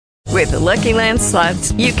With the Lucky Land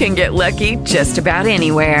Slots, you can get lucky just about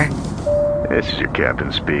anywhere. This is your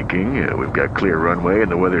captain speaking. We've got clear runway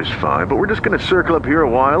and the weather's fine, but we're just going to circle up here a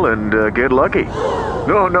while and get lucky.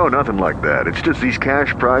 No, nothing like that. It's just these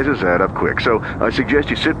cash prizes add up quick. So I suggest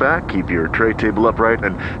you sit back, keep your tray table upright,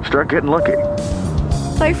 and start getting lucky.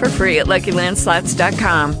 Play for free at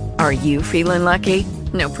LuckyLandSlots.com. Are you feeling lucky?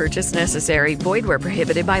 No purchase necessary. Void where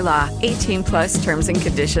prohibited by law. 18 plus terms and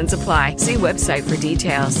conditions apply. See website for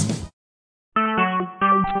details.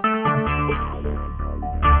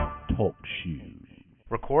 Talk shoes.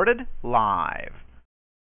 Recorded live.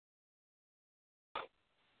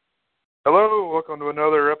 Hello, welcome to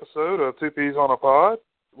another episode of 2Peas on a Pod.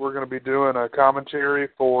 We're going to be doing a commentary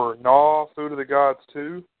for Gnaw, Food of the Gods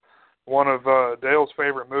 2, one of Dale's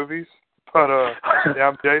favorite movies. But yeah,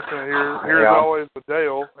 I'm Jason here as always with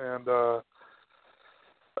Dale, and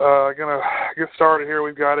gonna get started here.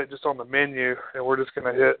 We've got it just on the menu, and we're just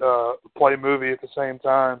gonna hit play movie at the same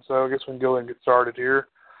time. So I guess we can go ahead and get started here.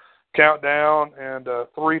 Countdown and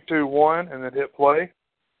 3, 2, 1, and then hit play.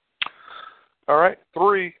 All right,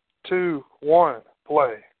 3, 2, 1,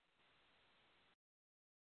 play.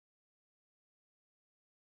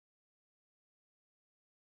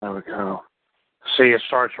 There we go. See, it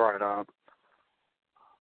starts right up.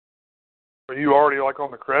 Are you already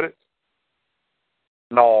on the credits?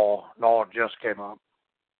 No, it just came up.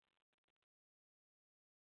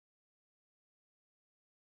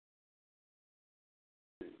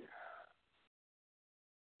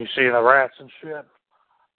 You see the rats and shit?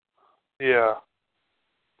 Yeah.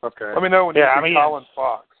 Okay. Let me know when you see Colin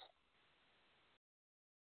Fox.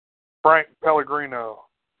 Frank Pellegrino.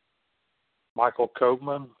 Michael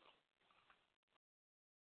Kogeman.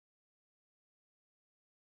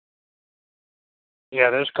 Yeah,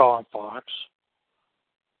 there's Colin Fox.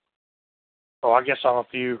 Oh, I guess I'm a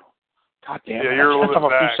few. God damn it! Yeah, you're a little bit I'm a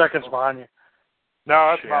back. few seconds behind you.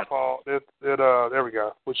 No, that's my fault. There we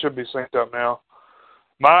go. We should be synced up now.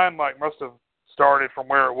 Mine must have started from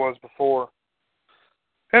where it was before.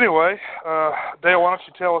 Anyway, Dale, why don't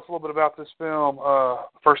you tell us a little bit about this film?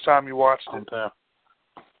 First time you watched it.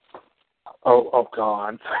 Oh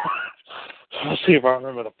God. Let's see if I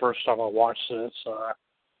remember the first time I watched this.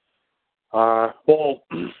 Well,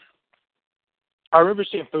 I remember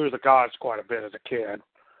seeing Food of the Gods quite a bit as a kid.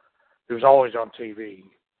 It was always on TV.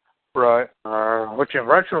 Right. Which in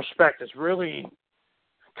retrospect is really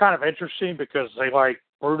kind of interesting because they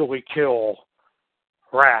brutally kill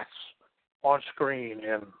rats on screen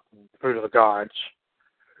in Food of the Gods.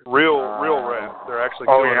 Real rats. They're actually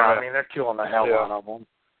killing rats. I mean, they're killing the hell out of them.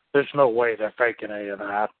 There's no way they're faking any of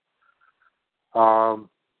that.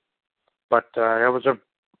 But it was a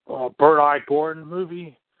Bird-Eye Gordon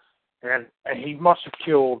movie, and he must have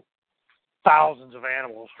killed thousands of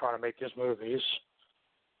animals trying to make his movies.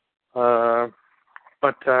 Then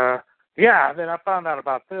I found out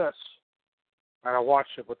about this, and I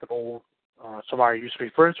watched it with an old somebody I used to be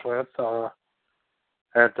friends with, and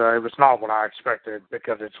it was not what I expected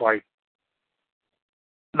because it's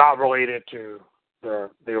not related to the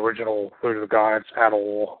original Food of the Gods at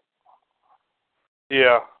all.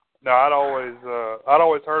 Yeah. No, I'd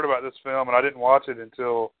always heard about this film, and I didn't watch it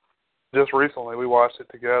until just recently. We watched it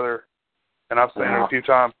together, and I've seen it a few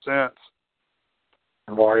times since.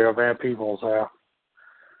 And Mario Van Peebles, there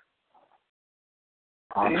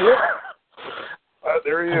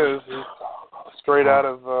he is. He's straight out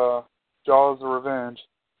of Jaws of Revenge.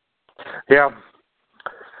 Yeah.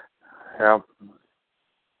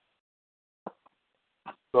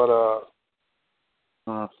 But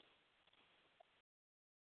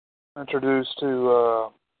introduced to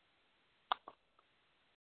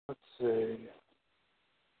let's see,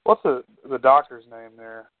 what's the doctor's name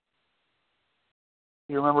there?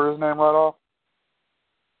 You remember his name right off?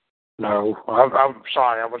 No, I'm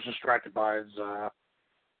sorry. I was distracted by his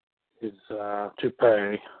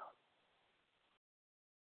toupee.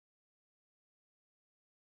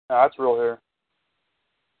 No, that's real hair.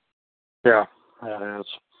 Yeah, it is.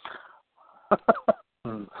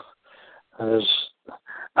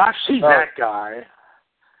 I've seen that guy,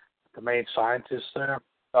 the main scientist there.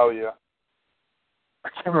 Oh, yeah. I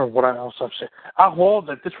can't remember what else I've seen. I love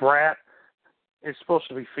that this rat is supposed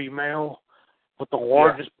to be female with the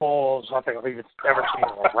largest balls I think I've even ever seen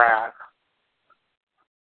in a rat.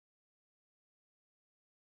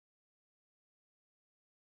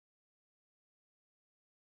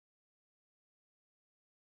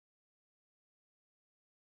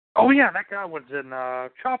 Oh, yeah, that guy was in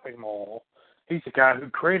Chopping Mall. He's the guy who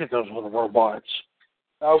created those little robots.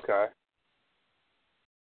 Okay.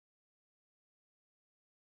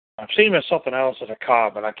 I've seen him as something else as a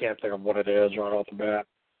cop, but I can't think of what it is right off the bat.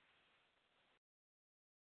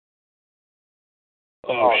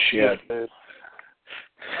 Oh, shit. Dude.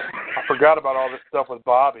 I forgot about all this stuff with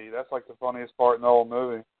Bobby. That's like the funniest part in the whole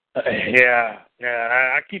movie. Yeah.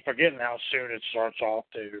 I keep forgetting how soon it starts off,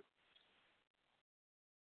 too.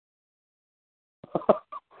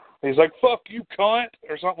 He's like, "Fuck you, cunt,"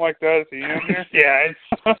 or something like that at the end there. Yeah,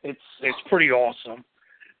 it's pretty awesome.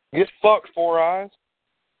 Get fucked, Four Eyes.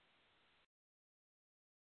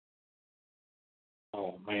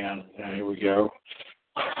 Oh, man. Yeah, here we go.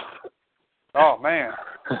 Oh, man.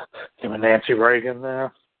 Him and Nancy Reagan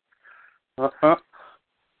there. My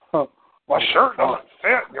shirt doesn't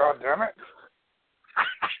fit, goddammit.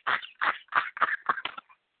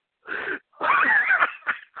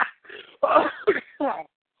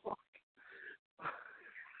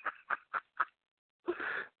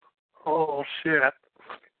 Oh, shit.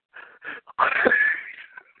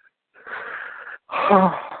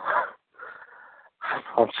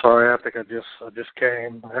 I'm sorry, I think I just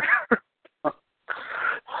came. God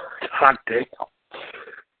damn.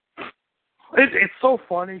 It's so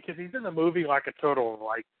funny because he's in the movie like a total of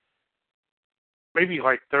maybe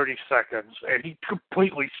 30 seconds, and he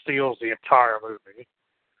completely steals the entire movie.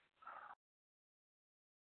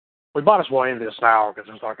 We might as well end this now because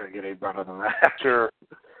it's not going to get any better than that. Sure.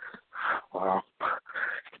 Wow.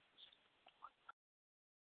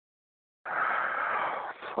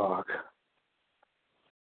 Fuck.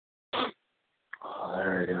 Oh,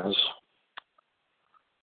 there he is.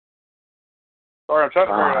 Sorry, I'm trying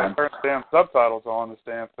to figure out how to turn the damn subtitles on this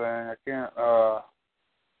damn thing. I can't,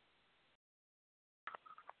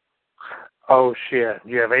 Oh, shit.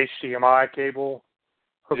 You have HDMI cable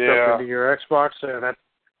hooked up into your Xbox, and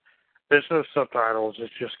there's no subtitles.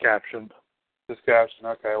 It's just captioned. Just caption.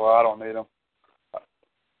 Okay, well, I don't need them.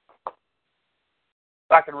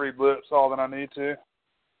 I can read lips all that I need to.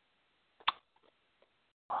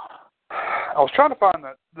 I was trying to find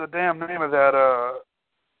the damn name of that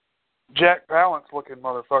Jack Palance looking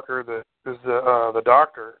motherfucker that is the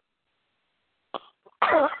doctor.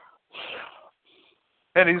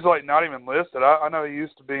 And he's not even listed. I know he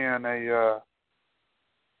used to be in a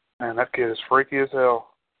man, that kid is freaky as hell.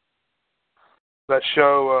 That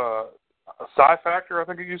show Sci Factor, I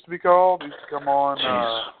think it used to be called. It used to come on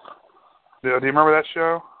do you remember that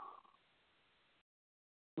show?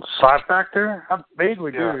 Sci Factor? I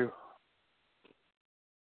vaguely do.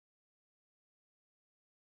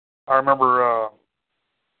 I remember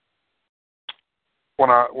when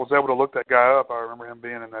I was able to look that guy up, I remember him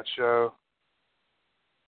being in that show.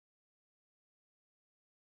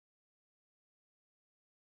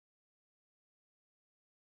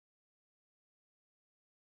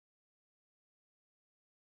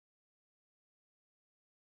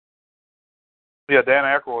 Yeah, Dan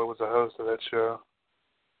Aykroyd was the host of that show.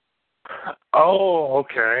 Oh,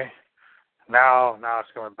 okay. Now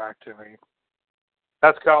it's coming back to me.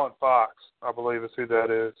 That's Colin Fox, I believe is who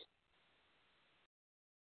that is.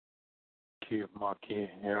 Cute monkey.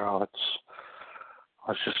 Yeah, let's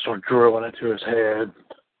just start drilling into his head.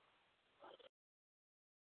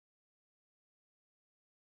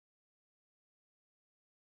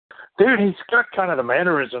 Dude, he's got kind of the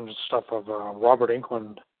mannerisms and stuff of Robert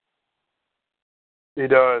Englund. He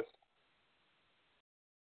does.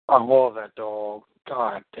 I love that dog.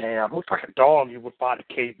 God damn. Looks like a dog you would find at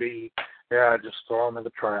KB. Yeah, just throw him in the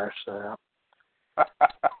trash there.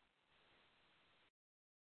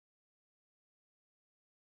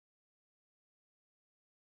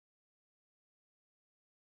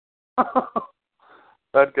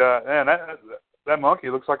 That guy, man, that monkey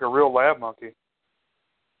looks like a real lab monkey.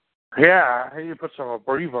 Yeah, you put some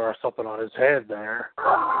Abreva or something on his head there.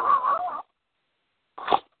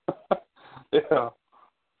 Yeah.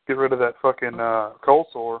 Get rid of that fucking cold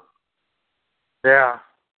sore. Yeah.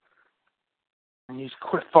 He needs to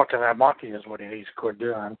quit fucking that monkey is what he needs to quit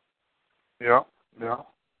doing. Yeah.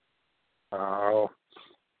 Oh.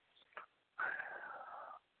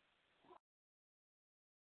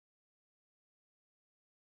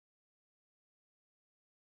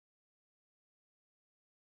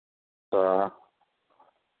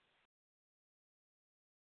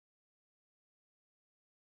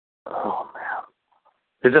 Oh, man.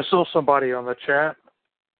 Is there still somebody on the chat?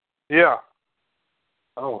 Yeah.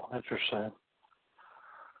 Oh, interesting.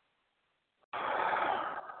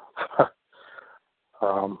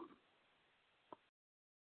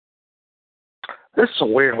 This is a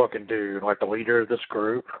weird-looking dude, like the leader of this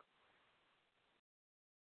group.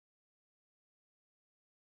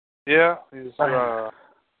 Yeah, he's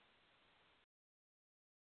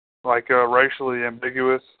racially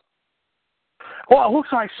ambiguous. Well, it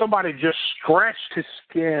looks like somebody just stretched his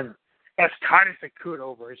skin as tight as they could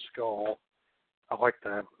over his skull. I like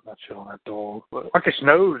that. Not showing that dog. Like his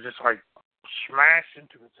nose just like smashed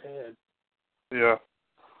into his head. Yeah.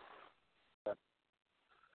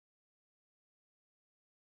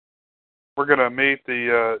 We're going to meet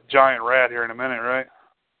the giant rat here in a minute, right?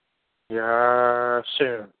 Yeah,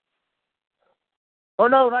 soon. Oh,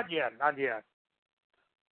 no, not yet. Not yet.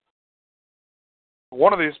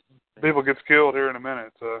 One of these people gets killed here in a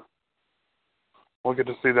minute, so we'll get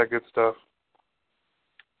to see that good stuff.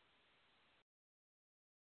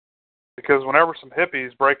 Because whenever some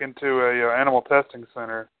hippies break into a animal testing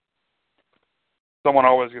center, someone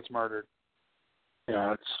always gets murdered.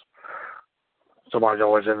 Yeah, somebody's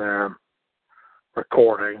always in there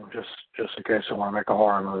recording just in case they want to make a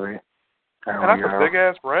horror movie. And that's a big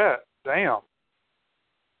ass rat. Damn.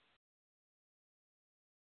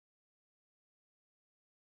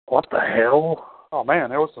 What the hell? Oh man,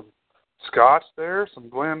 there was some scotch there, some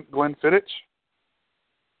Glenfiddich.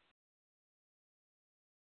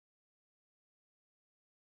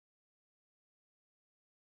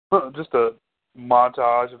 Just a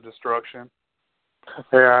montage of destruction.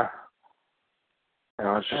 Yeah.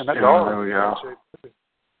 Yeah, it's just, man, that dog.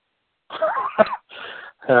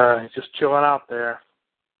 He's just chilling out there.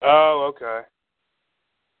 Oh, okay.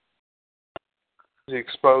 The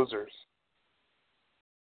exposers.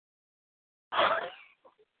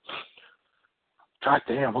 God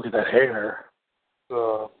damn, look at that hair.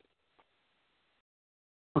 A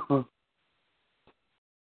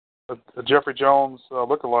Jeffrey Jones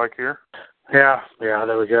look-alike here. Yeah,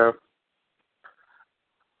 there we go. I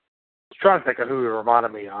was trying to think of who he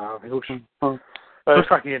reminded me of. He looks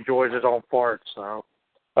like he enjoys his own farts, so.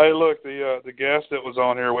 Hey, look, the guest that was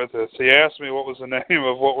on here with us, he asked me what was the name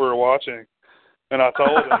of what we were watching, and I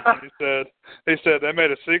told him, and he said they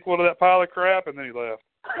made a sequel to that pile of crap, and then he left.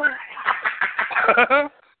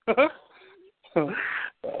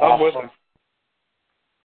 I'm with him.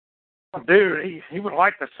 Dude, he would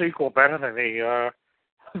like the sequel better than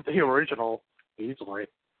the original, easily.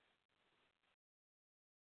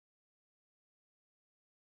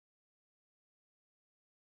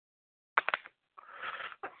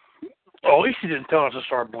 Oh, at least he didn't tell us to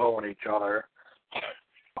start blowing each other.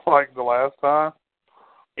 Like the last time?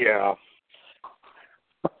 Yeah.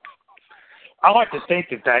 I like to think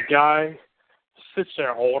that guy sits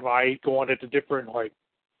there all night going into different, like,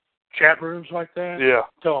 chat rooms like that. Yeah.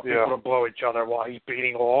 Telling people to blow each other while he's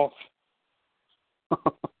beating off.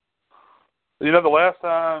 You know, the last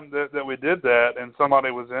time that we did that and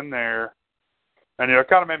somebody was in there, and, you know, it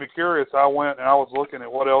kind of made me curious. I went and I was looking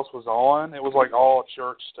at what else was on. It was like all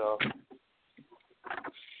church stuff.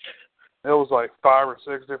 It was like 5 or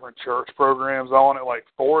 6 different church programs on at like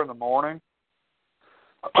 4 in the morning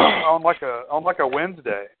on like a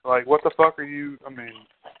Wednesday. Like, what the fuck are you? I mean,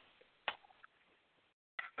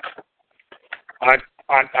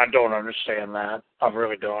 I don't understand that. I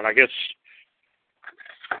really don't. I guess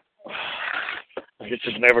it's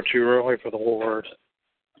just never too early for the Lord.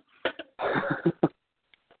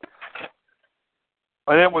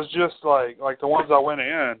 And it was just like the ones I went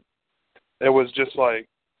in, it was just like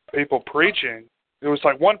people preaching. It was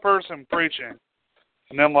like one person preaching,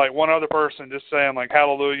 and then like one other person just saying like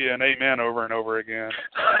hallelujah and amen over and over again.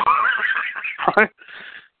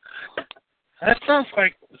 That sounds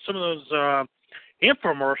like some of those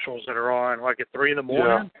infomercials that are on like at 3 in the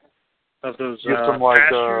morning of those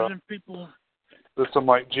pastors and people. There's some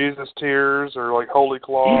like Jesus tears or like holy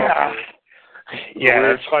cloth.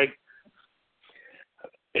 Yeah, it's like.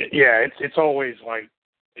 Yeah, it's always like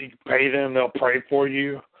you pay them, they'll pray for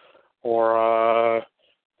you, or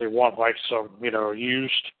they want like some, you know,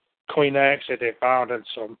 used Kleenex that they found in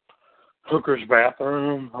some hooker's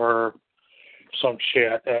bathroom or some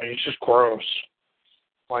shit. It's just gross.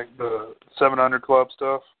 Like the 700 Club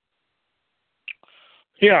stuff?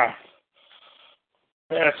 Yeah.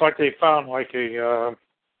 Yeah, it's like they found like a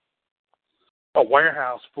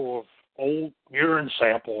warehouse full of old urine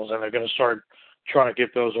samples, and they're going to start trying to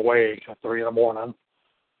give those away at 3 in the morning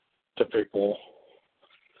to people.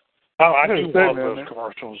 I do love those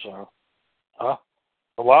commercials, though. Huh?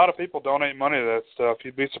 A lot of people donate money to that stuff.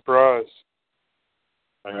 You'd be surprised.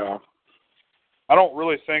 Yeah. I don't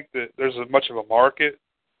really think that there's as much of a market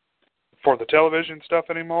for the television stuff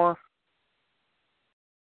anymore.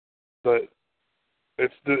 But I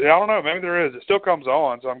don't know, maybe there is. It still comes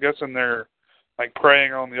on, so I'm guessing they're like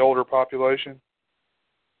preying on the older population.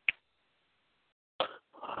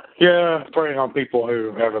 Yeah, preying on people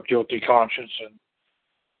who have a guilty conscience and,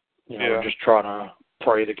 you know, just trying to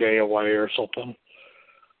pray the gay away or something.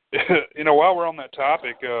 You know, while we're on that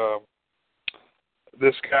topic,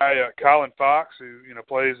 this guy, Colin Fox, who, you know,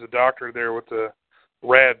 plays the doctor there with the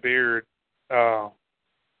rad beard,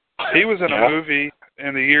 He was in a movie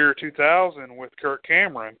in the year 2000 with Kirk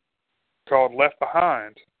Cameron called Left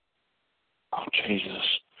Behind. Oh,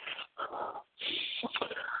 Jesus.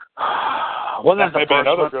 Wasn't that the first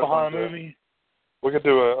Left Behind movie? We could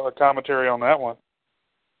do a commentary on that one.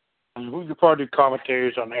 We could probably do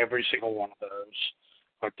commentaries on every single one of those.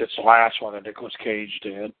 Like this last one that Nicolas Cage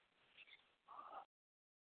did.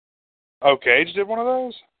 Oh, Cage did one of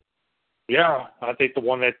those? Yeah, I think the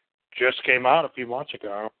one that just came out a few months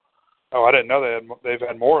ago. Oh, I didn't know they've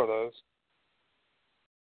had more of those.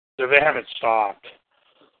 So they haven't stopped.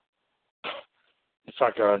 It's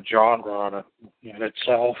like a genre in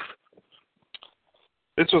itself.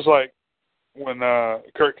 This was like when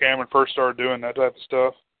Kirk Cameron first started doing that type of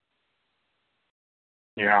stuff.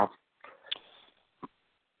 Yeah.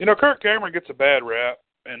 You know, Kirk Cameron gets a bad rap,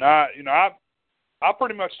 and I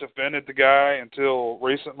pretty much defended the guy until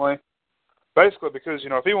recently. Basically because,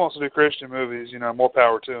 if he wants to do Christian movies, more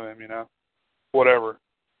power to him, whatever.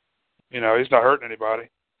 He's not hurting anybody.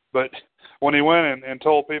 But when he went and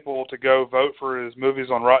told people to go vote for his movies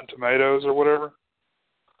on Rotten Tomatoes or whatever.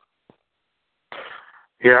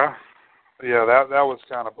 Yeah. Yeah, that was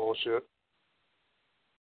kind of bullshit.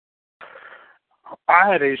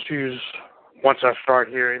 I had issues once I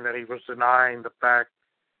started hearing that he was denying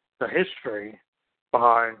the history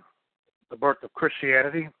behind the birth of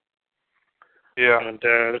Christianity. Yeah. And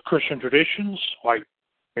the Christian traditions, like,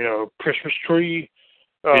 Christmas tree,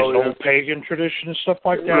 old pagan tradition and stuff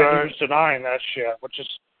like that. Right. He was denying that shit,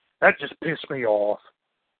 that just pissed me off.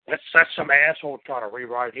 That's some asshole trying to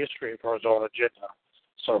rewrite history for his own agenda.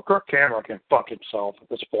 So Kirk Cameron can fuck himself at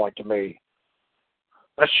this point to me.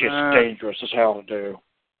 That's just dangerous as hell to do.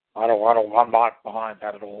 I'm not behind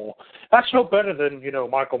that at all. That's no better than,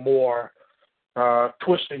 Michael Moore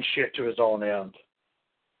twisting shit to his own end.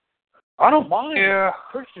 I don't mind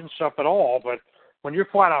Christian stuff at all, but when you're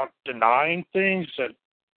flat out denying things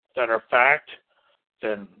that are fact,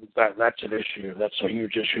 then that's an issue. That's a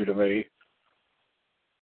huge issue to me.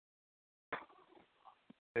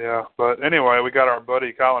 Yeah, but anyway, we got our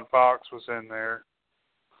buddy Colin Fox was in there.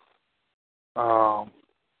 Oh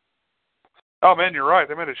man, you're right.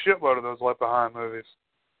 They made a shitload of those Left Behind movies.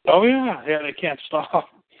 Oh yeah, they can't stop.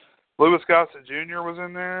 Louis Gossett Jr. was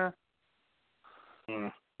in there.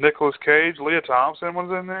 Nicolas Cage, Leah Thompson was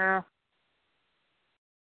in there.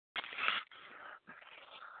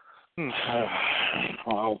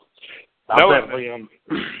 Well, I bet Liam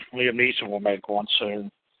Neeson will make one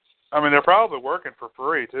soon. I mean, they're probably working for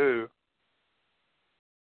free too.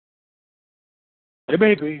 It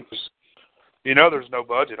may be. There's no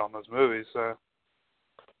budget on those movies, so.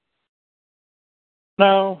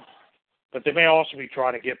 No, but they may also be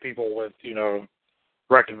trying to get people with,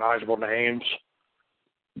 recognizable names.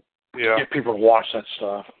 Yeah. Get people to watch that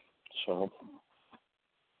stuff. So.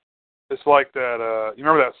 It's like that, you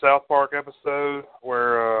remember that South Park episode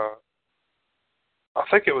where, I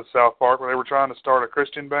think it was South Park, where they were trying to start a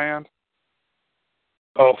Christian band?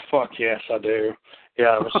 Oh, fuck yes, I do.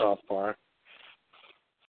 Yeah, it was South Park.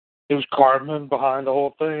 It was Cartman behind the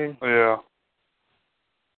whole thing. Yeah.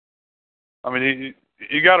 I mean,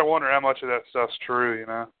 you got to wonder how much of that stuff's true,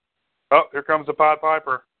 Oh, here comes the Pied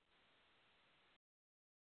Piper.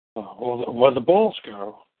 Oh, where'd the balls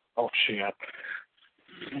go? Oh, shit.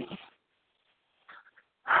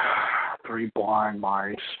 3 blind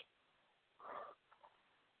mice.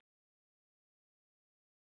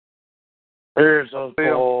 There's those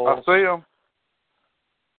balls. I see them.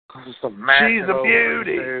 She's a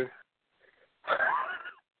beauty.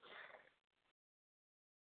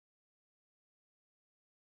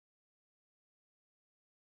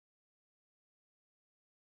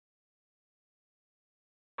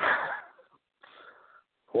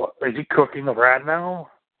 What, is he cooking the rat now?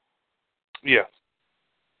 Yes.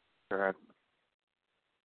 Right.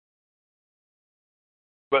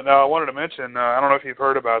 But no, I wanted to mention, I don't know if you've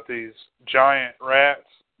heard about these giant rats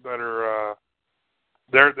that are,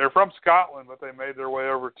 they're from Scotland, but they made their way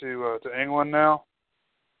over to England now.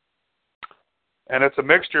 And it's a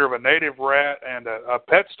mixture of a native rat and a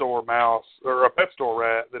pet store mouse, or a pet store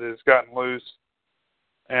rat that has gotten loose.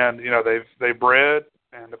 And, they bred,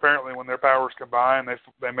 and apparently when their powers combined,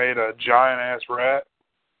 they made a giant-ass rat.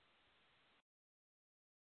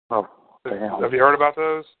 Oh, damn. Have you heard about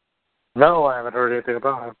those? No, I haven't heard anything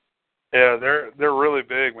about them. Yeah, they're really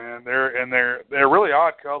big, man. They're really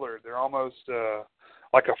odd colored. They're almost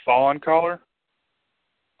like a fawn color,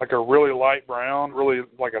 like a really light brown, really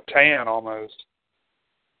like a tan almost.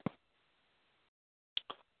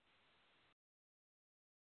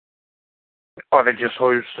 Are they just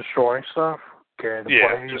always destroying stuff?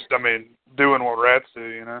 Yeah, just doing what rats do,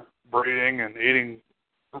 you know, breeding and eating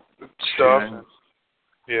stuff. And,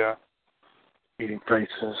 yeah. Eating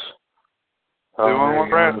faces. Doing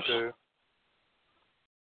what rats do.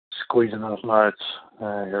 Squeezing those nuts.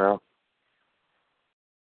 There you go.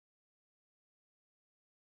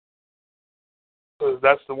 So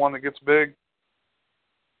that's the one that gets big?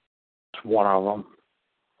 It's one of them.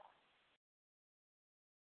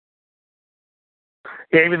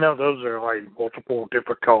 Yeah, even though those are like multiple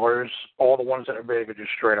different colors, all the ones that are big are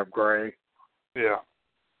just straight up gray. Yeah.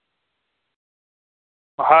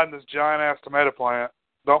 I'm hiding this giant-ass tomato plant.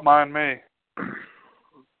 Don't mind me.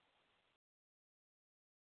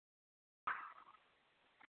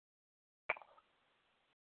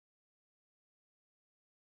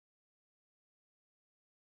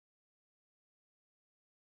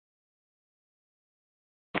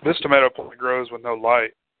 This tomato plant grows with no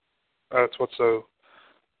light. That's what's so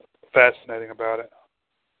fascinating about it.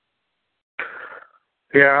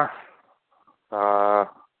 Yeah.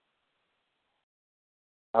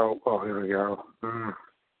 Here we go.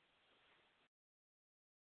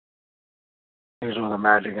 Here's where the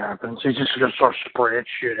magic happens. He's just going to start spraying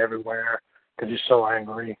shit everywhere because he's so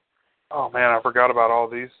angry. Oh, man, I forgot about all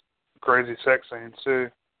these crazy sex scenes, too.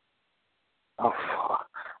 Oh, fuck.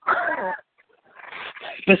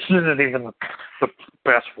 This isn't even the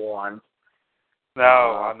best one. No,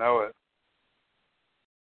 I know it.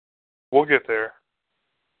 We'll get there.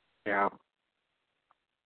 Yeah.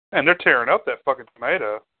 And they're tearing up that fucking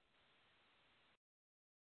tomato.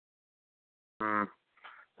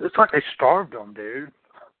 It's like they starved them, dude.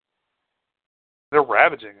 They're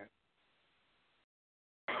ravaging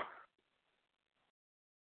it.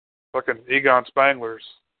 Fucking Egon Spangler's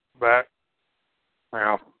back.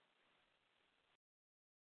 Yeah.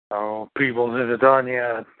 Oh, people isn't done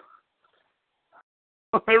yet.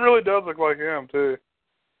 It really does look like him, too.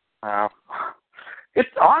 Wow. It's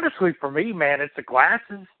honestly, for me, man, it's the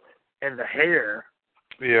glasses and the hair.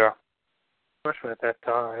 Yeah. Especially at that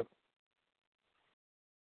time.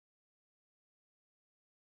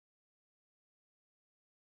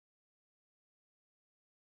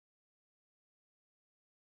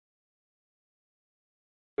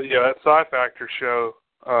 But yeah, that Sci Factor show,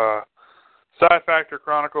 Sci Factor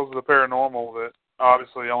Chronicles of the Paranormal, that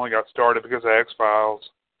obviously only got started because of X-Files.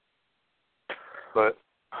 But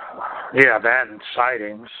yeah, that and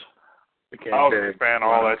Sightings. I was a big fan of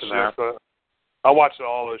all that shit. But I watched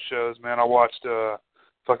all those shows, man. I watched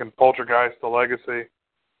fucking Poltergeist, The Legacy.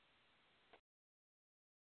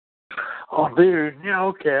 Oh, dude. Yeah,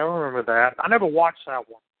 okay, I remember that. I never watched that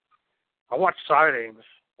one. I watched Sightings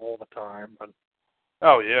all the time, but...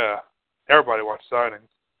 Oh, yeah. Everybody watched Sightings.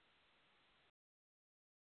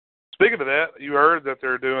 Speaking of that, you heard that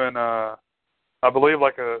they're doing, I believe,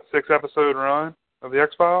 like a 6-episode run of the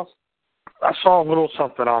X-Files? I saw a little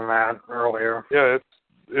something on that earlier. Yeah,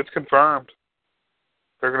 it's confirmed.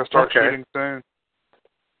 They're going to start shooting soon.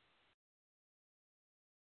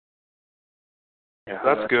 Yeah,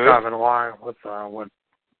 that's good. Kind of in line with what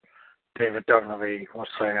David Duchovny was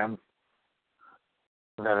saying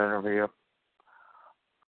in that interview.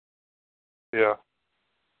 Yeah.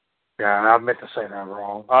 Yeah, I meant to say that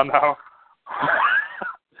wrong. I know.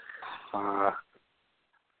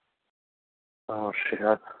 Oh, shit.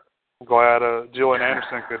 I'm glad Gillian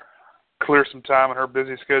Anderson could clear some time in her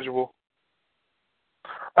busy schedule.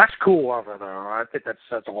 That's cool of her, though. I think that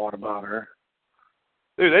says a lot about her.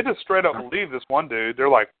 Dude, they just straight up leave this one dude. They're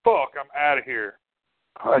like, fuck, I'm out of here.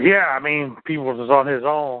 Yeah, I mean, people was on his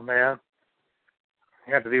own, man.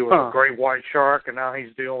 He had to deal with a great white shark, and now he's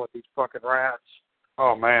dealing with these fucking rats.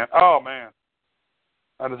 Oh, man. Oh, man.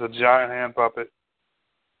 That is a giant hand puppet.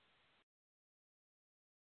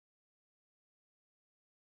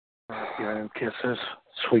 Giving him kisses.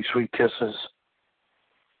 Sweet, sweet kisses.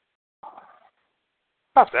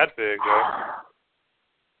 Not that big, though.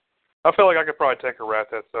 I feel like I could probably take a rat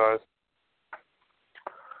that size.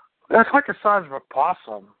 That's like the size of a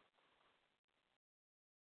possum.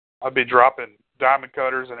 I'd be dropping diamond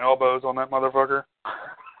cutters and elbows on that motherfucker.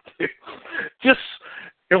 Just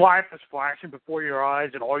your life is flashing before your eyes,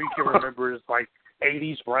 and all you can remember is like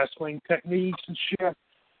 80s wrestling techniques and shit.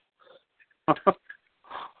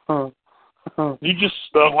 You just,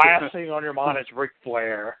 the last thing on your mind is Ric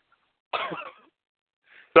Flair.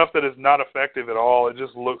 Stuff that is not effective at all. It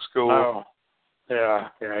just looks cool. Oh. Yeah,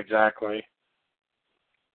 exactly.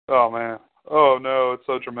 Oh, man. Oh, no, it's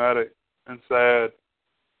so dramatic and sad.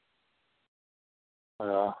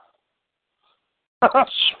 Yeah.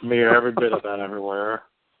 Smear every bit of that everywhere.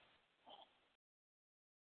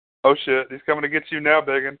 Oh, shit. He's coming to get you now,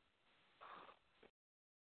 Biggin.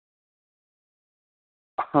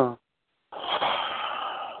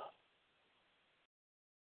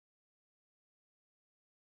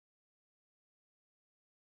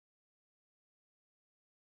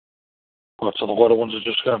 What, so the little ones are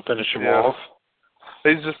just going to finish him off?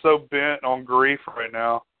 He's just so bent on grief right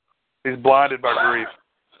now. He's blinded by grief.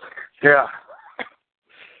 Yeah.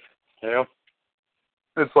 Yeah.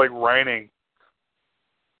 It's like raining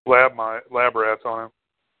lab rats on him.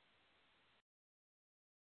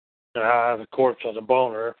 The corpse has a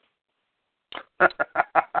boner.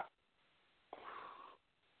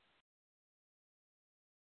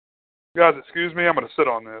 Guys, excuse me, I'm going to sit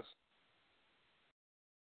on this.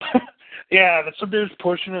 Yeah, some dude's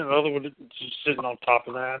pushing it, and the other one is just sitting on top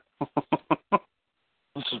of that.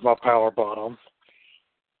 This is my power bottom.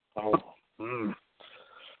 Oh,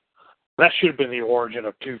 That should have been the origin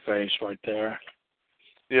of Two-Face right there.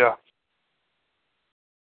 Yeah.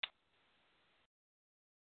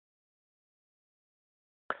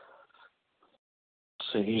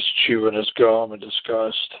 See, he's chewing his gum in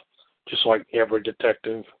disgust, just like every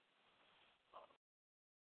detective.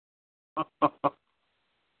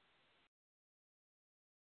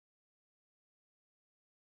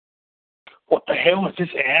 What the hell is his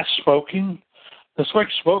ass smoking? There's like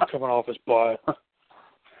smoke coming off his butt.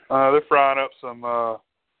 They're frying up some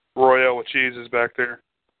Royale with cheeses back there.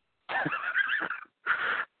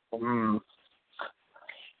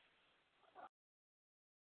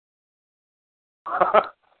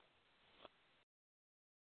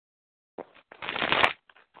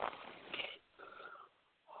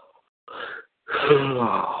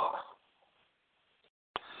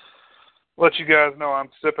 Let you guys know I'm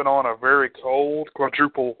sipping on a very cold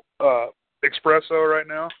quadruple espresso right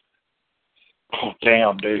now. Oh,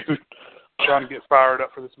 damn, dude. Trying to get fired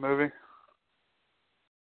up for this movie.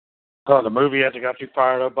 Oh, the movie hasn't got you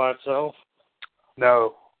fired up by itself?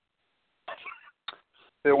 No.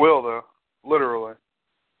 It will, though. Literally.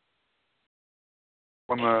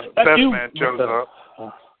 When the best man shows up.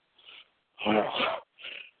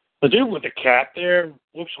 The dude with the cat there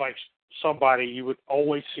looks like somebody you would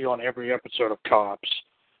always see on every episode of Cops.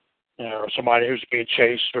 You know, somebody who's being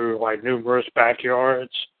chased through, like, numerous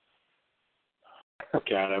backyards.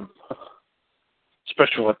 Look at him.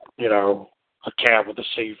 Especially with, you know, a cat with a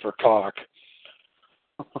C for cock.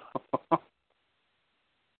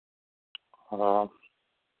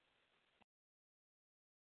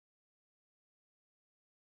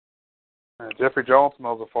 Jeffrey Jones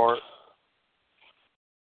smells a fart.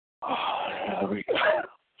 Oh, yeah, look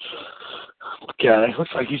at it.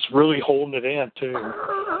 Looks like he's really holding it in, too.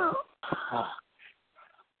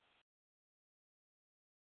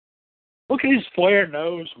 Look at his flared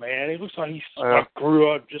nose, man. He looks like he like,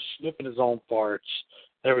 grew up just sniffing his own farts.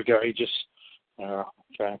 There we go. He just...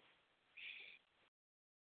 okay.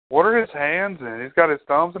 What are his hands in? He's got his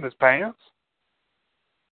thumbs in his pants?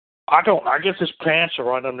 I guess his pants are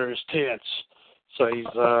right under his tits. So he's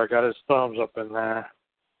got his thumbs up in there.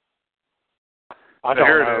 I don't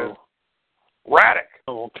know. Raddick.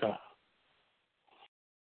 Oh, okay.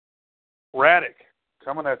 Raddick.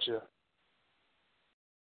 Coming at you.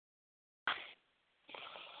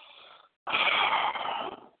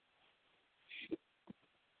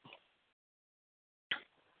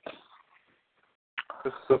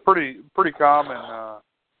 This is a pretty common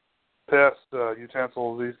pest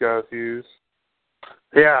utensils these guys use.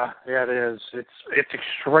 Yeah, it is. It's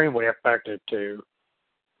extremely effective too.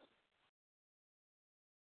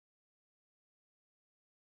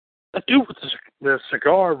 That dude with the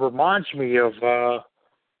cigar reminds me of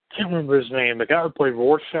can't remember his name. The guy who played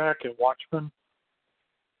Rorschach in Watchmen,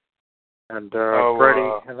 and Freddy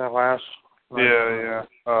in that last. Yeah.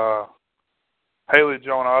 Haley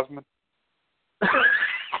Joel Osment.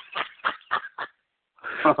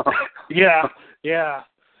 Yeah.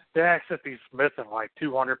 Except he's missing like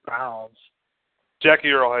 200 pounds.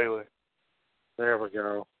 Jackie Earl Haley. There we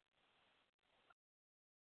go.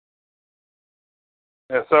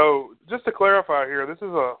 Yeah, so just to clarify here, this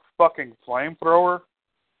is a fucking flamethrower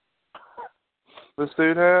this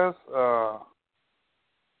dude has.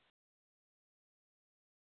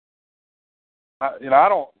 I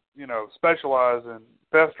don't, specialize in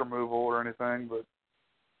pest removal or anything, but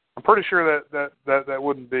I'm pretty sure that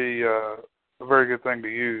wouldn't be a very good thing to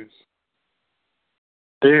use.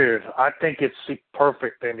 Dude, I think it's the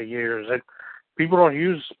perfect thing to use. People don't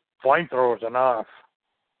use flamethrowers enough.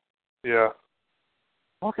 Yeah.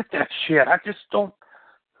 Look at that shit. I just don't...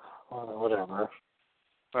 whatever.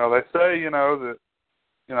 Well, they say, that,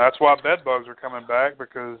 that's why bed bugs are coming back,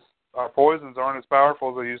 because our poisons aren't as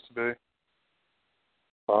powerful as they used to be.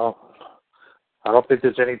 Well, I don't think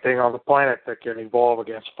there's anything on the planet that can evolve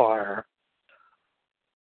against fire.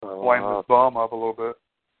 So, flame his bum up a little bit.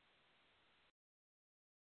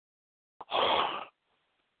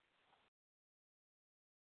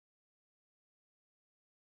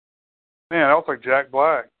 Man, that looks like Jack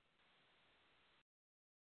Black.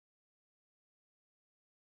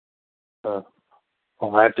 Well,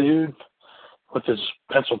 that dude with his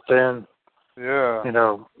pencil thin, Yeah.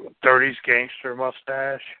 30s gangster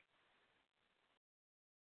mustache.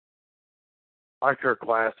 I like her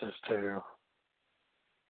glasses, too.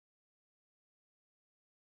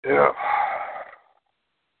 Yeah.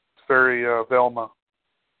 It's very Velma.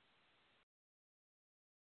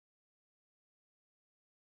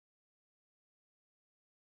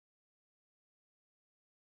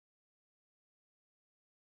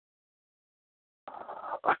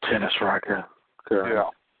 A tennis racket. Good. Yeah.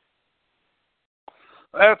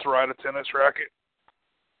 That's right, a tennis racket.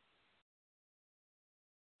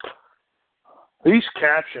 These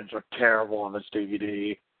captions are terrible on this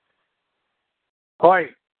DVD.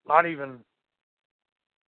 Like, not even...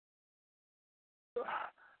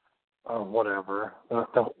 Oh, whatever.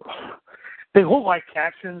 They look like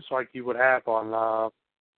captions like you would have on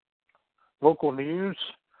local news,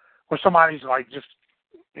 where somebody's like just,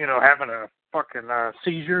 having a fucking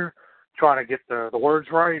seizure, trying to get the words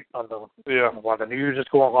right on while the news is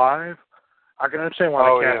going live. I can understand why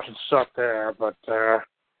the captions suck there, but that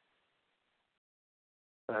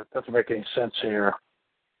doesn't make any sense here.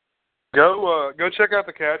 Go check out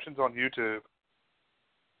the captions on YouTube.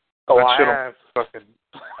 Oh, that I have. Fucking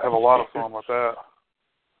have a lot of fun with that.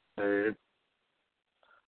 Dude.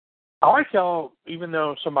 I like how, even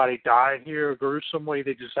though somebody died here gruesomely,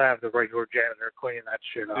 they just have the regular janitor cleaning that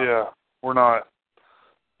shit up. Yeah, we're not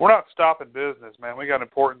stopping business, man. We got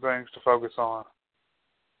important things to focus on.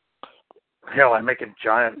 Hell, I'm making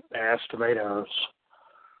giant ass tomatoes.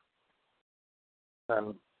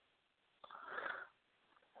 And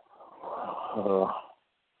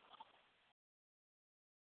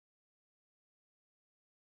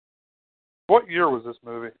what year was this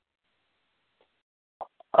movie?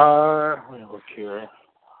 let me look here.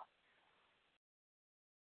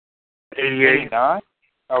 88. 89?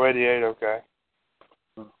 Oh, 88, okay.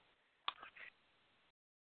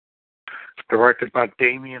 Directed by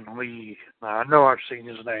Damian Lee. Now, I know I've seen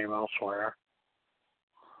his name elsewhere.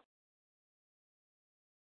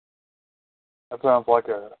 That sounds like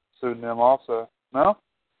a pseudonym also. No?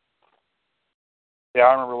 Yeah,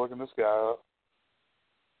 I remember looking this guy up.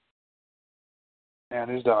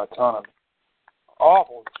 Man, he's done a ton of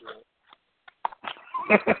awful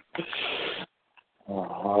shit.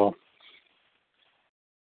 Oh.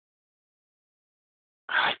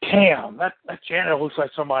 Damn, that janitor looks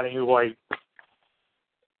like somebody who,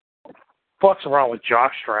 fucks around with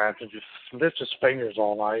jock straps and just lifts his fingers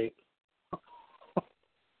all night.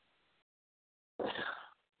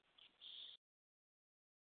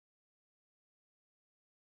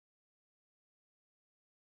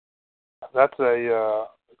 That's a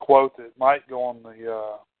quote that might go on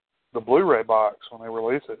the Blu-ray box when they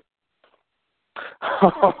release it.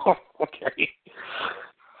 Okay.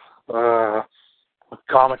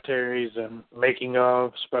 Commentaries and making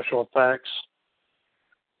of special effects,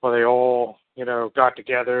 where they all, got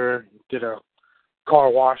together, did a car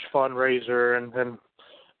wash fundraiser, and then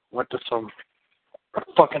went to some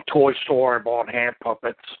fucking toy store and bought hand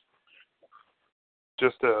puppets.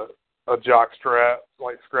 Just a jock strap,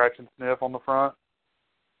 like scratch and sniff on the front.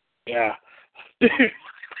 Yeah.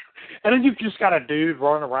 And then you've just got a dude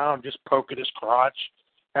running around just poking his crotch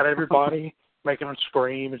at everybody, making them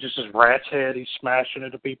scream. It's just his rat's head. He's smashing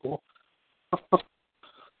into people. And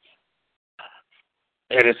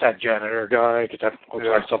it's that janitor guy, because that looks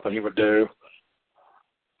like something he would do.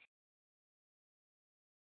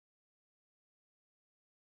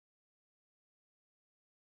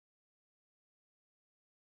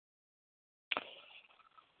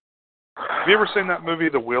 Have you ever seen that movie,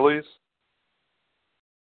 The Willies?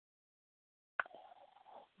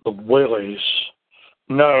 The Willies.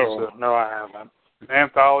 No, I haven't. An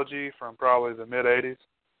anthology from probably the mid-'80s.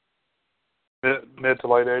 Mid to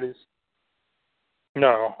late 80s.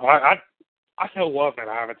 No, I know of it.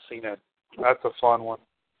 I haven't seen it. That's a fun one.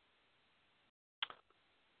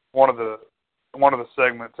 One of the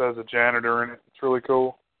segments has a janitor in it. It's really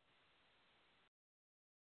cool.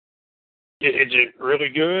 Is it really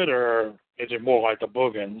good, or is it more like the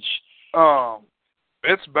Boogans?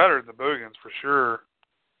 It's better than the Boogans for sure.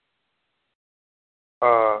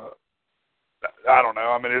 I don't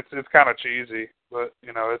know. I mean, it's kind of cheesy, but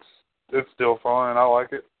it's still fun. I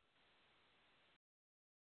like it.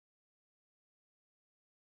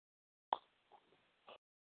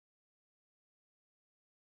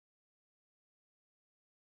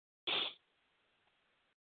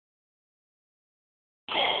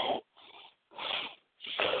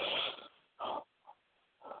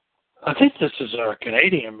 I think this is a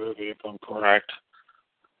Canadian movie, if I'm correct.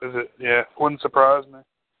 Is it? Yeah, wouldn't surprise me.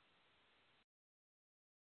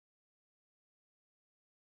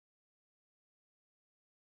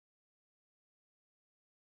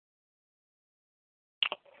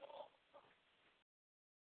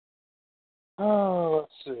 Oh,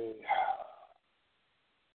 let's see.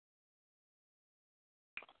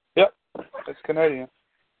 Yep, it's Canadian.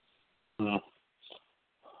 Hmm.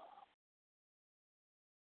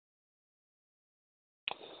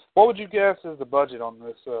 What would you guess is the budget on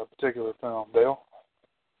this particular film, Dale?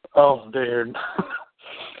 Oh, dude.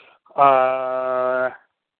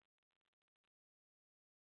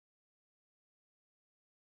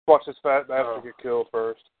 Watch this fat bastard get killed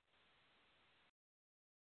first.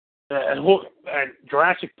 And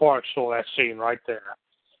Jurassic Park stole that scene right there.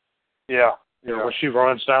 Yeah. You know, when she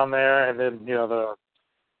runs down there, and then, you know, the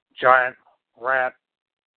giant rat.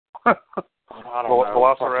 I don't know.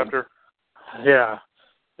 Velociraptor. Yeah.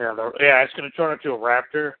 It's going to turn into a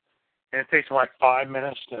raptor, and it takes him like 5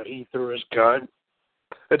 minutes to eat through his gut.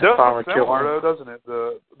 It does look similar, though, doesn't it?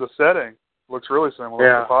 The setting looks really similar.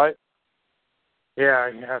 Yeah. The fight. Yeah,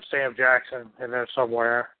 you have Sam Jackson in there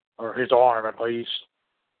somewhere, or his arm at least.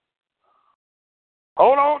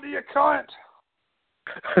 Hold on to your cunt.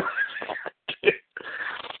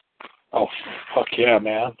 Oh, fuck yeah,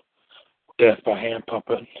 man. Death by hand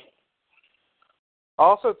puppet. I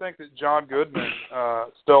also think that John Goodman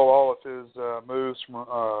stole all of his moves from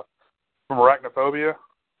Arachnophobia.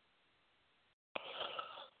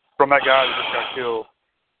 From that guy that just got killed.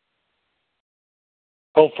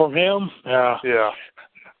 Oh, from him? Yeah. Yeah.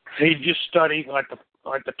 He just studied like the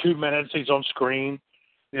 2 minutes he's on screen.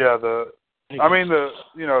 Yeah, the nuances,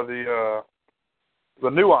 you know,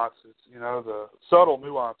 the subtle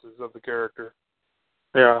nuances of the character.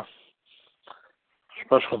 Yeah.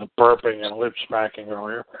 Especially the burping and lip smacking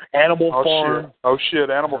earlier. Animal Farm. Shit. Oh shit,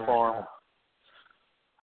 Animal Farm.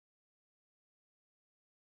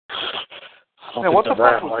 Man, what the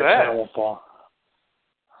fuck was that? Animal Farm.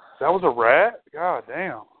 That was a rat? God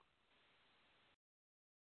damn.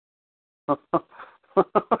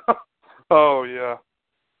 Oh yeah.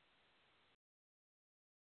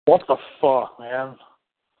 What the fuck, man?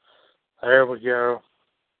 There we go.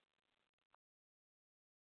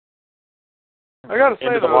 I gotta say,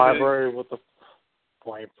 into the though, library with the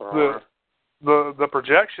flamethrower. The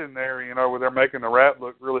projection there, you know, where they're making the rat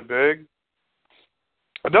look really big,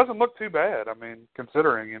 it doesn't look too bad. I mean,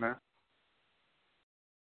 considering, you know.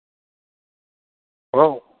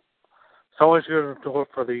 Well, it's always good to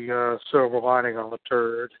look for the silver lining on the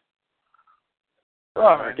turd.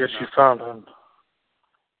 I guess you found him.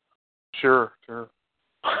 Sure.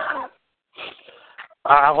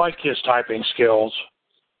 I like his typing skills.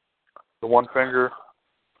 The one finger.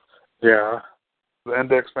 Yeah. The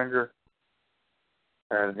index finger.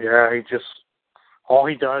 And yeah, all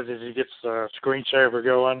he does is he gets the screensaver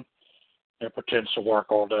going and pretends to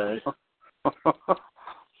work all day.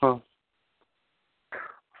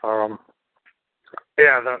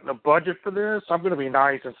 Yeah, the budget for this, I'm going to be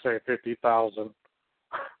nice and say $50,000.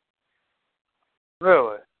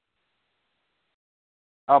 Really?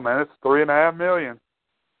 Oh man, it's $3.5 million.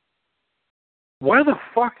 Where the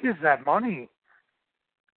fuck is that money?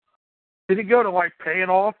 Did he go to like paying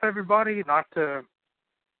off everybody, not to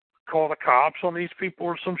call the cops on these people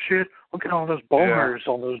or some shit? Look at all those boners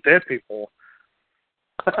on those dead people.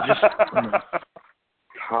 Just,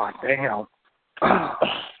 God damn. I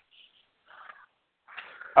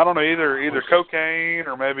don't know, either cocaine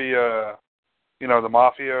or maybe you know, the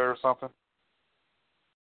mafia or something.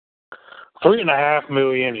 $3.5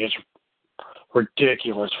 million is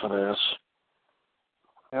ridiculous for this.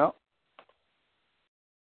 Yeah.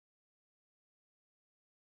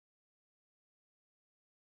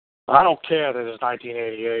 I don't care that it's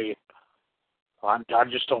 1988. I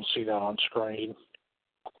just don't see that on screen.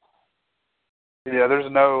 Yeah, there's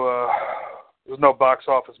no box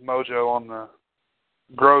office mojo on the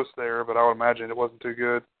gross there, but I would imagine it wasn't too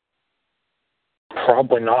good.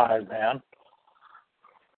 Probably not, man.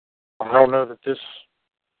 I don't know that this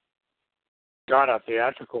got a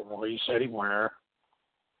theatrical release anywhere.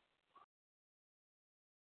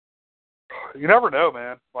 You never know,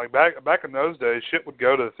 man. Like back in those days, shit would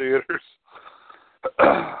go to the theaters.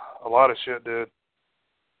 A lot of shit did.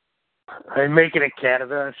 They make it in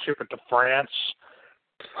Canada and ship it to France.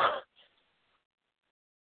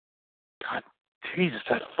 God, Jesus,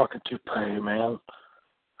 that fucking toupee, man.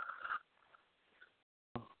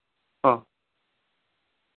 Huh.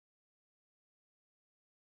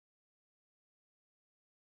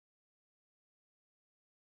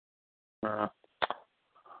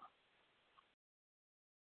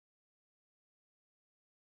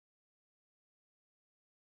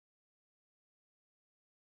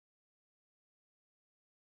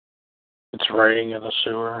 It's raining in the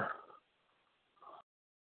sewer.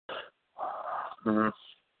 You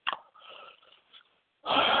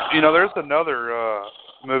know, there's another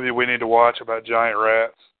movie we need to watch about giant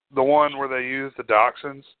rats. The one where they use the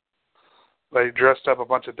dachshunds. They dressed up a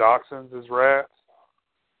bunch of dachshunds as rats.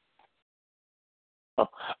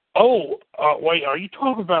 Wait, are you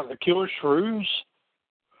talking about the Killer Shrews?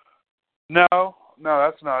 No,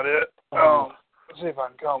 that's not it. Let's see if I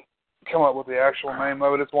can come up with the actual name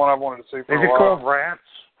of it. It's one I wanted to see for a while. Is it called Rats?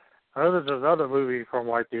 I know there's another movie from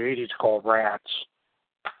like the 80s called Rats.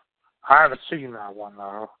 I haven't seen that one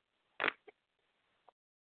though.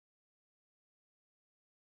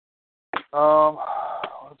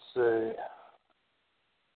 Let's see.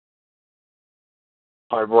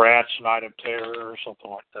 Like Rats, Night of Terror, or something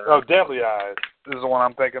like that. Oh, Deadly Eyes. This is the one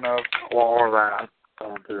I'm thinking of. Or that.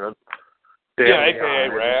 Oh, good. Yeah,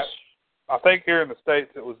 a.k.a. Rat. I think here in the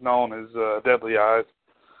States it was known as Deadly Eyes.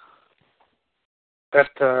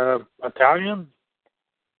 That Italian?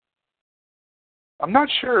 I'm not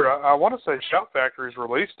sure. I want to say Shout Factory's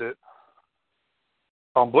released it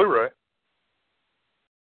on Blu-ray.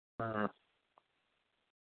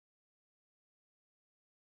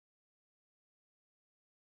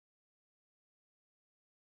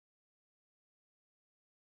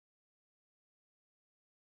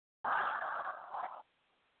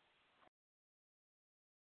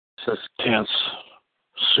 This tense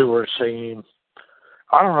sewer scene.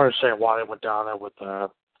 I don't understand why they went down there with a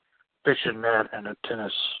fishing net and a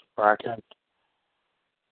tennis racket.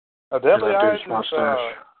 Deadly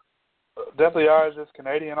Eyes is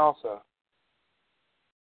Canadian also.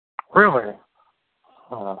 Really?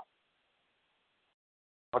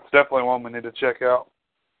 That's definitely one we need to check out.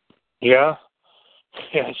 Yeah?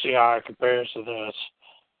 Yeah, see how it compares to this.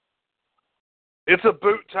 It's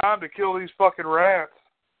about time to kill these fucking rats.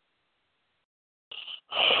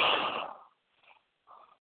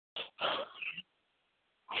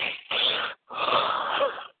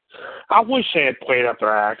 I wish they had played up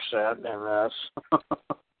their accent in this.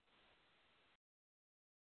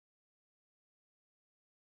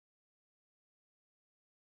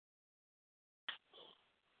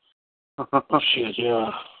 Shit,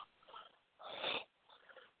 yeah.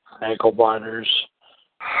 Ankle biters.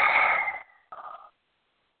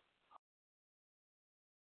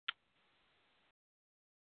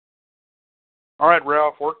 All right,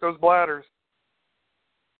 Ralph, work those bladders.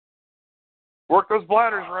 Work those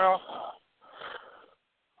bladders, Ralph.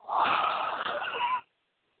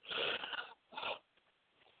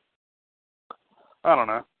 I don't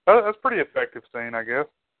know. That's a pretty effective scene, I guess.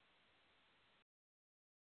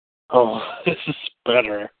 Oh, this is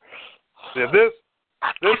better. Yeah, this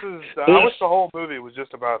is. I wish the whole movie was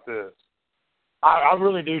just about this. I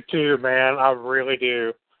really do too, man. I really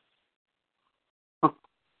do.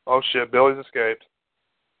 Oh shit, Billy's escaped.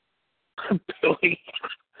 Billy.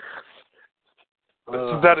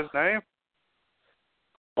 Is that his name?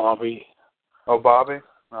 Bobby. Oh, Bobby?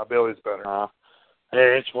 No, Billy's better.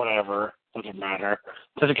 Hey, it's whatever. Doesn't matter.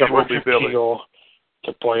 Doesn't get much appeal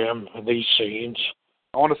to play him in these scenes.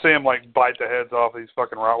 I want to see him like bite the heads off these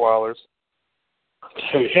fucking Rottweilers.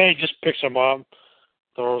 Hey, just picks them up,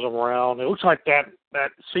 throws them around. It looks like that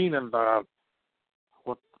scene in the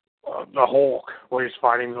Hulk where he's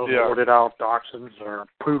fighting those ordered out dachshunds or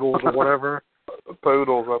poodles or whatever.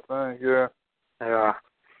 Poodles, I think. Yeah. Yeah.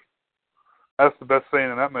 That's the best scene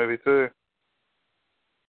in that movie too.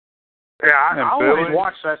 Yeah, I always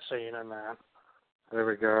watch that scene in that. There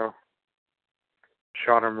we go.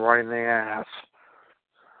 Shot him right in the ass.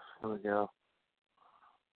 There we go.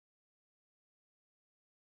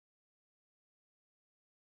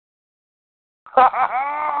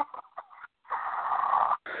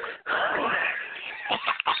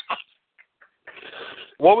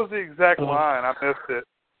 What was the exact line? I missed it.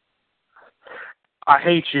 I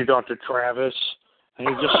hate you, Dr. Travis. And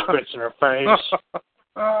he just spits in her face.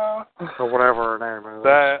 Or whatever her name is.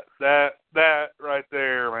 That right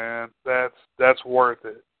there, man. That's worth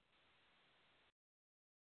it.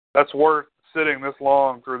 That's worth sitting this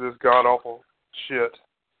long through this god awful shit.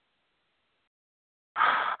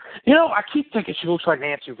 You know, I keep thinking she looks like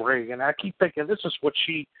Nancy Reagan. I keep thinking this is what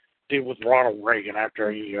she did with Ronald Reagan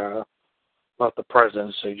after he left the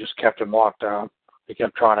presidency. He just kept him locked up. He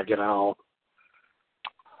kept trying to get out.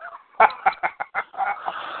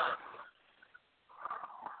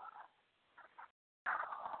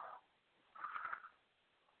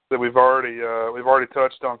 That we've already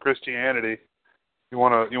touched on Christianity. You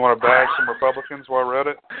wanna bag some Republicans while we're at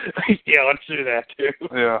it? Yeah, let's do that too.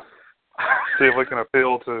 Yeah. See if we can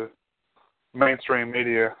appeal to mainstream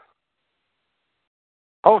media.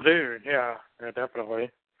 Oh, dude, yeah,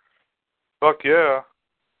 definitely. Fuck yeah.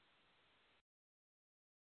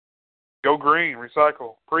 Go green,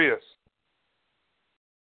 recycle, Prius.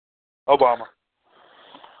 Obama.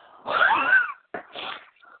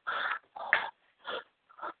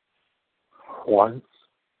 What?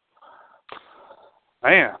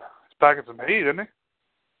 Man, he's packing some heat, isn't he?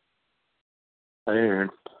 Dude.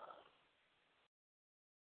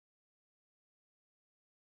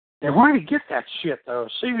 And where did he get that shit, though?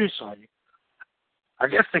 Seriously. I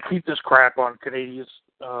guess they keep this crap on Canadian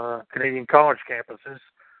college campuses.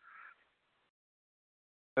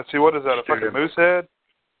 Let's see, what is that, a fucking moose head?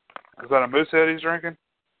 Is that a moose head he's drinking?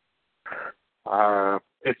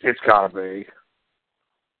 It's gotta be.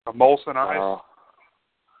 A Molson Ice?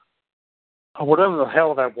 Whatever the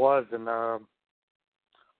hell that was, and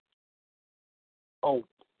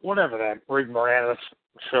whatever that Rick Moranis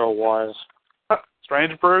show was.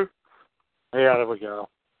 Strange Brew? Yeah, there we go.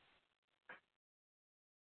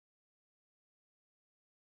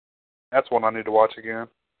 That's one I need to watch again.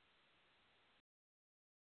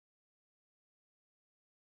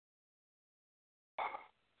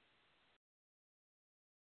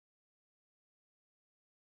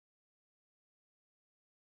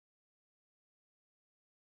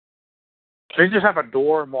 They just have a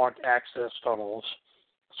door marked access tunnels,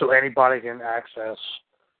 so anybody can access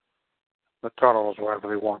the tunnels wherever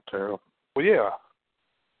they want to. Well, yeah.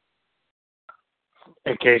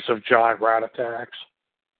 In case of giant rat attacks.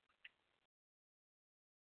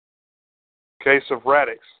 Case of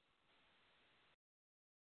Radix.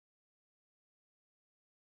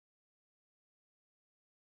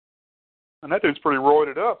 And that dude's pretty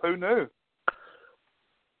roided up. Who knew?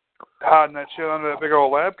 Hiding that shit under that big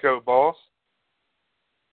old lab coat, boss.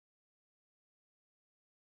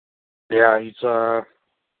 Yeah, he's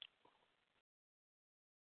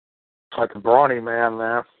like a brawny man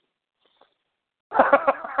there.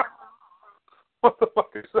 What the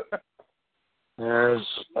fuck is that? There's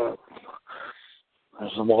a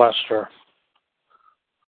molester.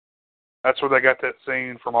 That's where they got that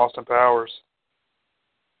scene from Austin Powers.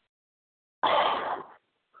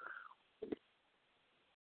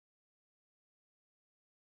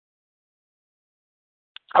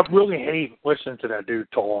 I really hate listening to that dude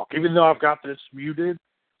talk. Even though I've got this muted,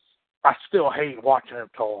 I still hate watching him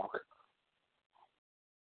talk.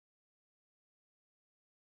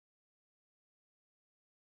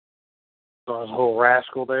 So there's a little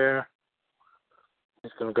rascal there.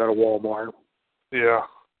 He's going to go to Walmart. Yeah.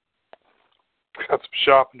 Got some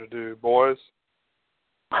shopping to do, boys.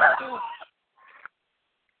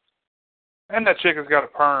 And that chick has got a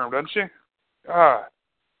perm, doesn't she? God.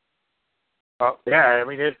 Yeah, I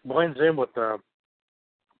mean, it blends in with the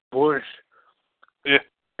bush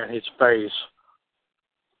and his face.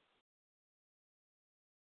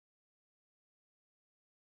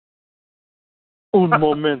 Un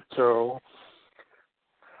momento.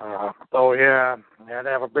 Oh, yeah. Had to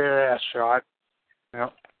have a bare ass shot.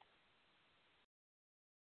 Yep.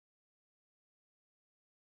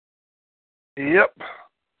 Yep.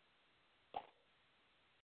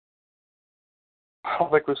 I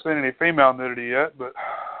don't think we've seen any female nudity yet, but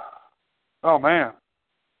oh man,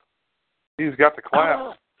 he's got the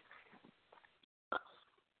clap.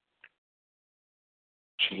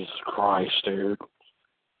 Jesus Christ, dude.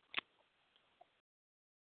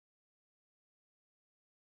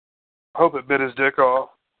 I hope it bit his dick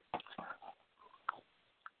off.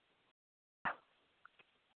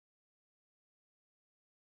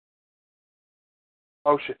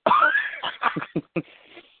 Oh shit.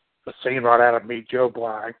 The scene right out of Meet Joe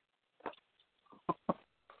Black.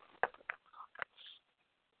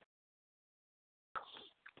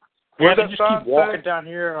 Yeah, they just keep walking down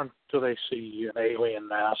here until they see an alien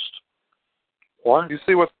nest. What? You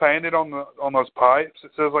see what's painted on those pipes?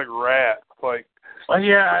 It says like rat, like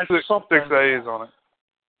yeah, it's something. 6 A's on it.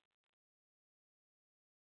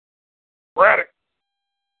 Radic.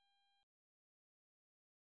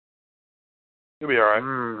 You'll be all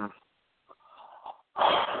right.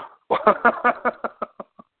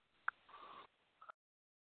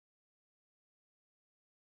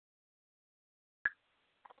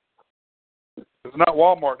 It's not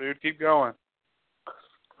Walmart, dude. Keep going.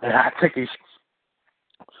 Yeah, I think he's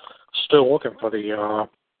still looking for the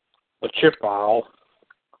chip aisle.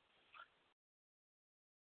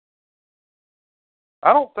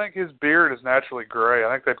 I don't think his beard is naturally gray.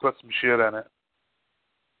 I think they put some shit in it.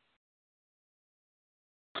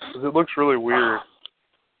 'Cause it looks really weird.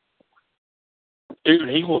 Dude,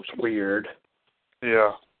 he looks weird.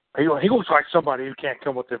 Yeah. He looks like somebody who can't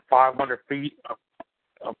come within 500 feet of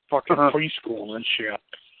fucking preschool and shit.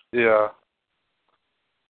 Yeah.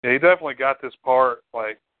 Yeah, he definitely got this part,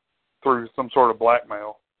 like, through some sort of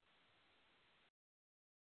blackmail.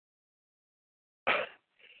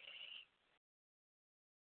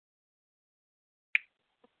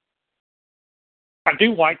 I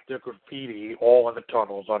do like the graffiti all in the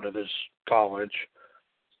tunnels under this college.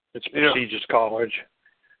 It's a prestigious college.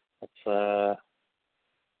 That's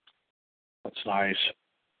nice.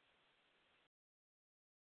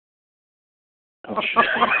 Oh, shit.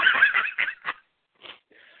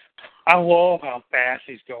 I love how fast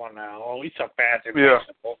he's going now. Or at least how fast it makes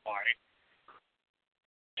the bullfight.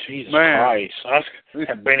 Jesus Christ. That's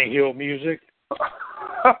that Benny Hill music.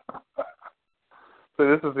 So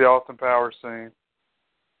this is the Austin Powers scene.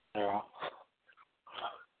 Yeah.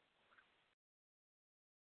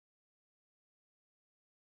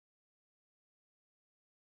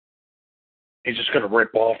 He's just going to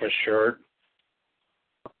rip off his shirt.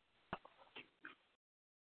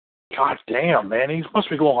 God damn, man. He must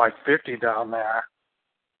be going like 50 down there.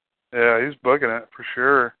 Yeah, he's booking it for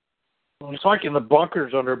sure. It's like in the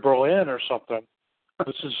bunkers under Berlin or something.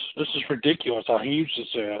 This is ridiculous how huge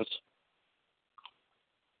this is.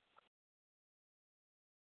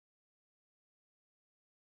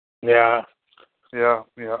 Yeah. Yeah.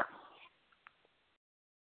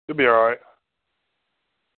 He'll be all right.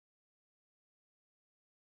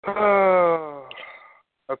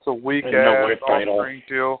 That's a weak ass off-screen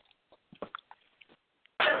kill.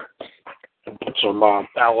 And put some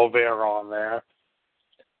aloe vera on there.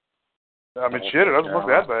 I mean, shit, it doesn't look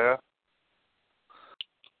that bad.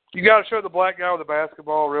 You got to show the black guy with the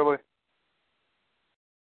basketball, really?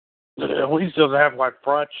 At least doesn't have like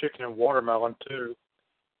fried chicken and watermelon too.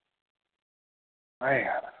 Man.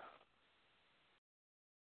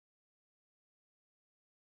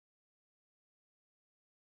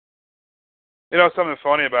 You know something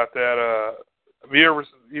funny about that?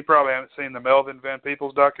 You probably haven't seen the Melvin Van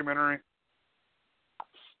Peebles documentary.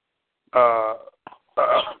 I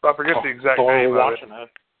forget the exact name of it.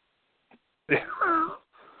 Yeah.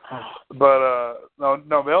 But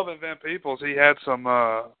no, Melvin Van Peebles, he had some.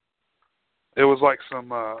 It was like some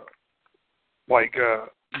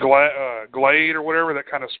Glade or whatever, that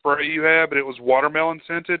kind of spray you had, but it was watermelon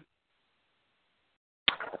scented.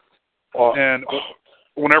 And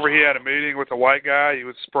whenever he had a meeting with a white guy, he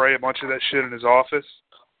would spray a bunch of that shit in his office.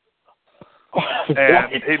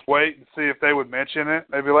 And he'd wait and see if they would mention it.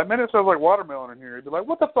 They'd be like, man, it smells like watermelon in here. He'd be like,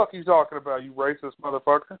 what the fuck are you talking about, you racist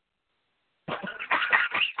motherfucker?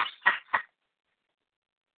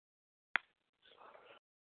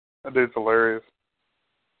 That dude's hilarious.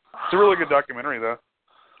 It's a really good documentary, though.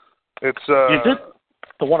 It's Is it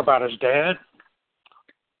the one about his dad?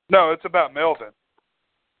 No, it's about Melvin.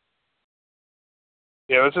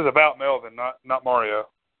 Yeah, this is about Melvin, not Mario.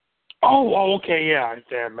 Oh, okay, yeah, his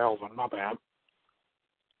dad, Melvin. My bad.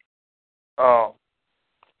 Oh.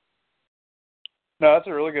 No, that's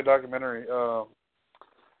a really good documentary.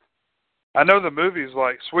 I know the movie's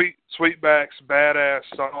like Sweetback's Badass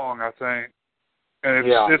Song, I think. And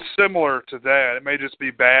it's similar to that. It may just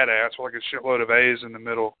be badass with like a shitload of A's in the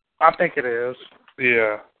middle. I think it is.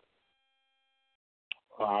 Yeah.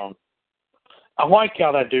 I like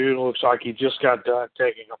how that dude looks like he just got done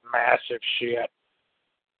taking a massive shit.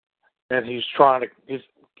 And he's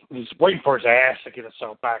he's waiting for his ass to get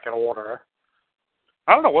himself back in order.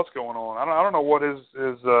 I don't know what's going on. I don't know what his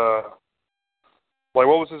what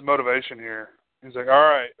was his motivation here? He's like, all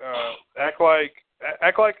right, act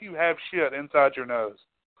like you have shit inside your nose.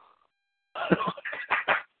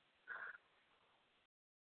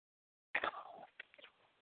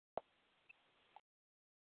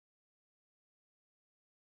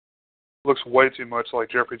 Looks way too much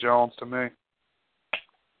like Jeffrey Jones to me.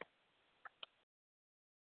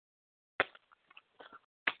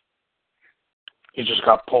 He just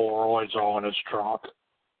got Polaroids all in his trunk.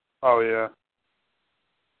 Oh, yeah.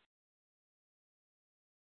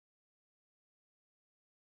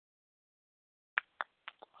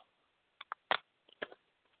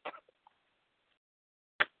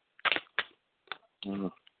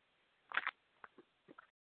 Mm.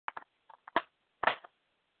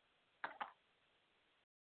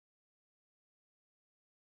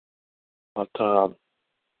 But,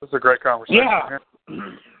 this is a great conversation. Yeah.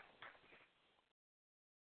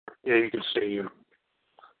 Yeah, you can see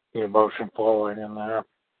the emotion flowing in there.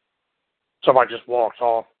 Somebody just walks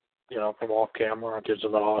off, from off camera and gives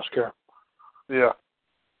him an Oscar. Yeah.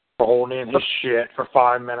 For holding in his shit for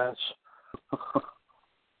 5 minutes.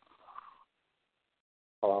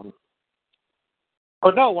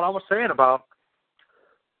 But no, what I was saying about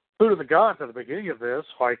Food of the Gods at the beginning of this,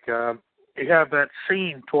 you have that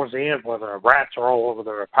scene towards the end where the rats are all over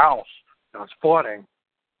their house and it's flooding.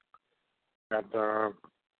 And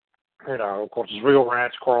You know, of course, there's real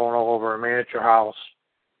rats crawling all over a miniature house.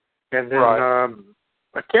 And then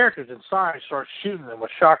the characters inside start shooting them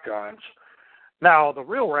with shotguns. Now, the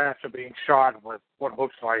real rats are being shot with what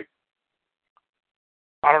looks like,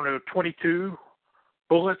 22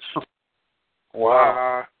 bullets.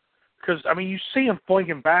 Wow. Because, you see them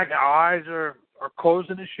blinking back, the eyes are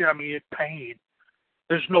closing and shit. It's pain.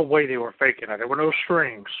 There's no way they were faking it. There were no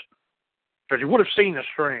strings. Because you would have seen the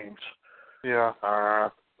strings. Yeah.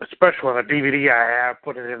 Especially on the DVD I have,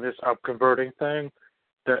 put it in this up-converting thing.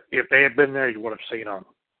 That if they had been there, you would have seen them.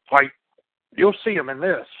 Like, you'll see them in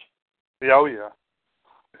this. Yeah, oh, yeah.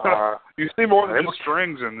 You see more than just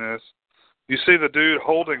strings in this. You see the dude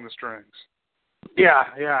holding the strings. Yeah,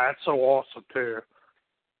 that's so awesome, too.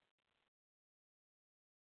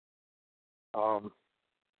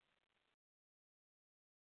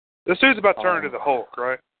 This dude's about to turn into the Hulk,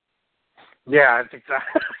 right? Yeah, that's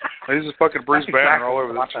exactly. He's just fucking Bruce Banner all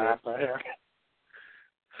over this shit.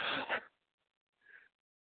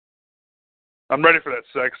 I'm ready for that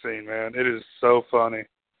sex scene, man. It is so funny.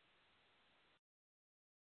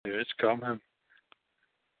 Dude, it's coming.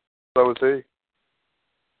 So is he.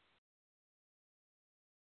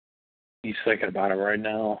 He's thinking about it right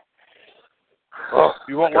now. Oh,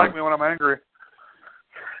 you won't like me when I'm angry.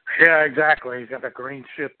 Yeah, exactly. He's got that green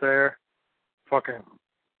shit there. Fucking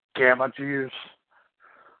gamma juice.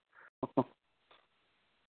 He's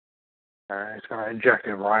going to inject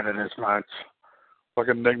it right in his nuts.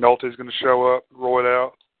 Fucking Nick Nolte's going to show up, roll it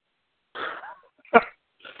out.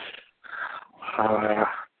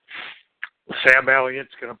 Sam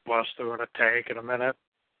Elliott's going to bust through in a tank in a minute.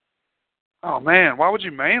 Oh, man, why would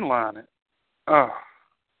you mainline it? Oh.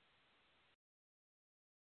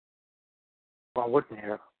 Why wouldn't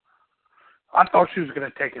you? I thought she was going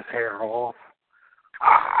to take his hair off.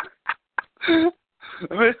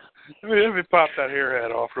 Let me pop that hair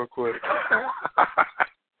head off real quick.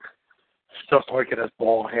 Just like in his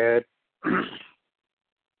bald head.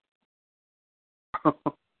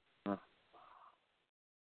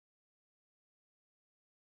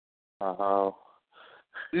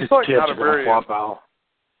 She's like not a very.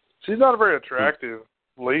 She's not a very attractive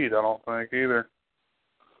lead, I don't think either.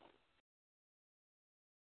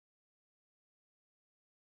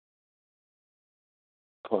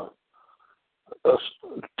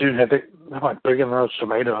 Dude, they're like big in those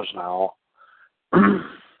tomatoes now.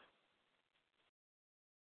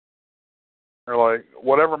 They're like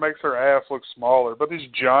whatever makes her ass look smaller, but these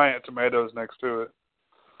giant tomatoes next to it.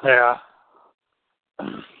 Yeah.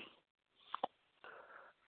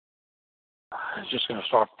 It's just gonna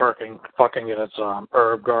start fucking in its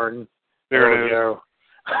herb garden. There it is. Go.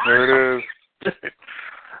 There it is.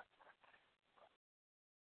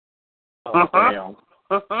 Oh, damn.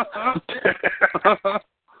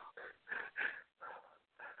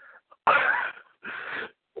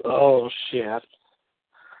 Oh shit.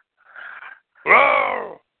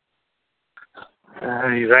 Whoa!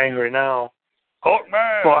 He's angry now. Hulk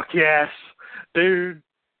man! Fuck yes. Dude,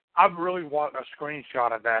 I really want a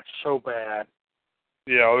screenshot of that so bad.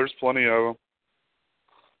 Yeah, there's plenty of them.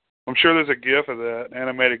 I'm sure there's a GIF of that,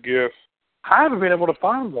 animated GIF. I haven't been able to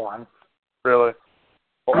find one. Really?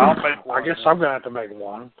 Well, I'll make one. I guess I'm going to have to make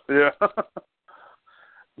one. Yeah.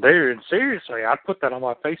 Dude, seriously, I'd put that on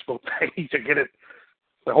my Facebook page to get it.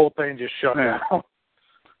 The whole thing just shut down.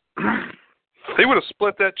 He would have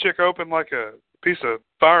split that chick open like a piece of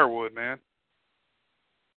firewood, man.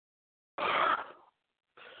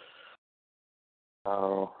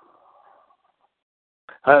 Oh.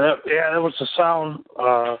 Yeah, that was the sound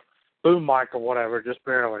boom mic or whatever, just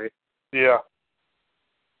barely. Yeah.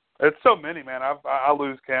 It's so many, man. I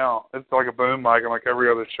lose count. It's like a boom mic in like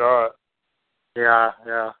every other shot. Yeah.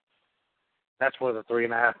 That's where the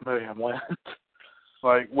 $3.5 million went.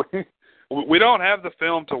 Like we don't have the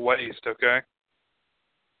film to waste, okay?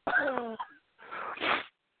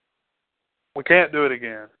 We can't do it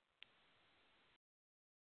again.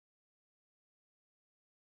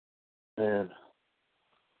 Man.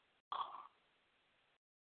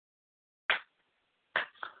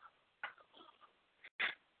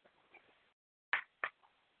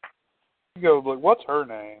 You go look. What's her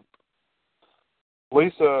name?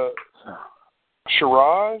 Lisa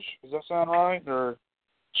Sharaj? Does that sound right? Or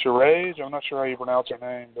Sharaj? I'm not sure how you pronounce her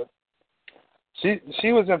name, but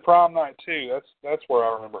she was in Prom Night too. That's where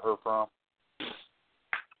I remember her from.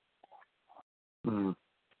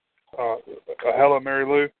 Hello, Mary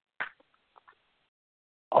Lou.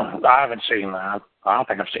 I haven't seen that. I don't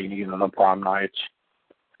think I've seen either of the Prom Nights.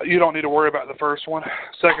 You don't need to worry about the first one.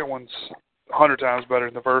 Second one's 100 times better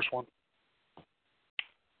than the first one.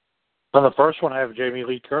 Then the first one have Jamie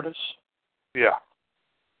Lee Curtis? Yeah.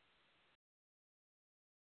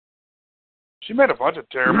 She made a bunch of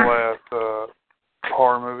terrible-ass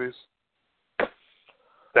horror movies.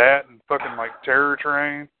 That and fucking, like, Terror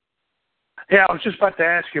Train. Yeah, I was just about to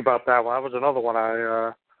ask you about that one. That was another one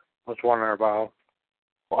I was wondering about.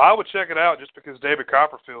 Well, I would check it out just because David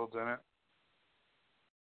Copperfield's in it.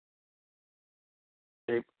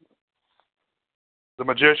 The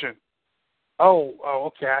Magician. Oh,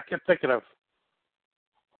 okay. I kept thinking of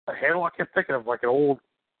a handle. I kept thinking of like an old.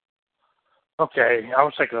 Okay, I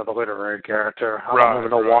was thinking of the literary character. I don't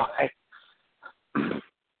even know why.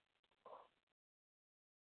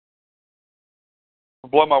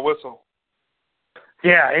 Blow my whistle.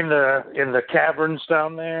 Yeah, in the caverns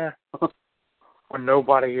down there, where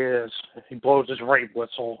nobody is, he blows his rape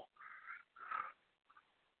whistle.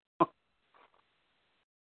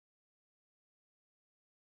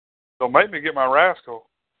 Don't make me get my rascal.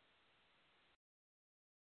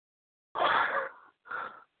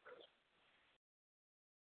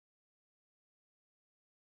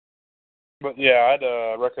 But yeah,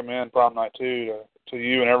 I'd recommend Prom Night 2 to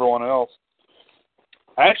you and everyone else.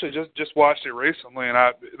 I actually just watched it recently, and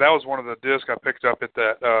that was one of the discs I picked up at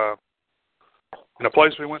that in a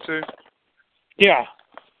place we went to. Yeah,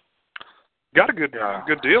 got a good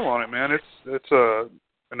deal on it, man. It's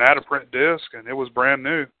an out of print disc, and it was brand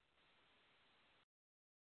new.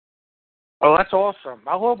 Oh, that's awesome!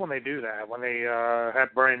 I love when they do that. When they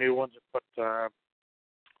have brand new ones and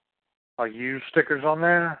put used stickers on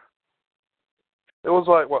there. It was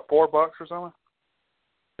like what, $4 or something?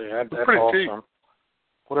 Yeah, that's pretty awesome. cheap.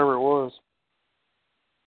 Whatever it was.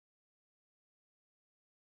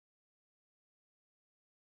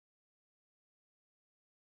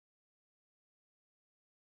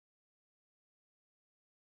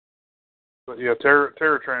 But yeah,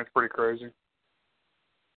 Terror Train's pretty crazy.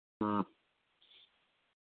 You'll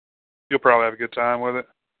probably have a good time with it.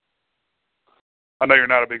 I know you're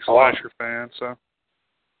not a big slasher fan, so.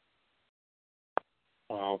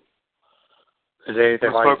 Well, is there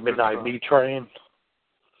anything like Midnight Meat Train?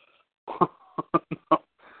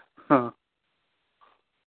 No. I'm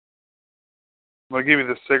going to give you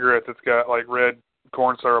this cigarette that's got like red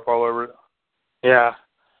corn syrup all over it. Yeah.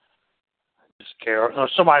 Just Carol.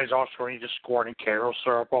 Somebody's on screen just squirting Carol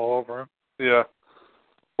syrup all over him. Yeah.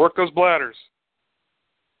 Work those bladders.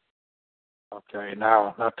 Okay,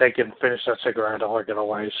 now finish that cigarette. I don't want to get a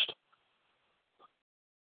waste.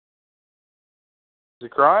 Is he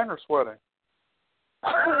crying or sweating?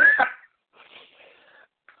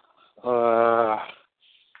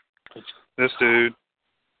 This dude.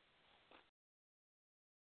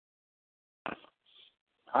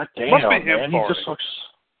 God damn, Must be him man. farting. He just looks.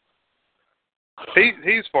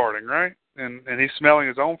 He's farting, right? And he's smelling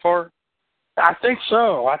his own fart? I think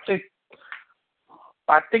so. I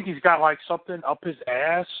think he's got like something up his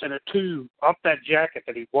ass and a tube up that jacket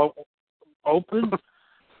that he won't open.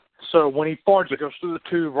 So when he farts, it goes through the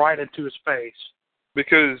tube right into his face.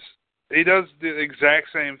 Because he does the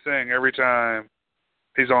exact same thing every time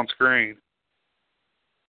he's on screen.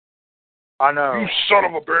 I know. You son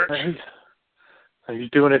of a bitch.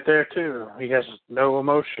 He's doing it there too. He has no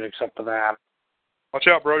emotion except for that. Watch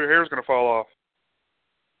out, bro. Your hair's going to fall off.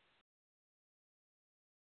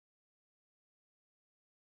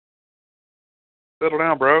 Settle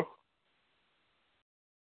down, bro.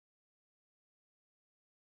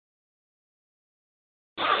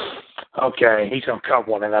 Okay, he's going to cut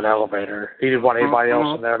one in that elevator. He didn't want anybody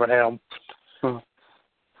else in there but him.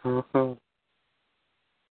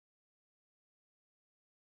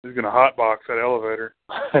 He's going to hotbox that elevator.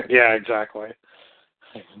 Yeah, exactly.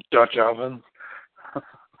 Dutch oven.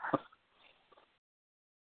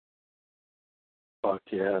 Fuck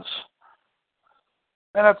yes.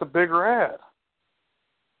 Man, that's a big rat.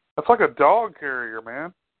 That's like a dog carrier,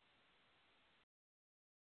 man.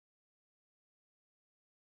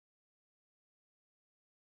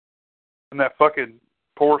 And that fucking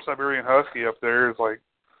poor Siberian Husky up there is like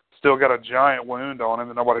still got a giant wound on him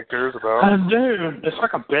that nobody cares about. Dude, it's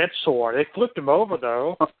like a bed sore. They flipped him over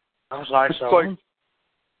though. That was nice it's of like him.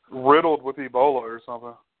 Riddled with Ebola or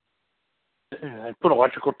something. They put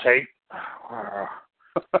electrical tape.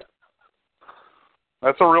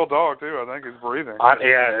 That's a real dog too. I think he's breathing.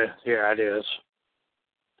 Yeah, it is.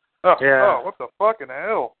 Oh, yeah. Oh, what the fucking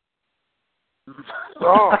hell?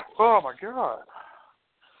 oh my god.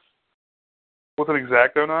 With an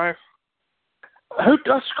X-Acto knife? Who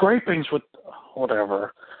does scrapings with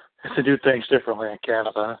whatever? They do things differently in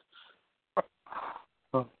Canada.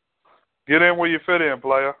 Get in where you fit in,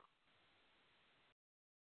 player.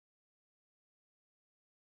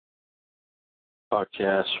 Fuck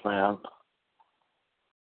yes, man.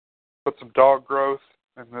 Put some dog growth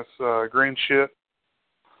in this green shit.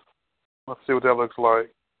 Let's see what that looks like.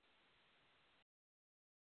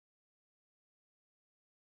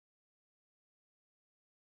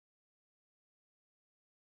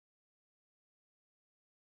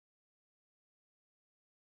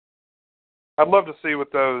 I'd love to see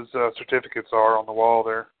what those certificates are on the wall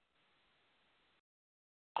there.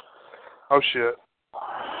 Oh, shit.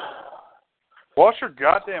 Wash your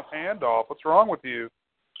goddamn hand off. What's wrong with you?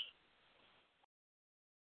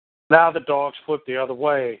 Now the dog's flipped the other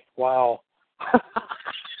way. Wow. Man,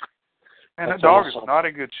 that That's dog awesome. is not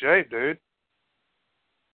in good shape, dude.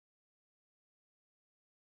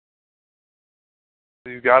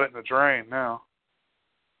 You got it in the drain now.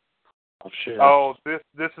 Oh, shit. Oh,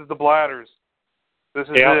 this is the bladders. This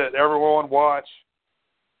is it. Everyone watch.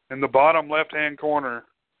 In the bottom left-hand corner.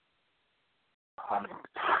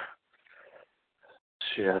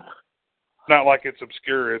 Shit. Not like it's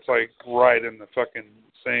obscure. It's like right in the fucking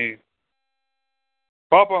scene.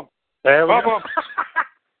 Pop them. There we Pop go.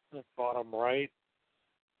 them. Bottom right.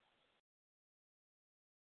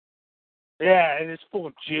 Yeah, and it's full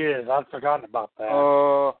of jizz. I'd forgotten about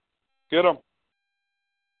that. Get them.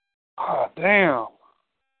 Ah, damn.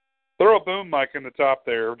 Throw a boom mic in the top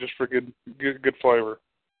there just for good flavor.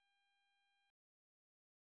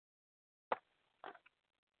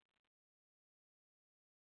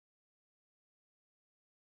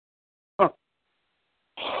 Huh.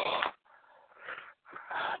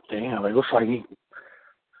 Damn, it looks like he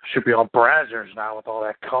should be on Brazzers now with all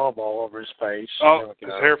that cum all over his face. Oh, his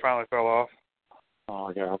hair finally fell off.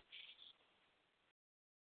 Oh, yeah. I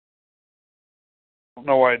don't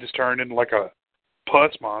know why it just turned into like a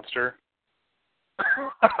putz monster.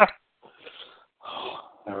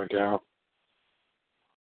 There we go.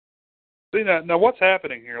 See, now what's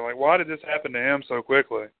happening here? Like, why did this happen to him so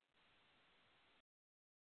quickly?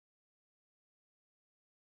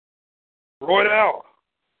 Roy it out.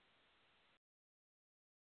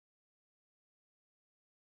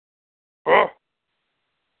 Oh.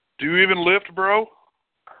 Do you even lift, bro?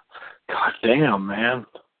 God damn, man.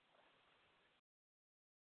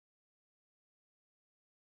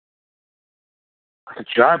 Like a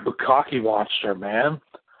giant bukkake monster, man.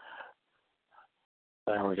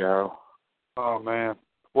 There we go. Oh, man.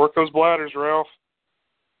 Work those bladders, Ralph.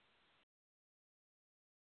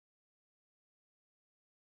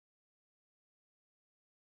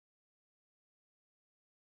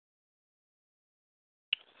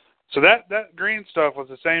 So that green stuff was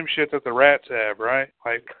the same shit that the rats have, right?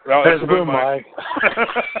 Like, there's a boom mic.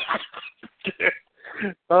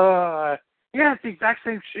 Yeah, it's the exact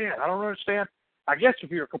same shit. I don't understand. I guess if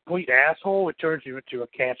you're a complete asshole, it turns you into a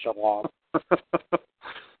cancer log.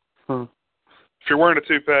 If you're wearing a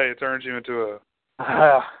toupee, it turns you into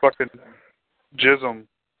a fucking jism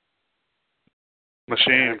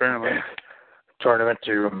machine, apparently. Turn him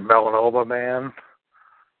into a melanoma, man.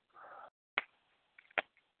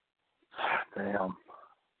 Damn.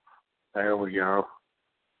 There we go.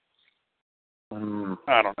 I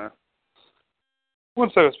don't know. I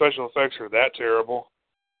wouldn't say the special effects are that terrible.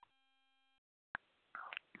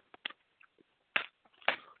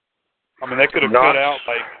 I mean, they could have cut out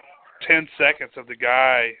like 10 seconds of the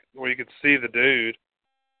guy where you could see the dude.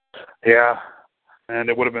 Yeah. And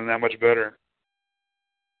it would have been that much better.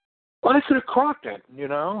 Well, they could have cropped it, you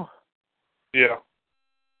know? Yeah.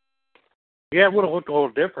 Yeah, it would have looked a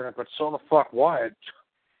little different, but so the fuck what?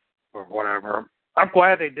 Or whatever. I'm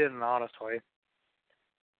glad they didn't, honestly.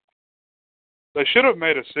 They should have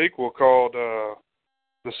made a sequel called The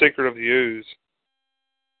Secret of the Ooze.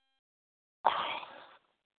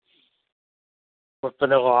 With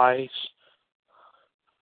Vanilla Ice.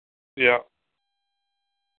 Yeah.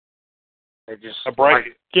 They just break.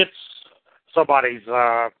 Like, gets somebody's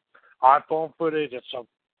iPhone footage at some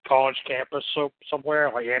college campus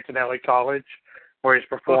somewhere, like Antonelli College, where he's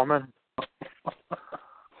performing.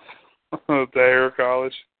 The Hair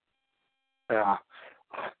College. Yeah.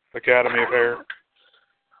 Academy of Hair.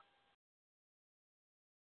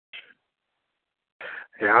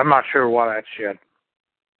 Yeah, I'm not sure why that shit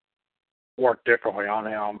worked differently on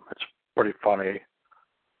him. It's pretty funny.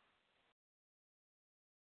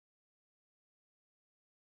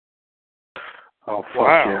 Oh,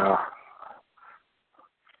 fuck yeah.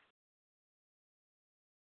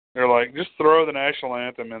 They're like, just throw the national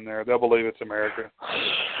anthem in there. They'll believe it's America.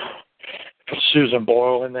 Put Susan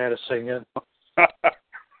Boyle in there to sing it.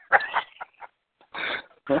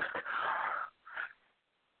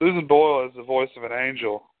 Susan Boyle is the voice of an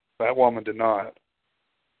angel. That woman did not.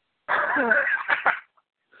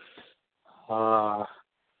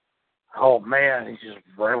 Oh, man, he's just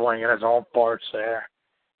reveling in his own parts there.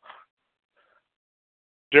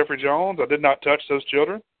 Jeffrey Jones, I did not touch those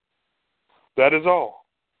children. That is all.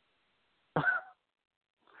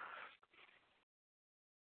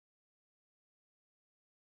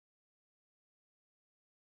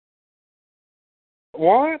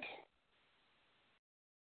 What?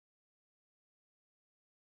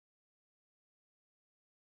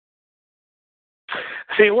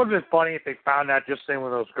 See, it would have been funny if they found out just then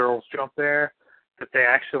when those girls jumped there that they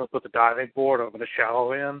accidentally put the diving board over the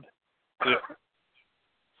shallow end. Yeah.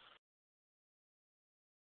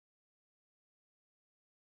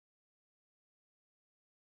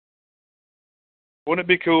 Wouldn't it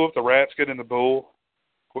be cool if the rats get in the pool?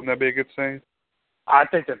 Wouldn't that be a good scene? I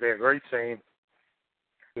think that'd be a great scene.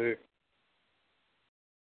 Yeah.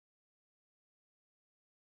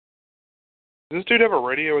 Does this dude have a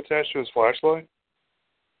radio attached to his flashlight?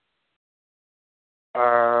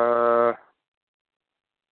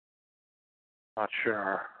 Not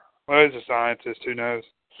sure. Well, he's a scientist. Who knows?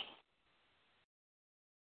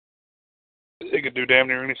 He could do damn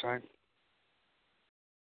near anything.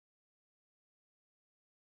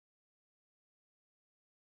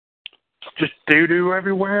 Just doo-doo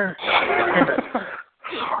everywhere.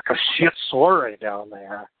 Like a shit slurry down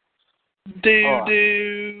there.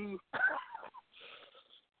 Doo-doo.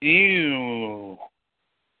 Ew.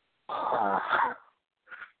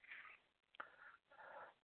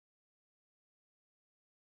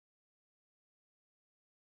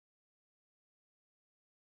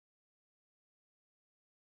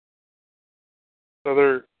 So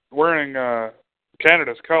they're wearing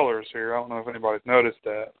Canada's colors here. I don't know if anybody's noticed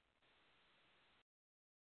that.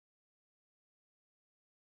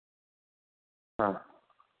 Huh.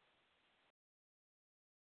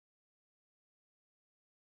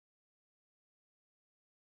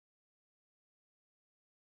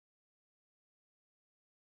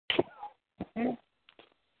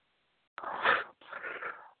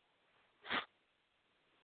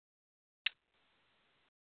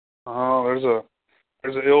 Oh,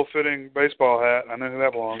 there's an ill-fitting baseball hat. I know who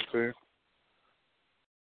that belongs to.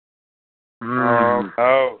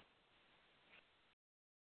 Oh.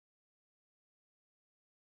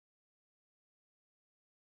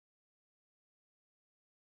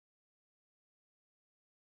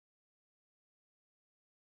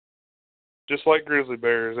 Just like grizzly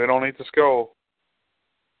bears, they don't eat the skull.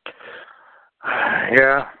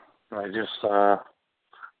 Yeah, I just,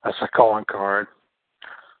 that's a calling card.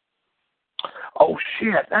 Oh,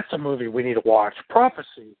 shit, that's a movie we need to watch.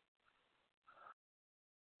 Prophecy.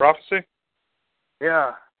 Prophecy?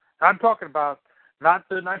 Yeah, I'm talking about not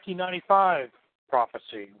the 1995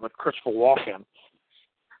 Prophecy with Christopher Walken.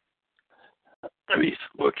 Let me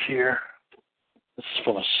look here. This is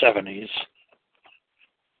from the 70s.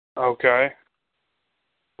 Okay.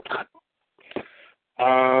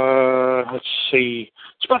 Let's see.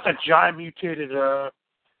 It's about that giant mutated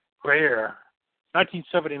bear.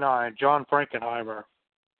 1979, John Frankenheimer.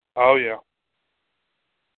 Oh, yeah.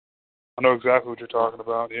 I know exactly what you're talking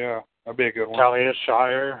about. Yeah, that'd be a good one. Talia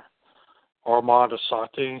Shire, Armand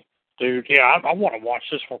Assati. Dude, yeah, I want to watch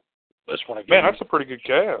this one again. Man, that's a pretty good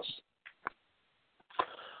cast.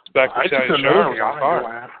 It's back to Talia Shire was on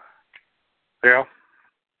fire. Yeah.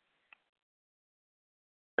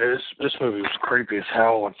 This movie was creepy as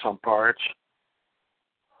hell in some parts.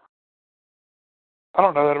 I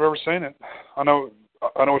don't know that I've ever seen it. I know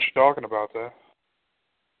what you're talking about, though.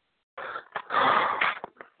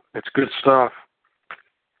 It's good stuff.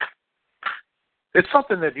 It's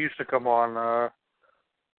something that used to come on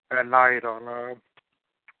at night on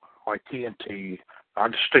like TNT. I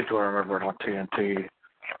distinctly remember it on TNT.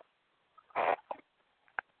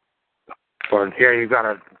 But yeah, you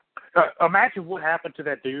gotta imagine what happened to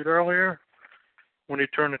that dude earlier when he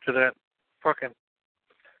turned into that fucking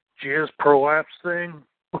jizz prolapse thing.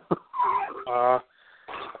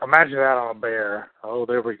 Imagine that on a bear. Oh,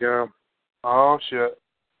 there we go. Oh, shit.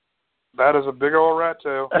 That is a big old rat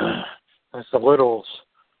tail. That's the littles.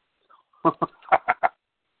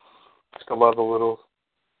 Still love the littles.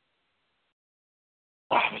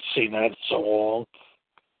 I haven't seen that in so long.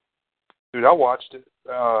 Dude, I watched it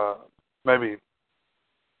maybe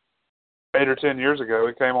 8 or 10 years ago.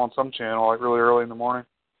 It came on some channel like really early in the morning.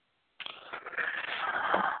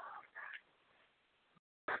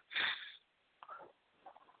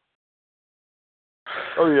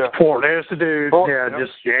 Oh, yeah. There's the dude. Yeah, yep.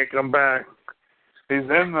 Just yanking him back. He's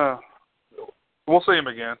in the... We'll see him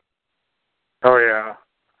again. Oh, yeah.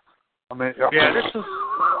 I mean... Yeah, this is...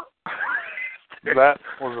 That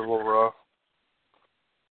was a little rough.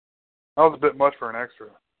 That was a bit much for an extra.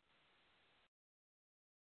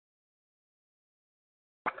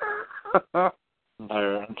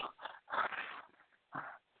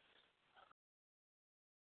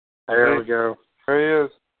 There we go. There he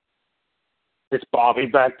is. It's Bobby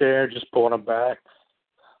back there, just pulling him back.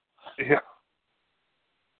 Yeah.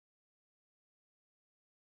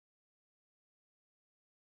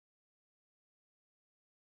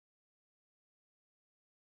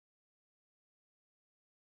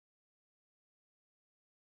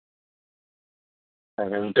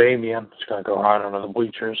 And there's Damien. He's going to go right under the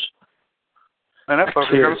bleachers. And that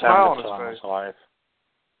fucker's got a smile on his face. Life.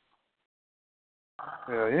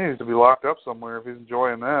 Yeah, he needs to be locked up somewhere if he's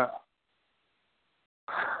enjoying that.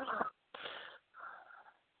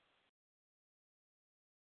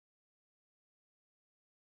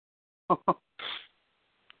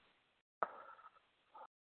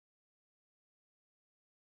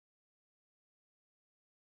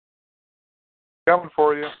 Coming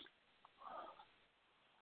for you.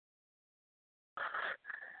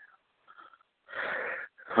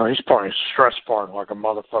 Oh, he's probably stress farting like a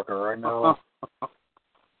motherfucker right now.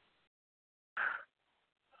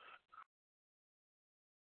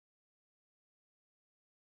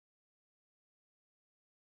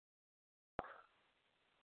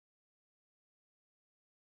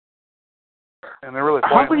 And they're really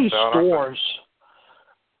How playing many this out, stores?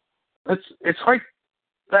 It's like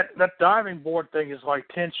that diving board thing is like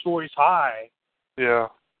 10 stories high. Yeah.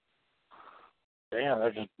 Damn,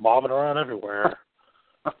 they're just bobbing around everywhere.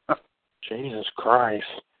 Jesus Christ.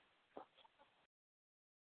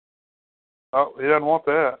 Oh, he doesn't want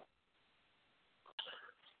that.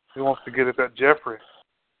 He wants to get at that Jeffrey.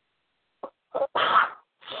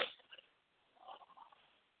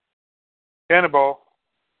 Cannonball.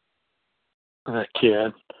 That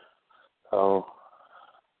kid. Oh.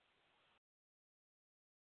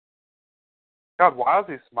 God, why is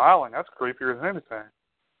he smiling? That's creepier than anything.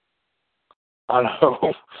 I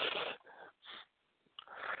know.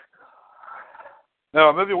 No,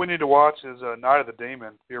 a movie we need to watch is Night of the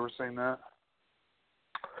Demon. You ever seen that?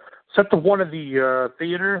 Is that the one in the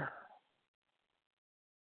theater?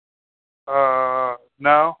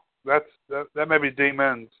 No. That may be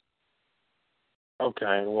Demons.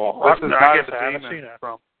 Okay, well, This is I Night guess of the I haven't Demon seen it.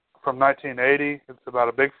 from 1980. It's about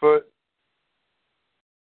a Bigfoot.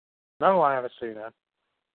 No, I haven't seen it.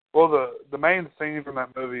 Well, the main scene from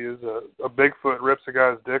that movie is a Bigfoot rips a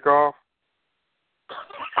guy's dick off.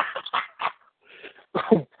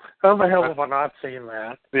 How the hell have I not seen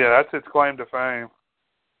that? Yeah, that's its claim to fame.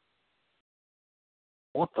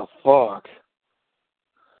 What the fuck?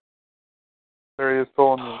 There he is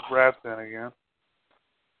pulling the rats in again.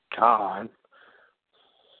 God.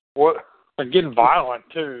 What? They're getting violent,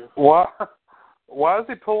 too. Why is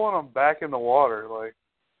he pulling them back in the water? Like,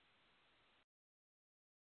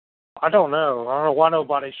 I don't know. I don't know why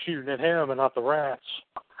nobody's shooting at him and not the rats.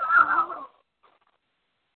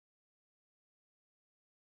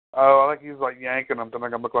 oh, I think he's like yanking them to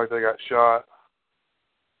make them look like they got shot.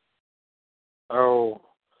 Oh.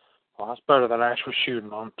 Well, that's better than actually shooting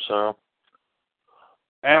them, so.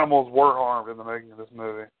 Animals were harmed in the making of this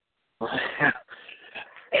movie.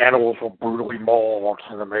 Animals were brutally mauled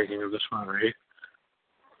in the making of this movie.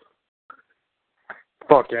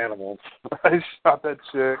 Fuck animals. He shot that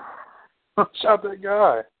chick. Shot that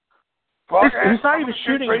guy. Fuck He's not even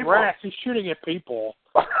shooting at people. rats. He's shooting at people.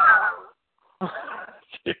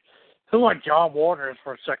 Who like John Waters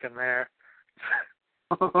for a second there?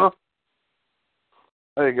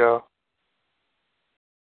 There you go.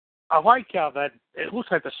 I like how that it looks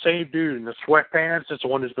like the same dude in the sweatpants is the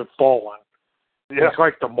one who's been falling. Yeah. It's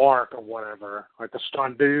like the mark or whatever, like the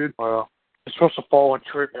stunt dude. Well, he's supposed to fall and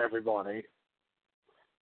trip everybody.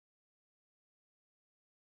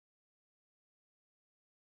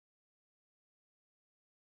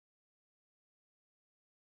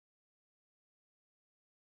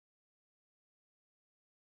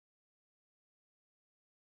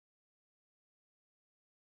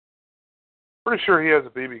 pretty sure he has a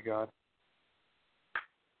BB gun.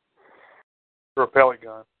 Or a pellet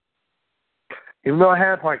gun. Even though I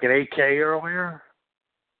had like an AK earlier.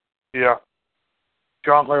 Yeah.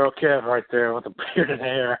 John Little Kev right there with the beard and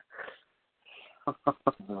hair.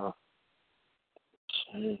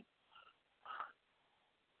 See.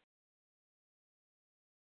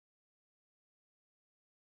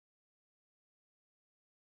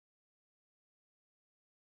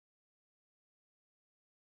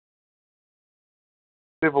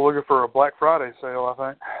 People looking for a Black Friday sale,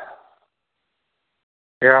 I think.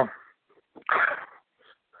 Yeah.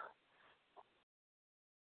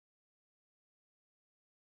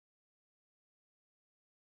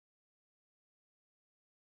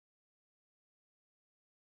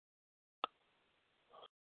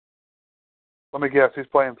 Let me guess, he's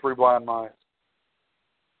playing Three Blind Mice.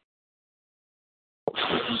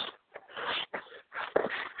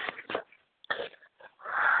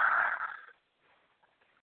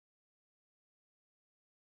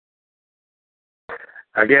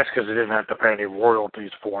 I guess because they didn't have to pay any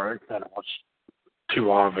royalties for it, and it was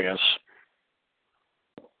too obvious.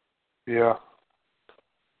 Yeah.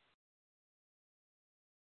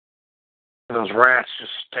 Those rats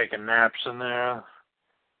just taking naps in there.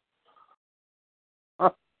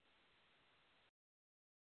 Huh.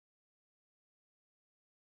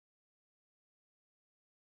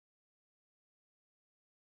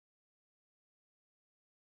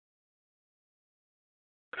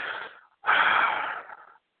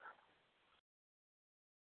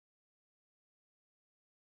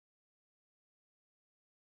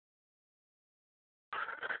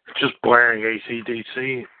 Just blaring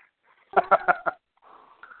AC/DC.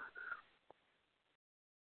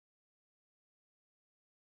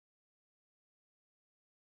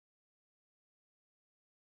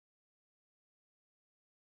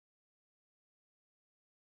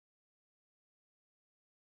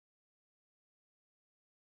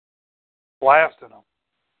 Blasting them.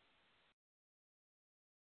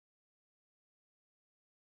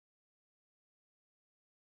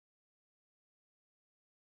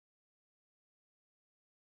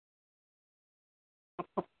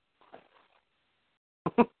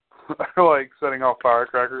 They're like setting off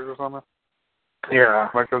firecrackers or something. Yeah.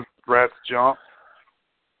 Like those rats jump.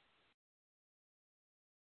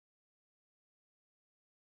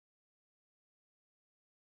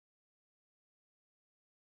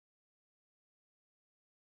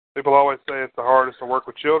 People always say it's the hardest to work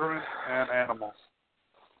with children and animals.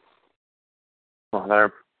 Well,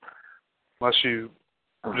 they're... Unless you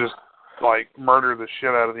just, like, murder the shit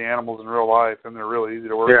out of the animals in real life, and they're really easy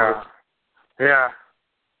to work with. Yeah.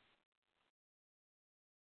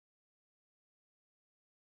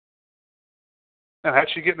 And how'd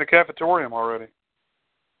she get in the cafetorium already?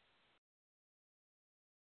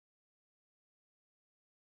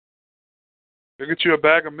 Go get you a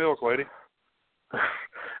bag of milk, lady.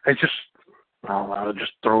 They just... I don't know,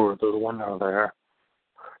 just throw her through the window there.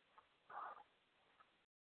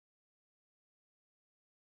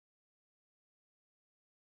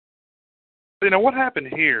 You know, what happened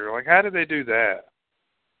here? Like, how did they do that?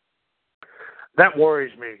 That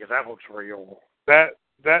worries me, because that looks real. That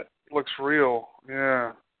looks real,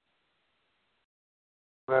 yeah.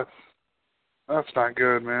 That's not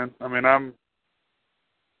good, man. I mean, ugh.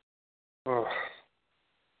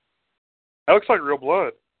 That looks like real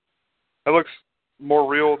blood. That looks more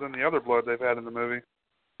real than the other blood they've had in the movie.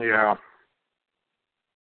 Yeah.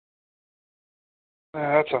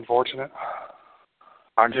 That's unfortunate.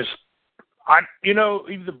 You know,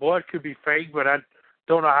 even the blood could be fake, but I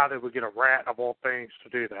don't know how they would get a rat of all things to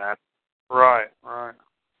do that. Right.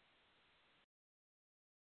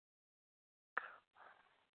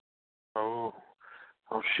 Oh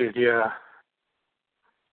shit, yeah.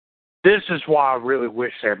 This is why I really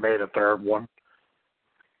wish they had made a third one.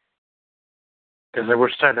 Because they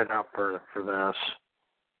were setting up for this.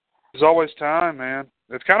 There's always time, man.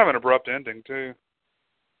 It's kind of an abrupt ending, too.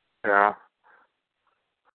 Yeah.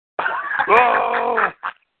 Oh!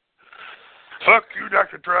 Fuck you,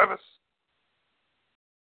 Dr. Travis.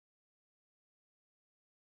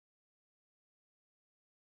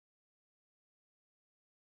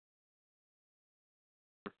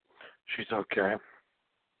 She's okay.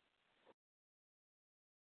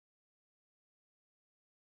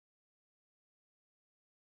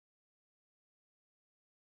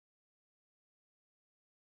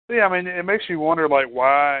 Yeah, I mean, it makes you wonder, like,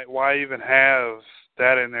 why even have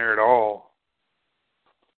that in there at all?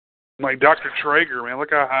 Like, Dr. Traeger, man, look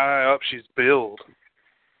how high up she's billed.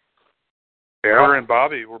 Yeah. Her and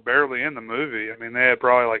Bobby were barely in the movie. I mean, they had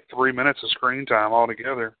probably like 3 minutes of screen time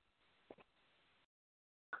altogether.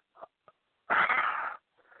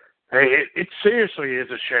 Hey, it seriously is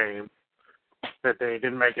a shame that they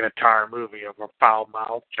didn't make an entire movie of a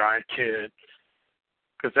foul-mouthed giant kid.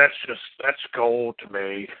 Because that's gold to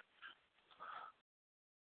me.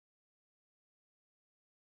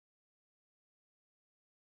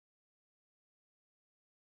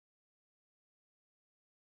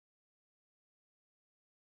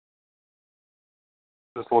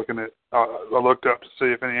 Just looking at, I looked up to see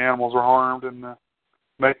if any animals were harmed in the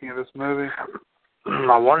making of this movie.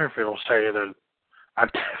 I wonder if it'll say that.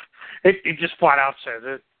 It just flat out says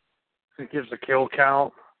it. It gives the kill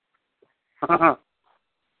count.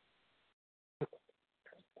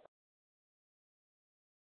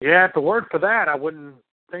 Yeah, if it weren't for that, I wouldn't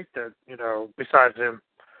think that, you know, besides them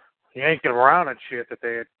yanking around and shit, that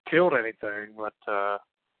they had killed anything. But that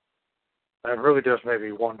really does make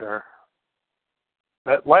me wonder.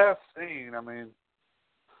 That last scene, I mean,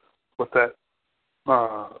 with that,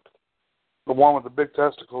 the one with the big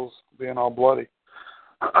testicles being all bloody.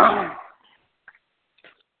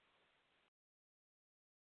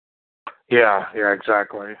 Yeah,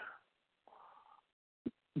 exactly.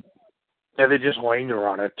 Yeah, they just linger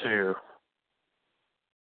on it, too.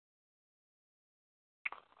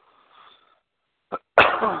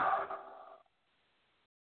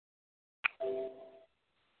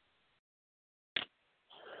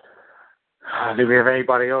 Do we have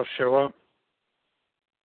anybody else show up?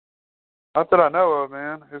 Not that I know of,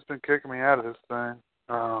 man. Who's been kicking me out of this thing?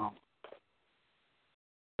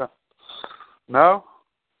 No?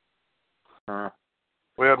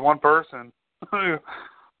 We had one person who,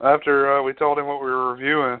 after we told him what we were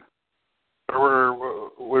reviewing, or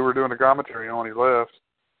we were doing a commentary on, he left.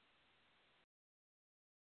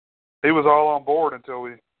 He was all on board until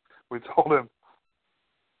we told him.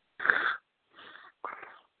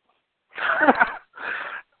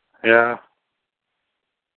 Yeah.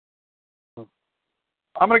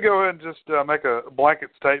 I'm going to go ahead and just make a blanket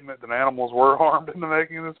statement that animals were harmed in the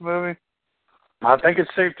making of this movie. I think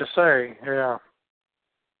it's safe to say, yeah.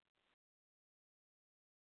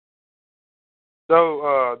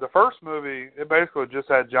 So, the first movie, it basically just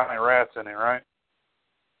had giant rats in it, right?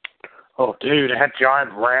 Oh, dude, it had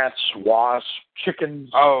giant rats, wasps, chickens.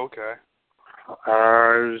 Oh, okay.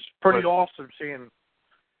 It was pretty awesome seeing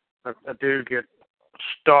a dude get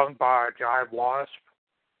stung by a giant wasp,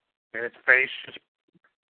 and its face just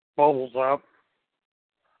bubbles up.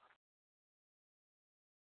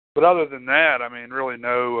 But other than that, I mean, really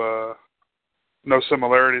no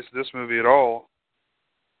similarities to this movie at all.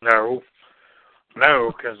 No,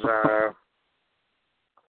 because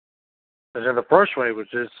in the first one it was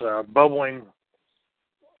just bubbling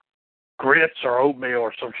grits or oatmeal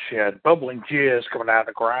or some shit, bubbling jizz coming out of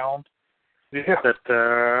the ground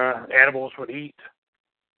that animals would eat,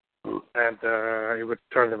 and it would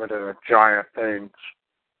turn them into giant things.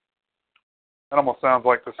 That almost sounds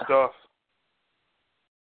like the stuff.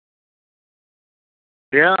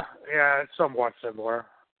 Yeah, it's somewhat similar.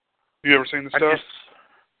 You ever seen the stuff?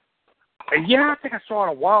 Yeah, I think I saw it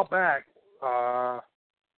a while back.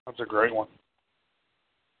 That's a great one.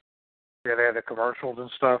 Yeah, they had the commercials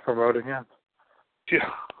and stuff promoting it. Yeah.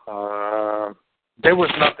 There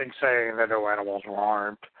was nothing saying that no animals were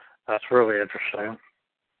harmed. That's really interesting.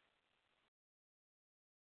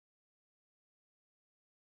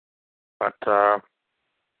 But,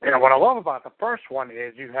 what I love about the first one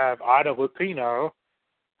is you have Ida Lupino,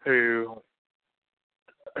 who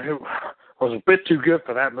was a bit too good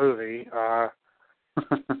for that movie,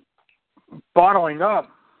 bottling up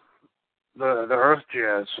the earth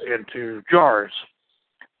jizz into jars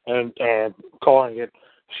and calling it.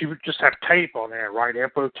 She would just have tape on there, write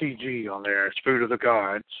FOTG on there. It's food of the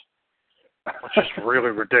gods, which is really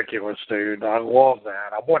ridiculous, dude. I love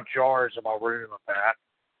that. I want jars in my room of that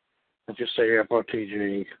and just say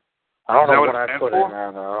FOTG. I don't know what I'd put in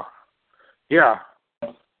there though. Yeah.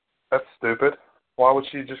 That's stupid. Why would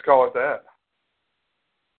she just call it that?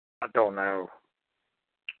 I don't know.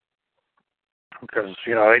 Because,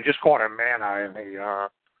 they just called it manna in the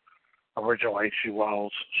original H.G.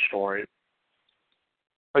 Wells story.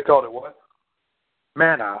 They called it what?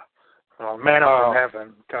 Manna. Manna from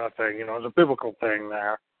heaven kind of thing. It's a biblical thing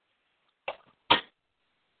there.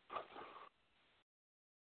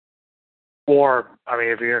 Or,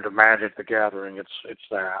 if you're into Magic the Gathering, it's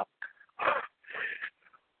that.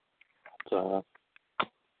 So,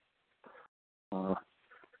 that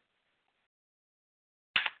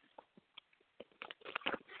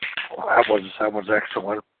was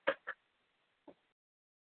excellent.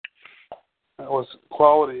 That was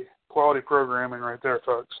quality programming right there,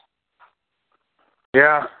 folks.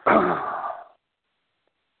 Yeah.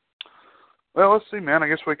 Well, let's see, man. I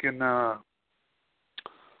guess we can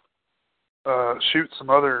shoot some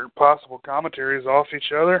other possible commentaries off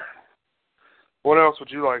each other. What else would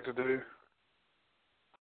you like to do?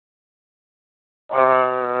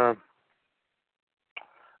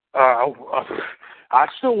 I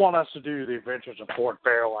still want us to do the Adventures of Fort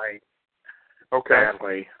Fairlane. Okay.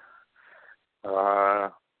 Badly.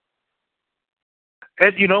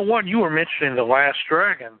 Ed, you know what? You were mentioning The Last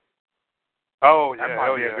Dragon. Oh, yeah. That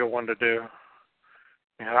might be a good one to do.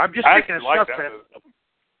 Yeah, I'm just thinking of like stuff that.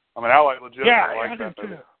 I mean, I legitimately like that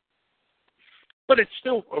movie. Too. But it's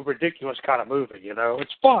still a ridiculous kind of movie,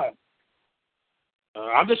 It's fun.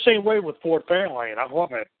 I'm the same way with Fort Fairlane. I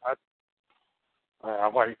love it.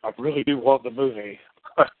 I really do love the movie.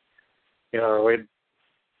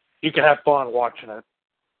 You can have fun watching it.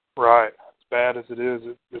 Right. As bad as it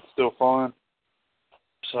is, it's still fun.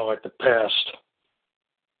 It's not like The Pest.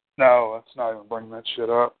 No, let's not even bring that shit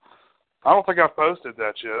up. I don't think I've posted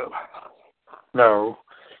that yet. No,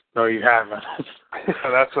 you haven't.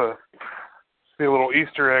 That's be a little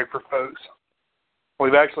Easter egg for folks.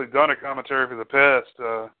 We've actually done a commentary for The Pest,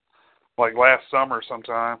 like last summer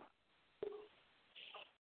sometime.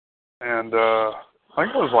 And I think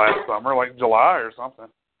it was last summer, like July or something.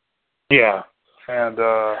 Yeah. And,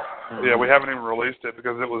 yeah, we haven't even released it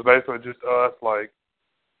because it was basically just us, like,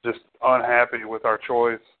 just unhappy with our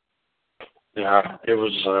choice. Yeah, it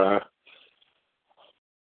was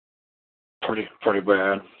pretty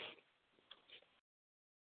bad.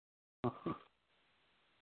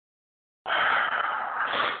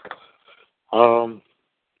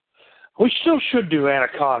 We still should do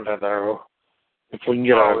Anaconda, though, if we can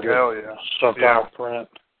get our subtitle print.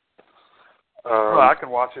 Well, I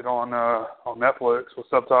can watch it on Netflix with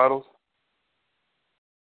subtitles.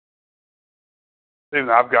 Even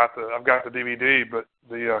though I've got the DVD, but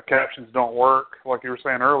the captions don't work, like you were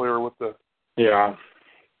saying earlier with the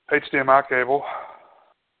HDMI cable.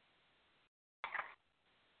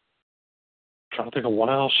 Trying to think of what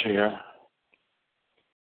else here.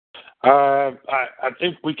 I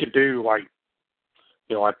think we could do like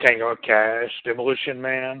Tango and Cash, Demolition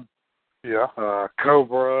Man,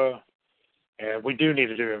 Cobra, and we do need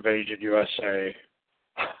to do Invasion USA.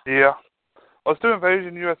 Yeah. Let's do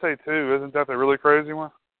Invasion USA too. Isn't that the really crazy one?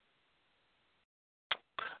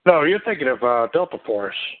 No, you're thinking of Delta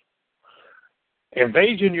Force.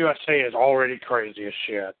 Invasion USA is already crazy as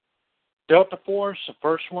shit. Delta Force, the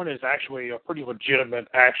first one, is actually a pretty legitimate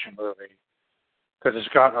action movie. Because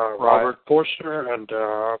it's got Robert Forster and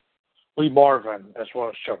Lee Marvin, as well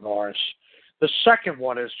as Chuck Norris. The second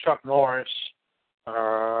one is Chuck Norris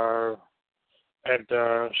and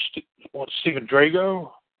Stephen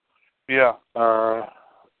Drago. Yeah.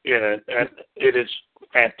 In it, and it is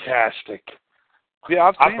fantastic. Yeah,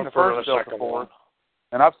 I've seen the first Delta Force,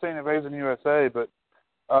 and I've seen Invasion USA, but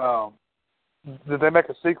did they make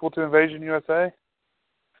a sequel to Invasion USA?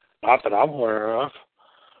 Not that I'm aware of.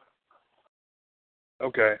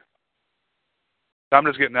 Okay. I'm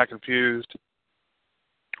just getting that confused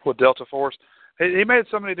with Delta Force. He made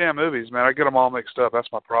so many damn movies, man. I get them all mixed up.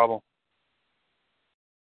 That's my problem.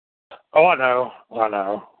 Oh, I know.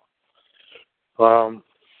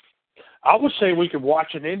 I would say we could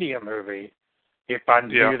watch an Indian movie if I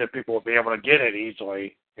knew that people would be able to get it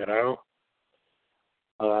easily, because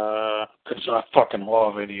I fucking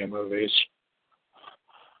love Indian movies.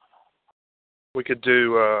 We could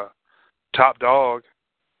do Top Dog.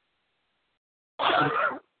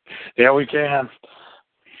 Yeah, we can.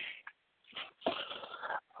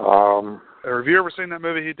 Have you ever seen that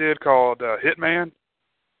movie he did called Hitman?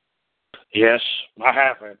 Yes, I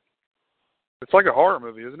haven't. It's like a horror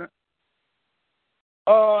movie, isn't it?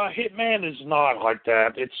 Hitman is not like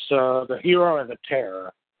that. It's The Hero and the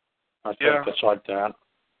Terror. I think it's like that.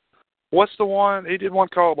 What's the one? He did one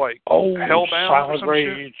called, like, Hellbound Silent or some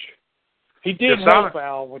Rage. shit? He did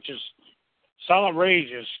Hellbound, which is... Silent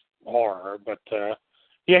Rage is horror, but,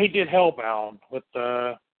 he did Hellbound with,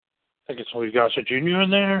 I think it's Lee Gossett Jr. in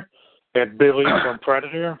there. Had Billy from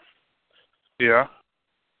Predator. Yeah.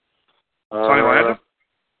 Sonny Landon?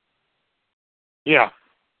 Yeah.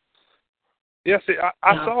 Yeah, see,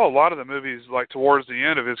 I saw a lot of the movies, like, towards the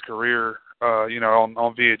end of his career, on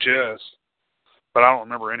VHS, but I don't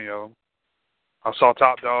remember any of them. I saw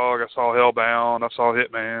Top Dog, I saw Hellbound, I saw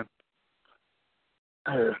Hitman.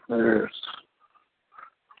 There's...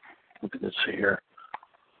 Look at this here.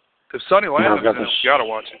 If Sonny Landon's in it, you gotta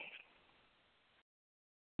watch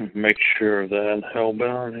it. Make sure of that.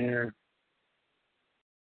 Hellbound here.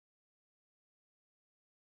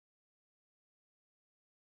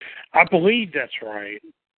 I believe that's right.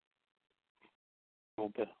 Or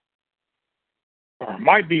it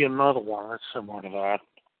might be another one that's similar to that.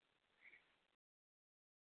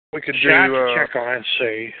 We could check on and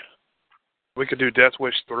see. We could do Death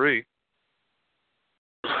Wish 3.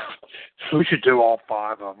 We should do all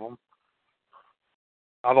 5 of them.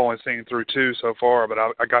 I've only seen through 2 so far, but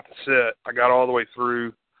I got the set. I got all the way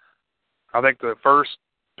through. I think the first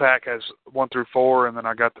pack has 1 through 4, and then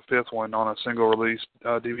I got the 5th one on a single release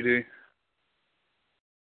DVD.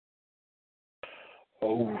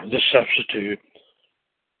 Oh, The Substitute.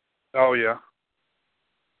 Oh, yeah.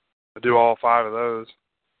 I do all 5 of those.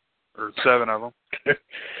 Or 7 of them.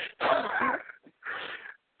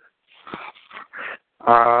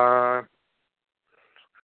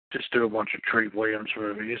 Just do a bunch of Treat Williams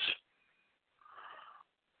movies.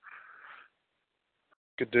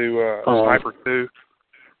 Could do Sniper 2.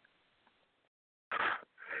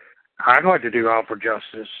 I'd like to do Out for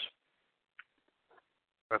Justice.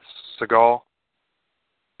 That's Seagal?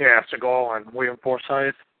 Yeah, Seagal and William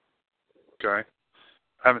Forsythe. Okay.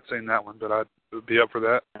 I haven't seen that one, but I would be up for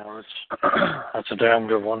that. Yeah, that's a damn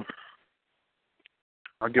good one.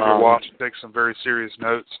 I'll give it a watch and take some very serious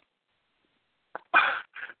notes.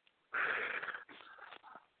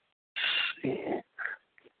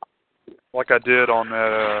 Like I did on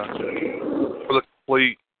that for the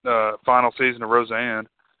complete final season of Roseanne.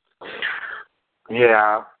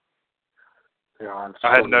 Yeah.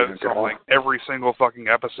 I had notes on like every single fucking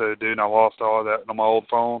episode, dude, and I lost all of that on my old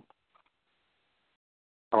phone.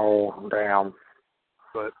 Oh, damn.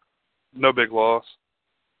 But no big loss.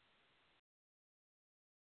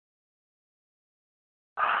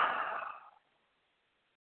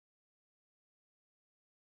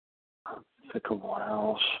 Think of what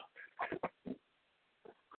else.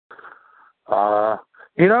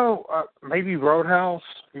 Maybe Roadhouse,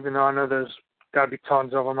 even though I know there's got to be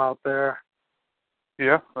tons of them out there.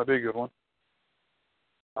 Yeah, that'd be a good one.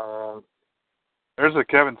 There's a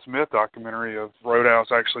Kevin Smith documentary of Roadhouse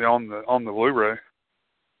actually on the Blu-ray. I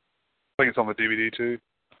think it's on the DVD too.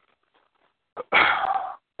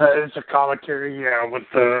 It's a commentary, with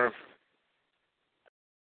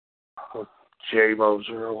Jay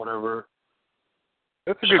Moser or whatever.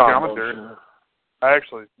 It's a good commentary. Moser. I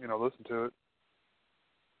actually, listened to it.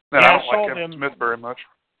 And I don't like Kevin Smith very much.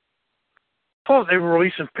 Well, they were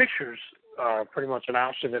releasing pictures, pretty much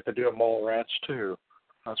announcing that they're doing Mallrats too.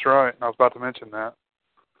 That's right. I was about to mention that.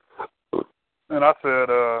 And I said,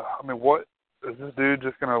 what is this dude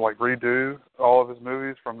just gonna redo all of his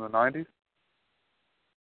movies from the '90s?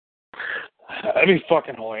 That'd be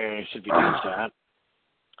fucking hilarious if he does that.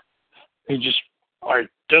 He just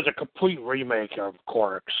does a complete remake of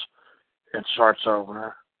Clerks and starts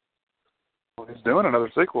over. Well, he's doing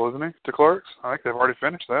another sequel, isn't he, to Clerks? I think they've already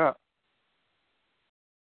finished that.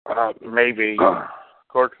 Maybe.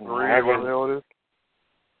 Clerks 3, whatever the hell it is.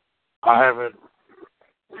 I haven't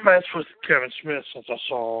messed with Kevin Smith since I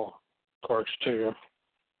saw Clerks 2.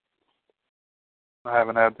 I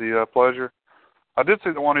haven't had the pleasure. I did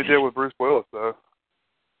see the one he did with Bruce Willis, though.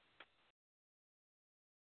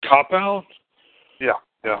 Cop Out? Yeah.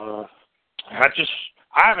 I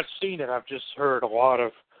haven't seen it. I've just heard a lot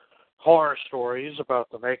of horror stories about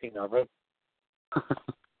the making of it.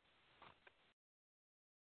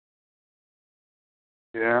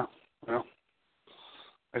 Yeah. Well,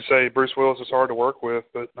 they say Bruce Willis is hard to work with,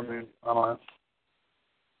 but, I don't know.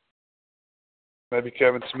 Maybe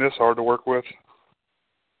Kevin Smith's hard to work with.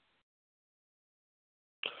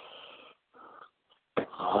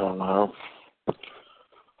 I don't know.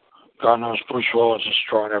 God knows Bruce Willis is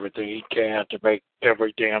trying everything he can to make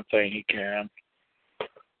every damn thing he can.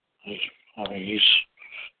 He's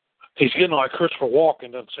getting like Christopher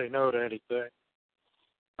Walken, doesn't say no to anything.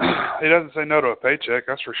 He doesn't say no to a paycheck,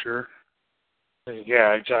 that's for sure.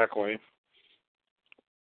 Yeah, exactly.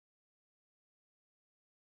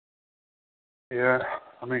 Yeah,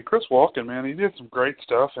 Chris Walken, man, he did some great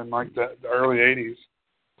stuff in the early '80s.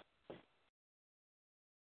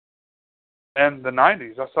 And the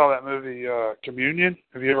 '90s. I saw that movie, Communion.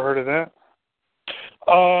 Have you ever heard of that?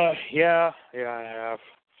 Yeah, I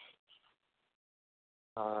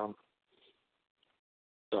have.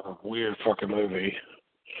 It's a weird fucking movie.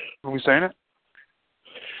 Have we seen it?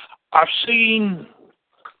 I've seen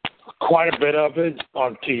quite a bit of it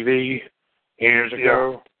on TV years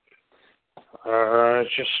ago. Yeah.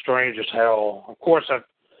 It's just strange as hell. Of course, I've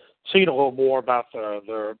seen a little more about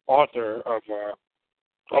the author of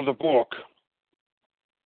the book.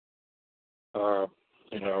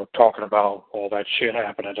 Talking about all that shit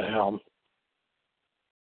happening to him.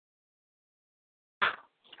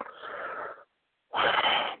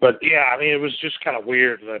 But yeah, it was just kind of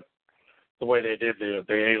weird that the way they did the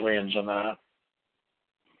aliens and that.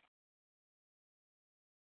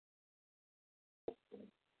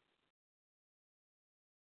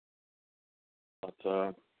 But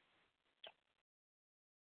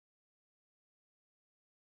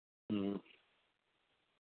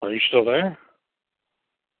are you still there?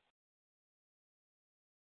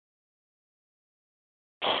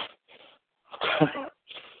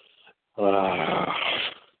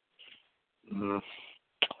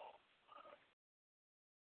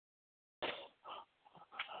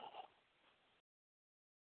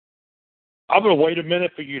 I'm going to wait a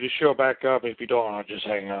minute for you to show back up. If you don't, I'll just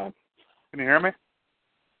hang up. Can you hear me?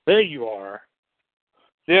 There you are.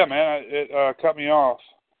 Yeah, man, it cut me off.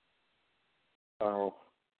 Oh.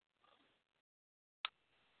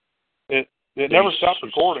 It never stopped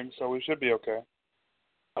recording, so we should be okay.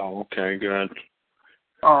 Oh, okay, good.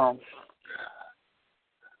 Can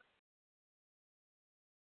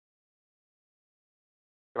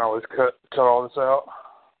I always cut all this out?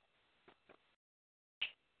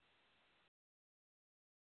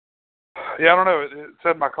 Yeah, I don't know. It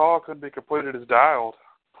said my call couldn't be completed as dialed.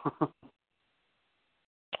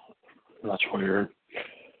 That's weird.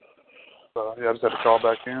 So, yeah, I just had to call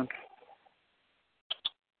back in.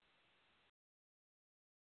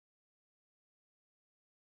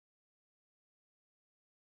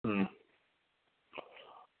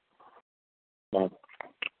 Well,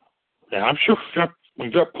 yeah, I'm sure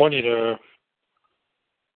we've got plenty to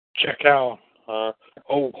check out.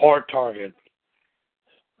 Hard Target.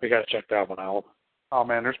 We got to check that one out. Oh,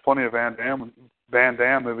 man, there's plenty of Van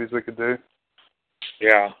Damme movies we could do.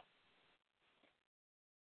 Yeah.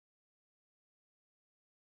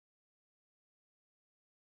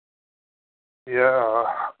 Yeah,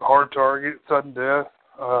 Hard Target, Sudden Death,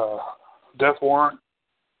 Death Warrant.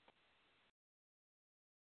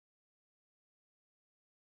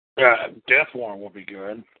 Yeah, Death Warrant will be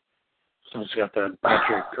good. Since it's got that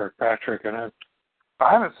Kirkpatrick in it.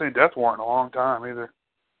 I haven't seen Death Warrant in a long time either.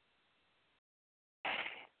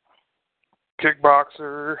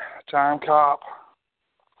 Kickboxer, Time Cop.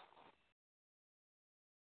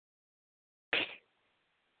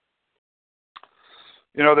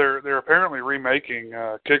 You know, they're apparently remaking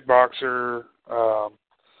Kickboxer.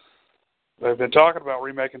 They've been talking about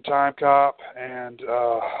remaking Time Cop and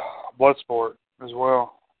Bloodsport as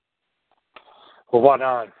well. Well, why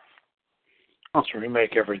not? Let's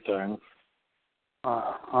remake everything.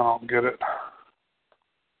 I don't get it.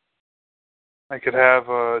 They could have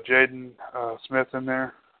Jaden Smith in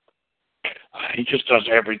there. He just does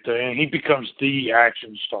everything. He becomes the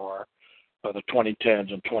action star of the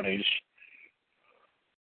 2010s and 20s.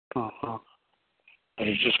 Uh-huh. And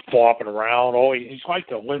he's just flopping around. Oh, he's like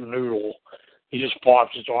a limp noodle. He just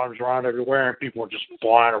flops his arms around everywhere, and people are just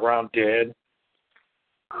flying around dead.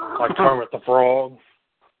 Like Kermit the Frog.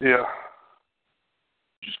 Yeah.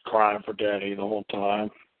 Just crying for daddy the whole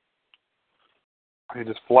time. He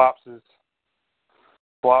just flops his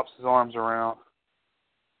arms around.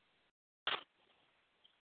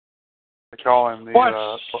 They call him the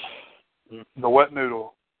wet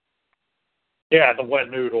noodle. Yeah, the wet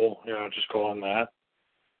noodle. Yeah, just call him that.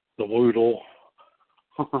 The woodle.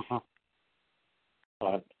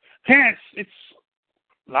 But yeah, it's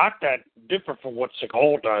not that different from what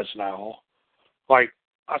Seagal does now. Like,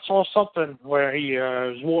 I saw something where he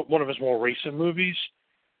one of his more recent movies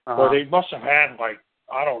where they must have had, like,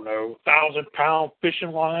 I don't know, 1,000-pound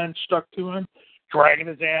fishing line stuck to him, dragging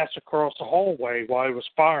his ass across the hallway while he was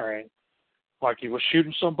firing, like he was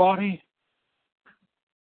shooting somebody.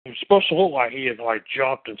 He was supposed to look like he had, like,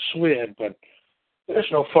 jumped and slid, but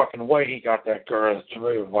there's no fucking way he got that girl to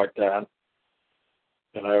move like that.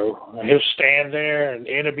 You know, and he'll stand there and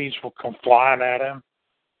enemies will come flying at him.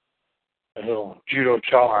 And he'll judo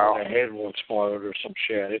chop him and the head will explode or some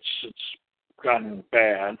shit. It's gotten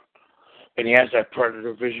bad. And he has that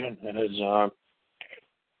predator vision in his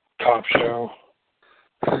cop show.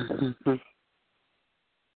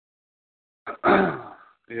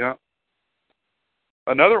 Yeah.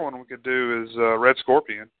 Another one we could do is Red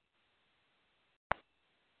Scorpion.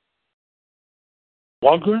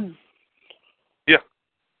 Lundgren? Yeah.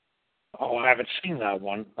 Oh, I haven't seen that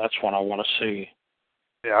one. That's one I want to see.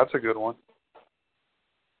 Yeah, that's a good one.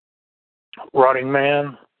 Running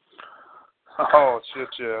Man? Oh, shit,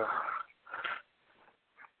 yeah.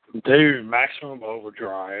 Dude, Maximum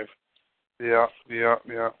Overdrive. Yeah. We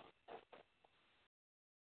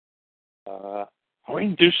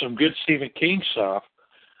can do some good Stephen King stuff.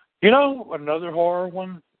 You know, another horror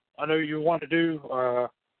one I know you want to do,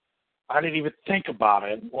 I didn't even think about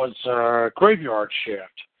it, was Graveyard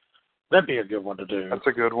Shift. That'd be a good one to do. That's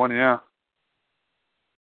a good one, yeah.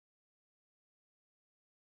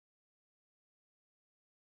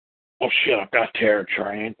 Oh, shit, I've got Terror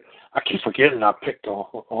Train. I keep forgetting I picked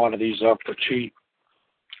one of these up for cheap.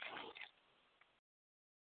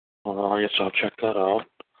 Well, I guess I'll check that out.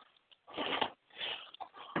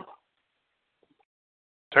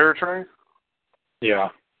 Terror Train? Yeah.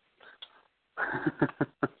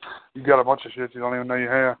 You got a bunch of shit you don't even know you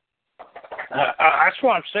have. That's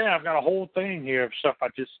what I'm saying. I've got a whole thing here of stuff I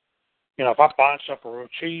just, you know, if I find stuff for real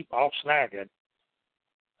cheap, I'll snag it.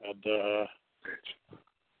 And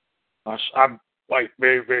I'm like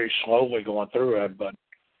very, very slowly going through it, but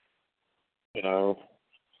you know,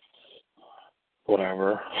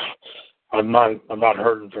 whatever. I'm not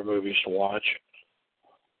hurting for movies to watch.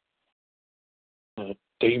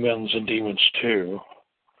 Demons and Demons 2,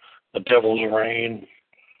 The Devil's Reign.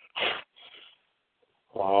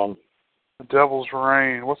 The Devil's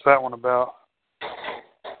Reign. What's that one about?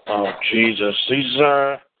 Oh Jesus! These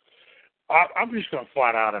I'm just gonna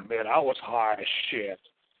flat out admit I was high as shit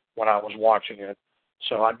when I was watching it,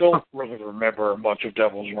 so I don't really remember much of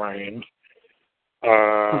Devil's Reign.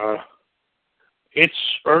 It's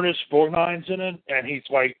Ernest Borgnine's in it, and he's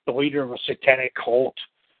like the leader of a satanic cult,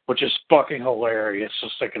 which is fucking hilarious.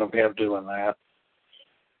 Just thinking of him doing that.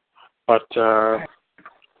 But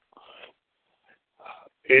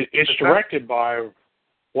it's directed by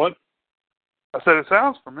what? I said it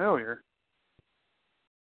sounds familiar.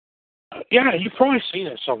 Yeah, you've probably seen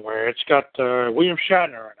it somewhere. It's got William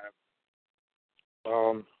Shatner in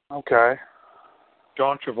it. Okay.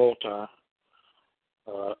 John Travolta,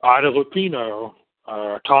 Ida Lupino,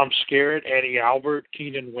 Tom Skerritt, Eddie Albert,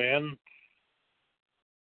 Keenan Wynn.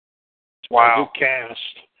 Wow. A good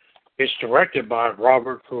cast. It's directed by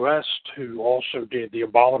Robert Forrest, who also did the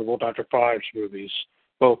Abominable Dr. Phibes movies,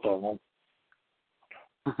 both of them.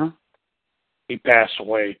 Mm-hmm. He passed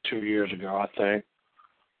away 2 years ago, I think.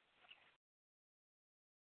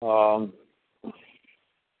 Trying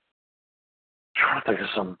to think of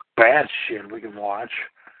some bad shit we can watch.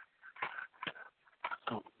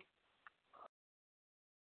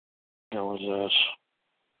 What was this?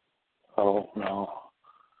 Oh, no.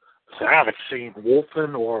 I haven't seen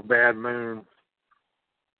Wolfen or Bad Moon.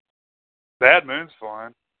 Bad Moon's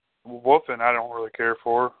fine. Wolfen I don't really care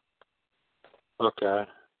for. Okay.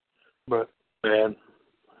 But Bad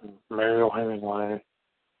Mariel Hemingway.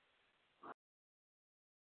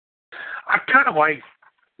 I'd kind of like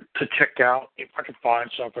to check out, if I can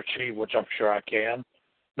find some for cheap, which I'm sure I can,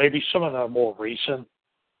 maybe some of the more recent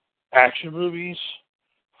action movies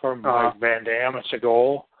from like Van Damme and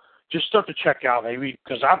Seagal. Just stuff to check out, maybe,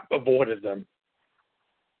 because I've avoided them.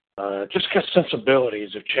 Just because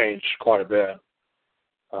sensibilities have changed quite a bit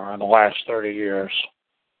in the last 30 years.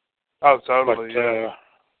 Oh, totally. But,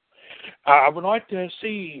 I would like to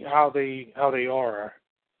see how they are.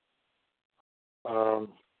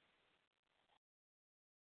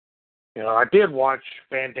 I did watch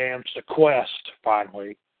Van Damme's The Quest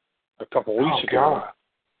finally a couple weeks ago. God.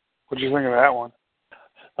 What did you think of that one?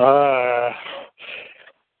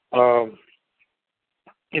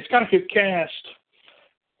 It's got a good cast.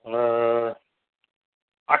 I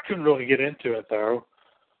couldn't really get into it though.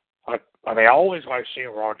 I always like seeing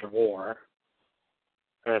Roger Moore.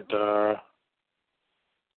 And God,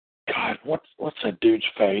 what's that dude's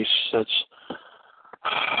face? That's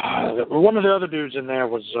one of the other dudes in there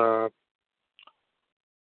was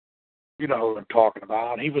you know who I'm talking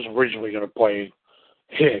about. He was originally going to play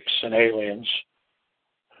Hicks in Aliens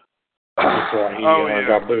before he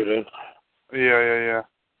got booted. Yeah.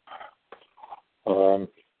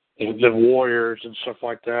 The Warriors and stuff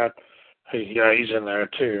like that. He's in there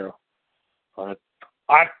too. Van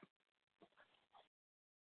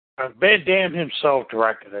Damme himself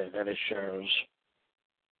directed it, and it shows.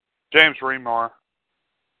 James Remar.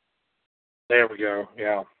 There we go.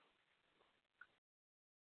 Yeah.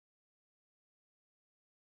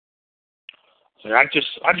 So I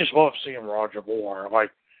just love seeing Roger Moore.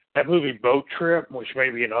 Like that movie Boat Trip, which may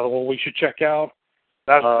be another one we should check out.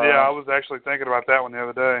 I was actually thinking about that one the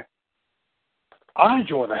other day. I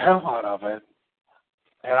enjoy the hell out of it,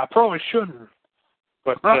 and I probably shouldn't,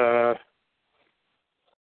 but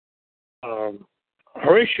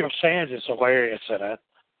Horatio Sands is hilarious in it.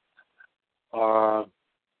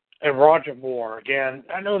 And Roger Moore, again,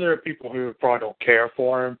 I know there are people who probably don't care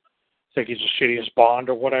for him, think he's the shittiest Bond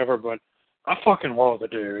or whatever, but I fucking love the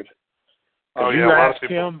dude. Oh, yeah, you a lot of ask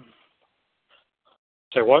people. him.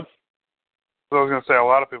 Say what? So I was going to say, a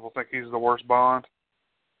lot of people think he's the worst Bond.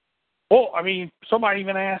 Well, I mean, somebody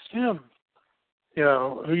even asked him,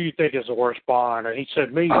 who do you think is the worst Bond? And he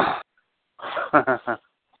said me.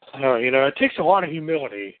 It takes a lot of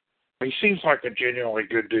humility. He seems like a genuinely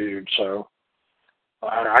good dude, so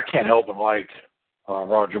I can't help but like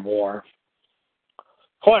Roger Moore.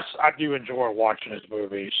 Plus, I do enjoy watching his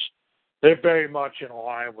movies. They're very much in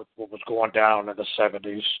line with what was going down in the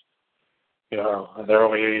 70s. In the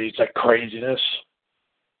early 80s, that craziness.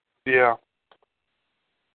 Yeah.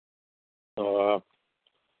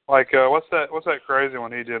 What's that crazy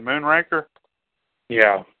one he did? Moonraker?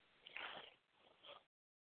 Yeah.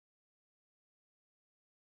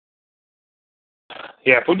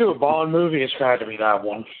 Yeah, if we do a Bond movie, it's got to be that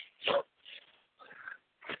one.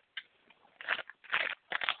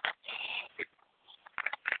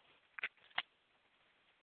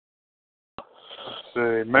 Let's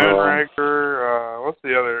see. Moonraker. What's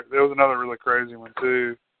the other? There was another really crazy one,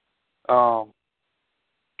 too.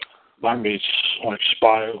 Might be like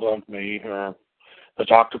Spy Who Loved Me or The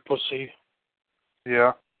Octopussy.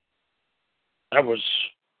 Yeah. That was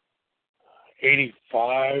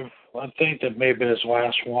 85. I think that may have been his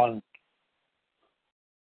last one.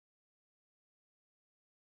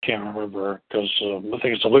 Can't remember because I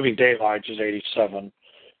think it's The Living Daylights is 87,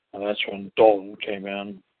 and that's when Dalton came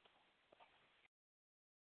in.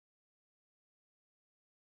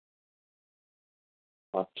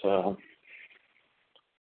 But, Let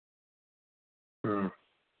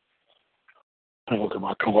me look at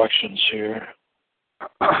my collections here.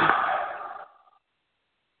 I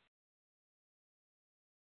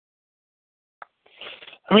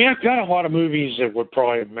mean, I've got a lot of movies that would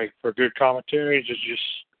probably make for good commentaries. It's just,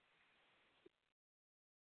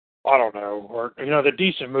 I don't know. Or, the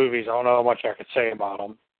decent movies, I don't know how much I could say about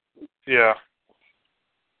them. Yeah.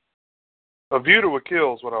 A View to a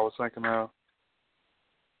Kill is what I was thinking of.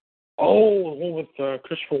 Oh, the one with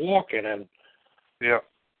Christopher Walken and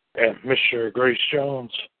Mr. Grace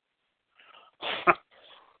Jones.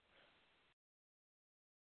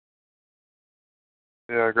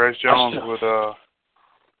 Yeah, Grace Jones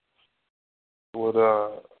would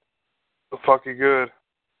fuck you good.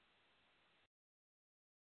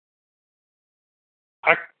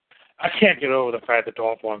 I can't get over the fact that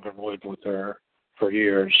Dolph Lundgren lived with her for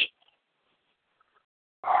years.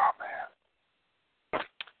 Oh man.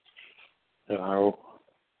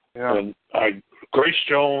 Yeah. And Grace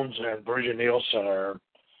Jones and Bridget Nielsen are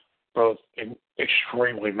both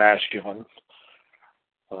extremely masculine.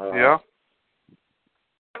 Yeah.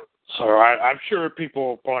 So I'm sure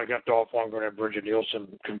people probably got Dolph Lundgren and Bridget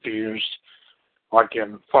Nielsen confused, like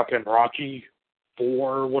in fucking Rocky 4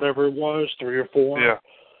 or whatever it was, 3 or 4. Yeah.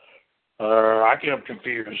 I get them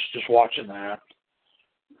confused just watching that.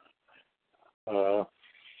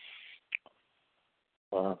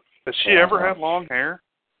 Has she ever had long hair?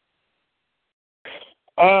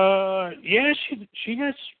 Yeah, she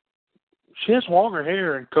has longer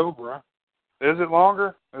hair in Cobra. Is it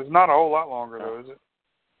longer? It's not a whole lot longer though, is it?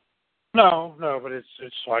 No, but it's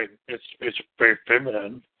like it's very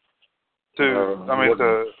feminine. To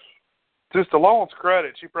Stallone's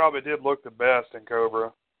credit, she probably did look the best in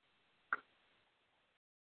Cobra.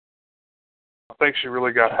 I think she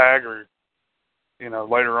really got haggard,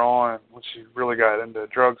 later on when she really got into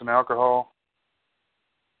drugs and alcohol.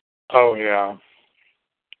 Oh yeah.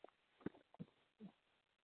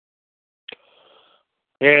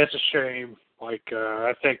 Yeah, it's a shame. Like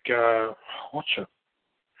I think I'm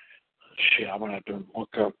gonna have to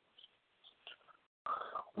look up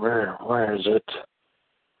where is it?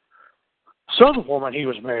 Some woman he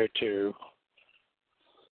was married to.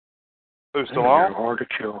 Who's Stallone? Hard to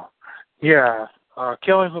kill. Yeah,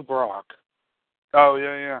 Kelly LeBrock. Oh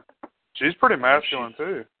yeah. She's pretty masculine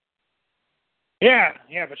too. Yeah,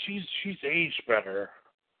 but she's aged better.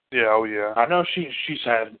 Yeah, oh yeah. I know she's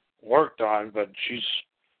had work done, but she's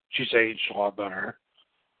aged a lot better.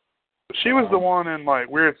 She was the one in like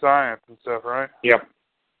Weird Science and stuff, right? Yep.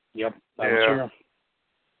 That was her.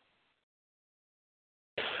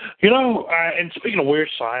 And speaking of Weird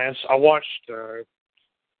Science, I watched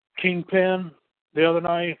Kingpin the other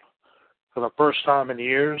night for the first time in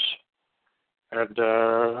years, and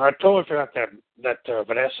I totally forgot that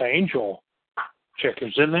Vanessa Angel chick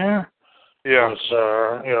who's in there. Yeah. Was,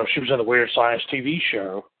 she was in the Weird Science TV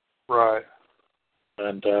show. Right.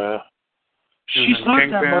 And she's not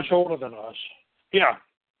Kingpin? that much older than us. Yeah.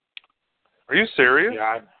 Are you serious?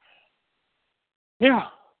 Yeah.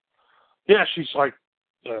 Yeah, she's like,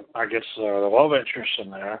 I guess, the love interest in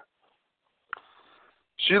there.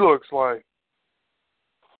 She looks like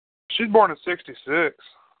she's born in '66.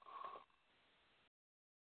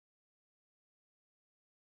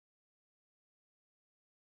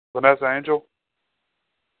 Vanessa Angel?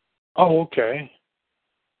 Oh, okay.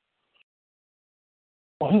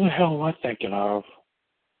 Well, who the hell am I thinking of?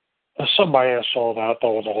 Somebody I saw that I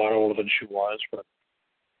thought was a lot older than she was, but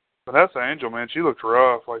Vanessa Angel, man, she looks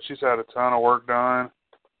rough. Like she's had a ton of work done.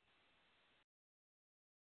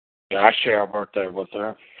 yeah, I share a birthday with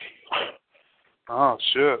her. Oh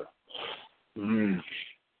shit.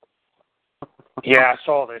 Yeah, I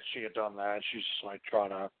saw that she had done that. She's like trying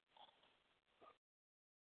to.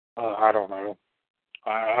 I don't know.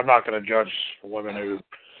 I'm not going to judge women who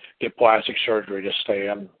get plastic surgery to stay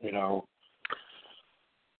in,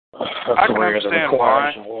 I can understand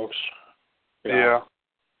why. Looks. Yeah.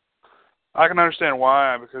 I can understand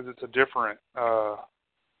why, because it's a different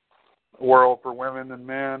world for women and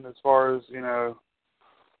men as far as,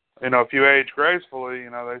 if you age gracefully,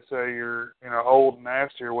 they say you're, old and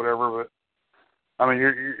nasty or whatever, but I mean,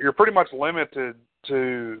 you're pretty much limited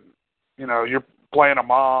to, you're playing a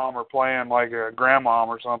mom or playing like a grandmom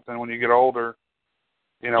or something when you get older,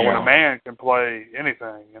 when a man can play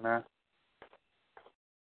anything,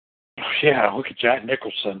 Yeah, look at Jack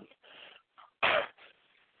Nicholson.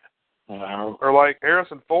 Or like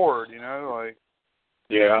Harrison Ford, like.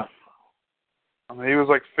 Yeah. I mean, he was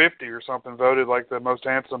like 50 or something, voted like the most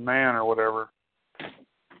handsome man or whatever.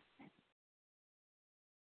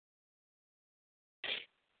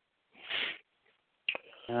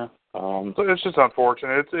 Yeah. So it's just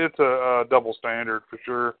unfortunate. It's a double standard for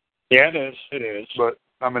sure. Yeah, it is. It is. But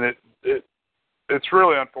I mean, it's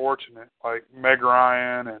really unfortunate. Like Meg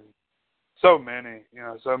Ryan and so many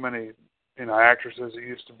actresses that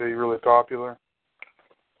used to be really popular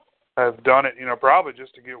have done it. Probably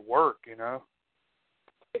just to get work.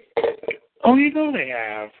 Oh, they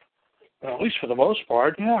have. Well, at least for the most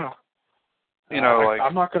part, yeah.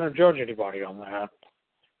 I'm not going to judge anybody on that.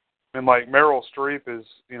 And like Meryl Streep is,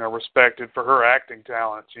 respected for her acting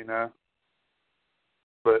talents,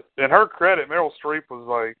 But in her credit, Meryl Streep was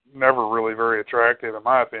like never really very attractive, in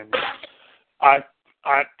my opinion. I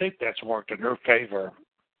think that's worked in her favor.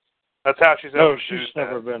 That's how she's ever. No, she's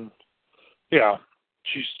never been. Yeah,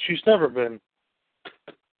 she's never been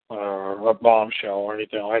a bombshell or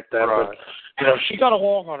anything like that. Right. But she got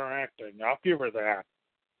along on her acting. I'll give her that.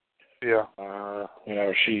 Yeah.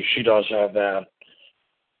 She does have that.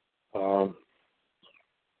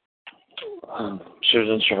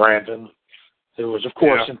 Susan Sarandon, who was, of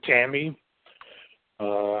course, in Tammy.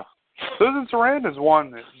 Susan Sarandon's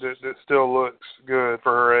one that still looks good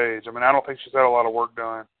for her age. I mean, I don't think she's had a lot of work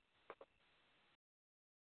done.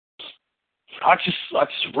 I just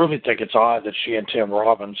really think it's odd that she and Tim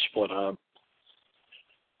Robbins split up.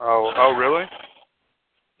 Oh, really?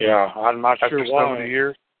 Yeah, I'm not sure why. After so many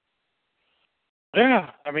years? Yeah,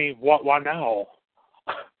 I mean, why now?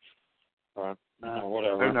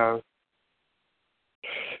 Whatever. Who knows?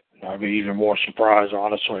 I'd be even more surprised,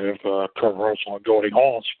 honestly, if Kurt Russell and Goldie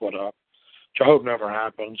Hawn split up, which I hope never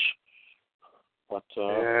happens. But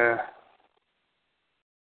yeah.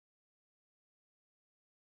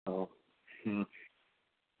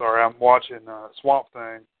 Sorry, I'm watching Swamp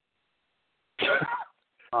Thing.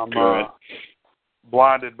 I'm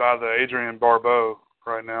blinded by the Adrienne Barbeau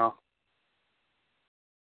right now.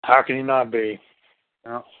 How can you not be?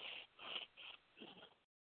 Yeah.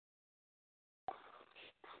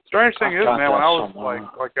 Strange thing is, man, when I was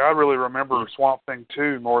like I really remember Swamp Thing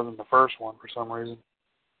 2 more than the first one for some reason.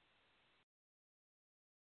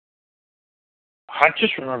 I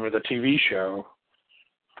just remember the TV show.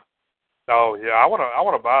 Oh yeah, I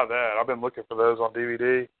wanna buy that. I've been looking for those on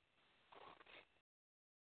DVD.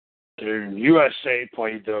 Dude, USA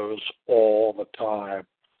played those all the time.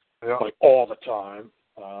 Yeah. Like all the time.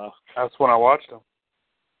 That's when I watched them.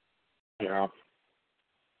 Yeah.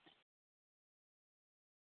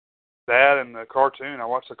 That and the cartoon. I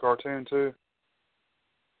watched the cartoon too.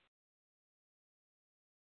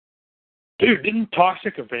 Dude, didn't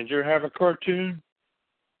Toxic Avenger have a cartoon?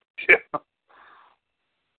 Yeah.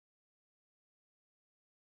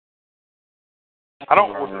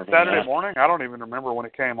 Was it Saturday morning? I don't even remember when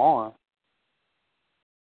it came on.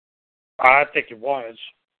 I think it was.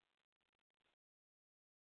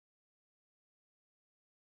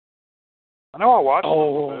 I know I watched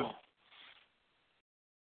it.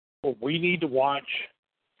 What we need to watch,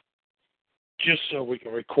 just so we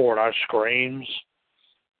can record our screams,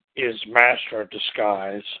 is Master of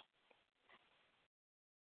Disguise.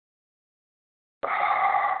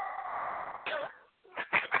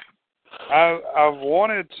 I've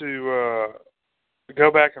wanted to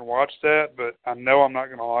go back and watch that, but I know I'm not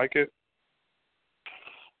going to like it.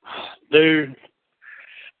 Dude,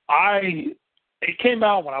 it came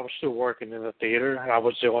out when I was still working in the theater, and I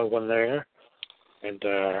was the only one there, and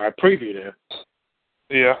I previewed it.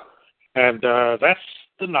 Yeah. And that's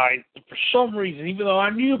the night, for some reason, even though I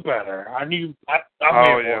knew better, I may have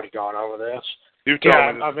already gone over this. You've told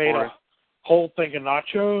me this I made a whole thing of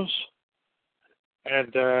nachos,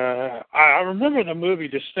 and I remember the movie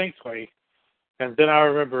distinctly, and then I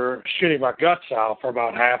remember shitting my guts out for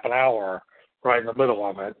about half an hour right in the middle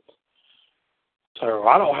of it. So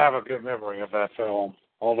I don't have a good memory of that film,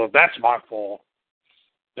 although that's my fault.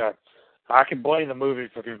 Yeah, I can blame the movie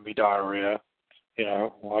for giving me diarrhea.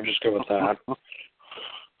 I'll just go with that.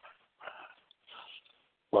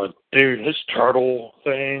 But, dude, his turtle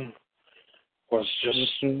thing was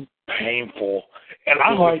just painful. And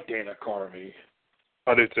I like Dana Carvey.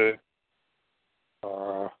 I do too.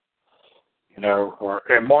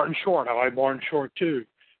 And Martin Short. I like Martin Short too.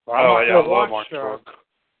 I love Martin Short.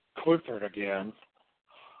 Clifford again.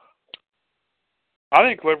 I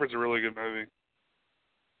think Clifford's a really good movie.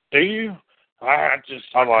 Do you? I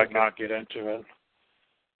could not get into it.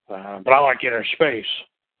 But I like Inner Space.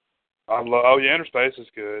 Inner Space is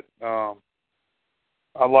good. I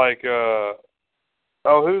like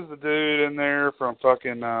who's the dude in there from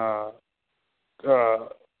fucking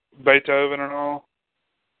Beethoven and all?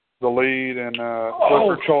 The lead and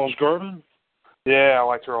Clifford. Charles Grodin? Yeah, I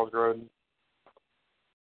like Charles Grodin.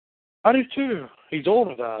 I do too. He's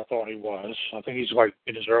older than I thought he was. I think he's like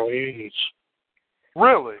in his early 80s.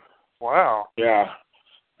 Really? Wow. Yeah.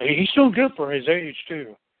 He's doing good for his age,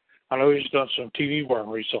 too. I know he's done some TV work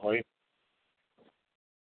recently.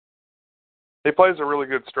 He plays a really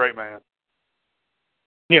good straight man.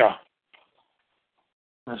 Yeah.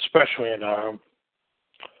 Especially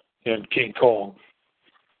in King Kong.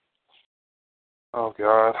 Oh,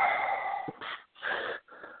 God.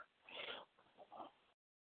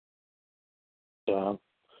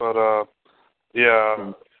 But,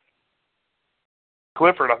 yeah.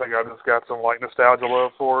 Clifford, I think I just got some, like, nostalgia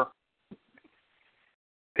love for.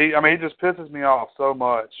 He just pisses me off so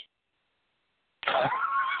much.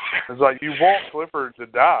 It's like, you want Clifford to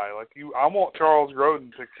die. Like, I want Charles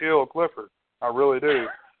Grodin to kill Clifford. I really do.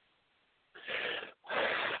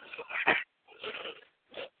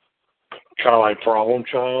 Kind of like Problem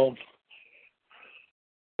Child.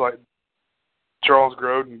 Like, Charles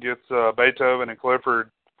Grodin gets Beethoven and Clifford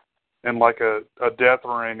in, like, a death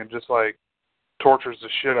ring and just, like, tortures the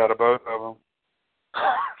shit out of both of them.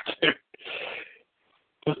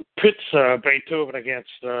 Pits Beethoven against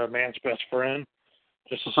man's best friend,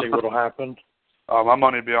 just to see what'll happen. My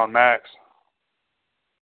money would be on Max.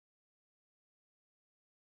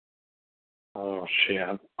 Oh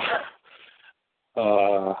shit.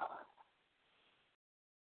 But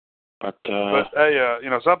hey,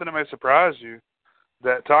 something that may surprise you,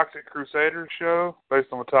 that Toxic Crusader show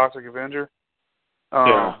based on the Toxic Avenger,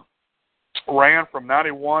 ran from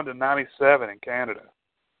 91 to 97 in Canada.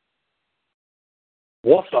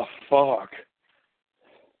 What the fuck?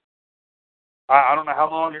 I don't know how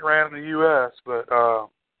long it ran in the U.S., but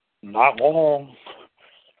not long.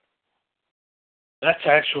 That's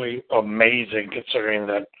actually amazing, considering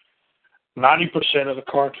that 90% of the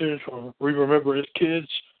cartoons we remember as kids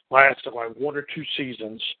lasted like 1 or 2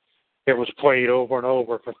 seasons. It was played over and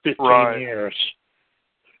over for 15 years.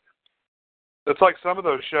 It's like some of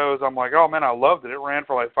those shows, I'm like, oh man, I loved it. It ran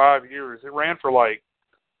for like 5 years. It ran for like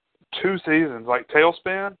 2 seasons, like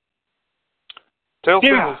Tailspin.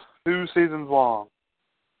 Tailspin was 2 seasons long.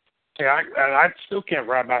 Yeah, I still can't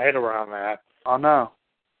wrap my head around that. I know.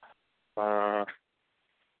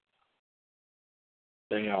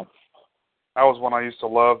 Damn. That was one I used to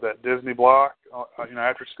love, that Disney block,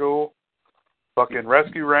 after school. Fucking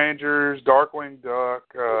Rescue Rangers, Darkwing Duck,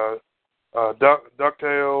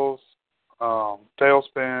 DuckTales,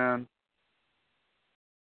 Tailspin.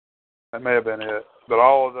 That may have been it. But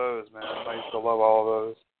all of those, man, I used to love all of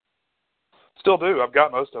those. Still do. I've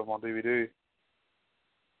got most of them on DVD.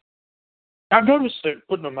 I've noticed they're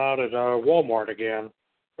putting them out at Walmart again.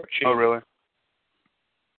 Oh, really?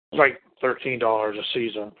 Like $13 a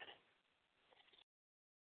season.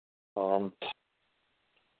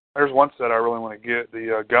 There's one set I really want to get.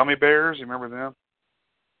 The Gummy Bears. You remember them?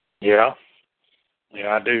 Yeah.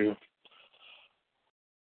 Yeah, I do.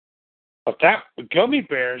 But that Gummy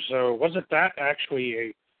Bears, wasn't that actually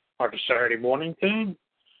a Saturday morning thing,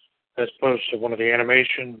 as opposed to one of the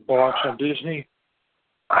animation blocks on Disney?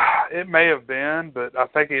 It may have been, but I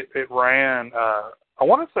think it ran. I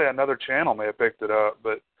want to say another channel may have picked it up,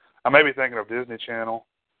 but I may be thinking of Disney Channel.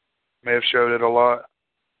 May have showed it a lot.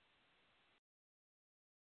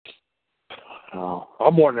 Oh,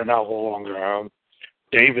 I'm wondering how long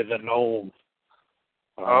David the Gnome.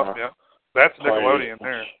 Yeah. That's Nickelodeon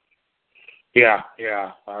there. Yeah,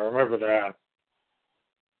 I remember that.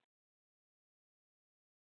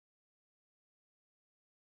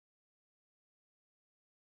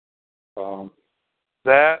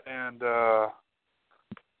 That and I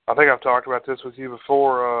think I've talked about this with you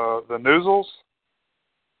before. The Noozles.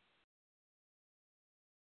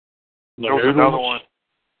 There was another one.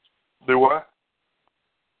 Do what?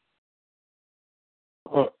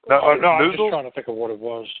 No, I'm just trying to think of what it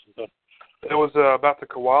was. But it was about the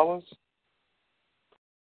koalas.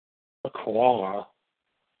 The koala.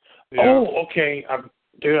 Yeah. Oh, okay. I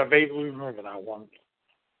vaguely remember that one.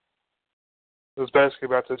 It was basically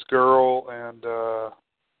about this girl, and I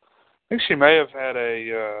think she may have had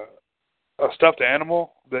a stuffed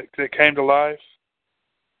animal that came to life.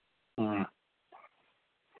 Hmm.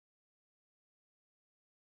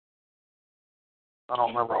 I don't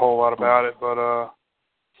remember a whole lot about it, but it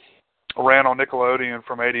ran on Nickelodeon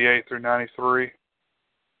from 88 through 93.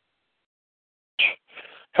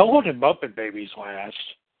 How long did Muppet Babies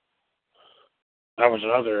last? That was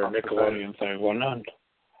another Nickelodeon thing, wasn't it?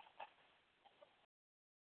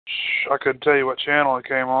 I couldn't tell you what channel it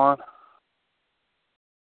came on.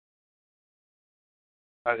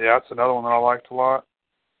 Yeah, that's another one that I liked a lot.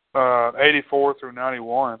 84 through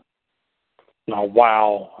 91. Oh,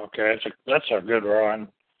 wow. Okay, that's a good run.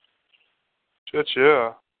 Shit,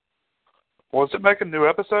 yeah. Was it making new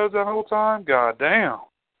episodes that whole time? God damn.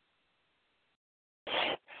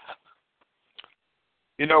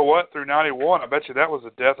 You know what? Through 91, I bet you that was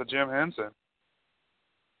the death of Jim Henson.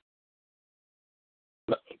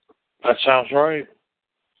 That sounds right.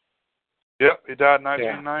 Yep, he died in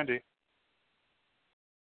 1990. Yeah.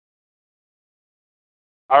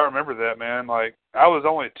 I remember that, man. Like, I was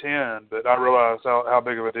only 10, but I realized how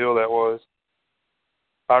big of a deal that was.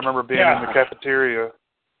 I remember being in the cafeteria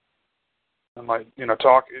and, like, you know,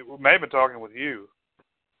 may have been talking with you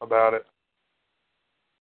about it.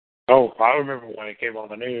 Oh, I remember when it came on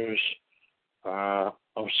the news. I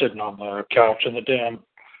was sitting on the couch in the den,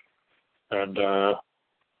 and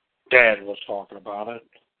Dad was talking about it.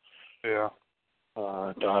 Yeah.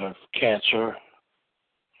 Died of cancer.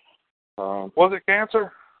 Was it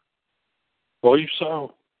cancer? Believe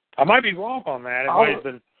so. I might be wrong on that. It might have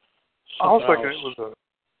been. I was thinking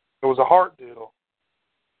it was a heart deal.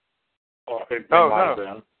 It might have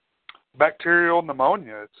been. Bacterial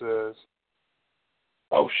pneumonia, it says.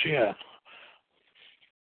 Oh, shit.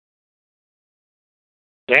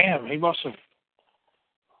 Damn, he must have...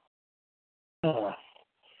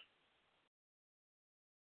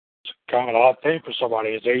 It's kind of an odd thing for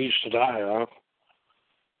somebody his age to die of.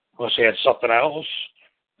 Unless he had something else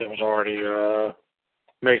that was already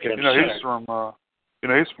making him sick. He's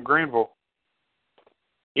from Greenville.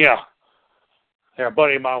 Yeah. Yeah, a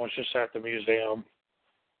buddy of mine was just at the museum.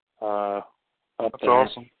 Up That's there.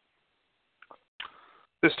 Awesome.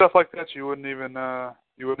 There's stuff like that you wouldn't even know.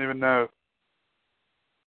 You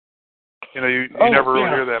know, you never really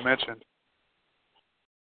hear that mentioned.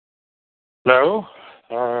 No.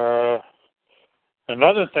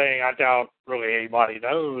 Another thing I doubt really anybody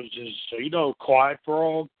knows is, Quiet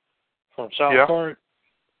Frog from South Park?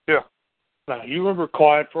 Yeah. Now, you remember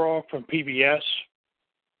Quiet Frog from PBS?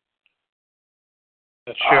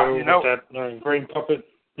 That show with that green puppet?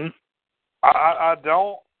 I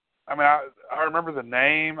don't. I mean, I remember the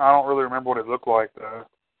name. I don't really remember what it looked like, though.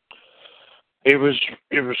 It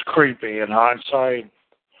was creepy in hindsight.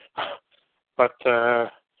 But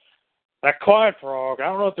that Quiet Frog, I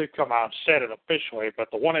don't know if they've come out and said it officially, but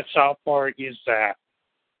the one at South Park is that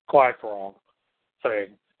Quiet Frog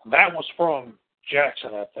thing. That was from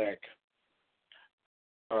Jackson, I think.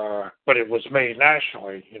 But it was made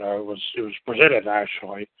nationally. You know, it was presented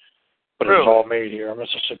nationally, but it was all made here in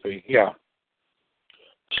Mississippi. Yeah.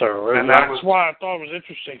 So that's why I thought it was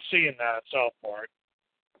interesting seeing that at South Park.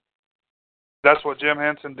 That's what Jim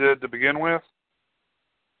Henson did to begin with?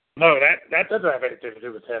 No, that doesn't have anything to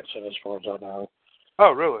do with Henson as far as I know.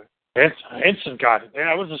 Oh, really? Henson got it.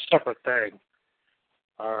 Yeah, it was a separate thing.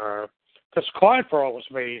 Because Quiet Frog was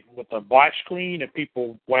made with a black screen and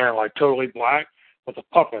people wearing like totally black with a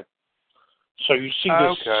puppet. So you see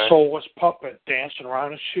this soulless puppet dancing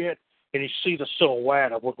around and shit, and you see the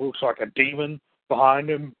silhouette of what looks like a demon behind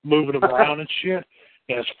him, moving him around and shit,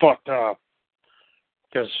 and it's fucked up.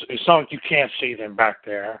 Because it's not like you can't see them back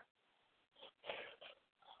there.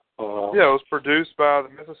 It was produced by the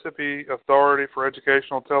Mississippi Authority for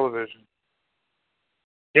Educational Television.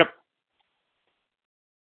 Yep.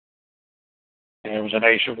 And it was a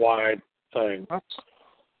nationwide thing.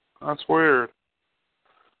 That's weird.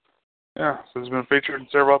 Yeah, so it's been featured in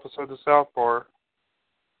several episodes of South Park.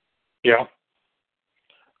 Yeah.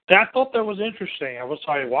 I thought that was interesting. I was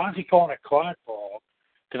like, why is he calling it Quiet Frog?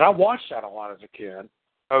 Because I watched that a lot as a kid.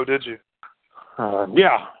 Oh, did you?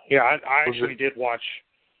 Yeah. I actually did watch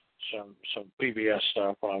some PBS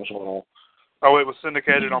stuff when I was little. Oh, it was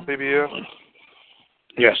syndicated on PBS?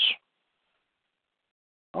 Yes.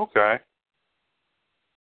 Okay.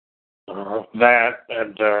 That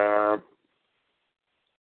and the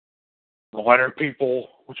Leonard People,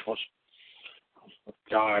 which was,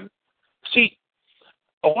 God. See,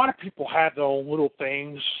 a lot of people have their own little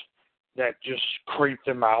things that just creep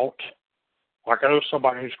them out. Like I know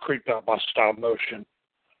somebody who's creeped out by stop motion.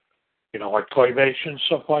 You know, like claymation,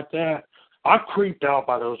 stuff like that. I'm creeped out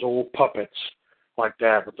by those old puppets like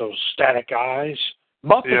that with those static eyes.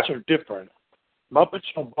 Muppets are different.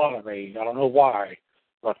 Muppets don't bother me. I don't know why.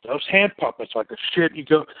 But those hand puppets, like the shit, you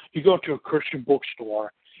go to a Christian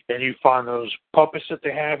bookstore and you find those puppets that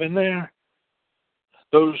they have in there,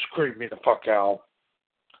 those creep me the fuck out.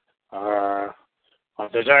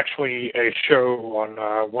 There's actually a show on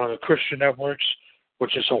one of the Christian networks,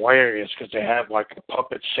 which is hilarious because they have like a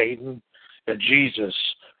puppet Satan and Jesus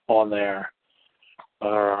on there.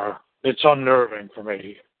 It's unnerving for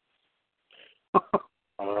me.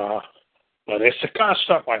 But it's the kind of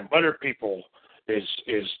stuff like Leonard People is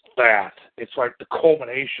that. It's like the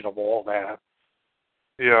culmination of all that.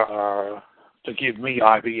 Yeah. To give me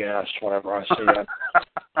IBS whenever I see it.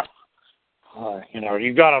 You know,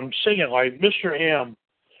 you got them singing like Mr. M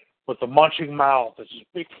with the munching mouth. It's this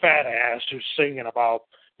big fat ass who's singing about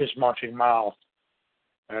his munching mouth.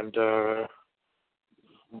 And all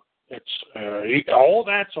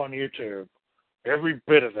that's on YouTube. Every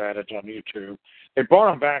bit of that is on YouTube. They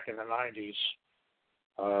brought him back in the 90s.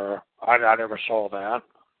 I never saw that.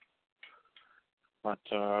 But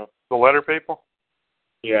the letter people?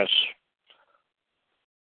 Yes.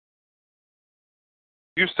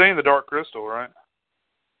 You've seen The Dark Crystal, right?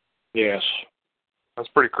 Yes. That's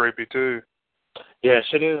pretty creepy too. Yes,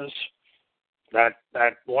 it is. That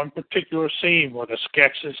one particular scene where the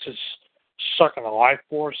Skeksis is sucking the life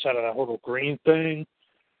force out of that little green thing,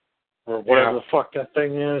 or whatever the fuck that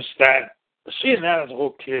thing is. That seeing that as a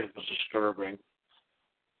little kid was disturbing.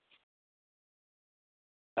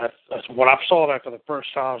 That's when I saw that for the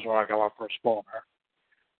first time was when I got my first boner.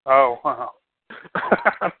 Oh, wow.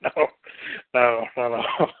 No.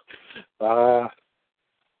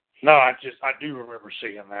 No, I do remember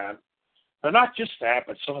seeing that. But not just that,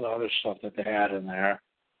 but some of the other stuff that they had in there.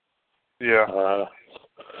 Yeah.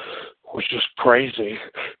 Was just crazy.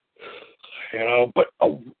 You know, but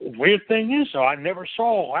a weird thing is, though, I never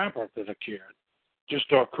saw Labyrinth as a kid. Just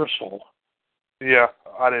Dark Crystal. Yeah,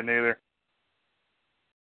 I didn't either.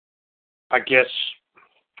 I guess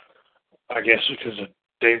because of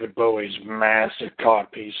David Bowie's massive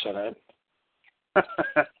codpiece in it.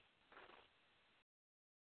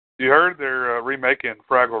 You heard they're remaking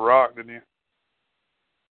Fraggle Rock, didn't you?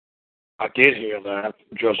 I did hear that.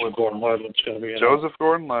 Joseph Gordon-Levitt's going to be in Joseph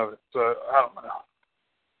Gordon-Levitt. So, I don't know.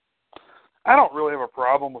 I don't really have a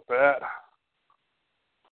problem with that.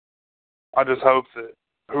 I just hope that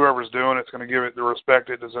whoever's doing it's going to give it the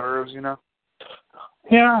respect it deserves, you know?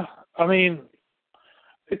 Yeah, I mean,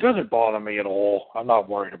 it doesn't bother me at all. I'm not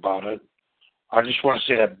worried about it. I just want to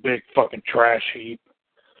see that big fucking trash heap,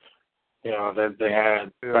 you know, that they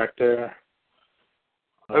had back there.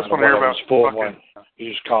 I just want to hear about fucking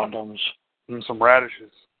used condoms and some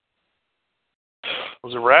radishes.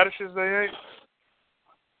 Was it radishes they ate?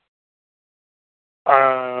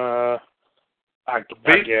 I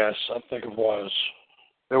guess. I think it was.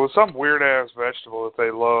 There was some weird-ass vegetable that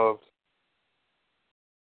they loved.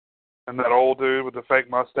 And that old dude with the fake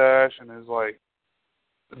mustache and his, like,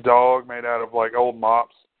 dog made out of, like, old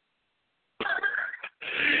mops.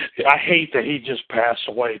 I hate that he just passed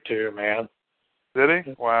away, too, man. Did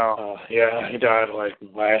he? Wow. Yeah, he died, like,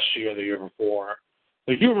 last year or the year before.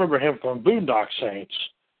 But you remember him from Boondock Saints.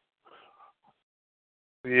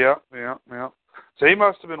 Yeah. So he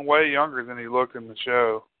must have been way younger than he looked in the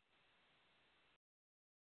show.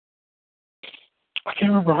 I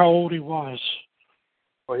can't remember how old he was.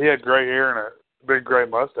 Well, he had gray hair and a big gray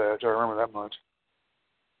mustache. I remember that much.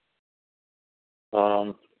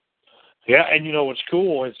 Yeah, and you know what's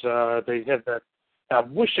cool is they had that. I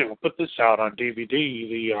wish they would put this out on DVD.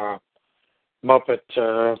 The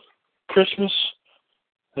Muppet Christmas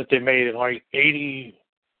that they made in like 80.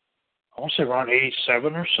 I want to say around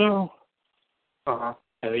 87 or so. Uh-huh.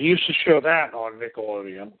 And they used to show that on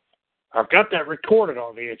Nickelodeon. I've got that recorded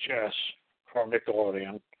on VHS from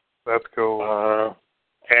Nickelodeon. That's cool.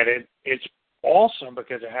 And it's awesome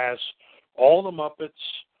because it has all the Muppets,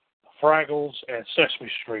 Fraggles, and Sesame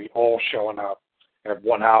Street all showing up at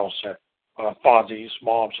one house at Fozzie's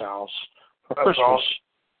mom's house for Christmas. Awesome.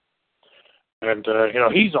 And, you know,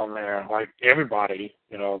 he's on there, like everybody,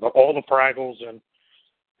 you know, all the Fraggles, and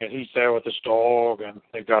he's there with his dog, and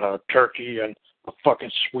they've got a turkey and a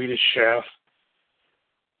fucking Swedish chef.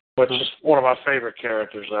 But just one of my favorite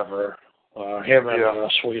characters ever, him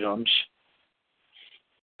and Sweetums.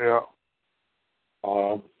 Yeah.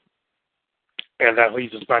 And that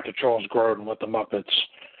leads us back to Charles Grodin with the Muppets.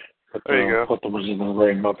 There you go. Put them in the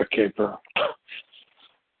Rain Muppet Caper.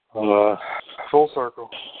 Full circle.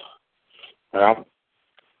 Yeah.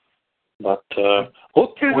 But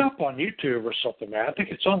look it up on YouTube or something, man. I think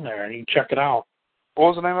it's on there, and you can check it out. What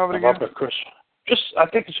was the name of it again? Muppet Christmas. I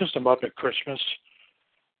think it's just a Muppet Christmas.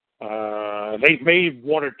 They've made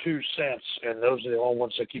 1 or 2 since, and those are the only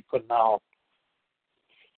ones they keep putting out.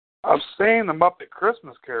 I've seen the Muppet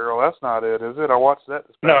Christmas Carol. That's not it, is it? I watched that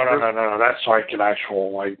this past No. That's like an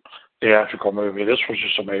actual, like, theatrical movie. This was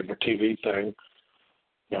just a made-for-TV thing.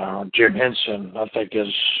 Jim Henson, I think,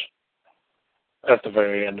 is at the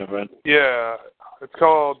very end of it. Yeah. It's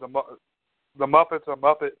called The Muppets A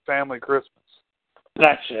Muppet Family Christmas.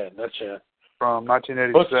 That's it. From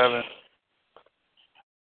 1987.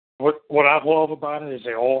 What I love about it is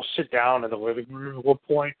they all sit down in the living room at one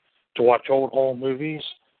point to watch old home movies,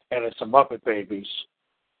 and it's the Muppet Babies.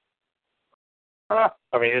 I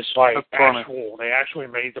mean, it's like actual. They actually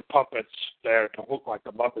made the puppets there to look like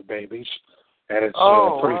the Muppet Babies, and it's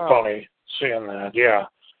pretty funny seeing that. Yeah,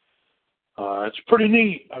 It's pretty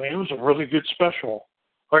neat. I mean, it was a really good special.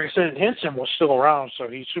 Like I said, Henson was still around, so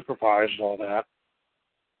he supervised all that.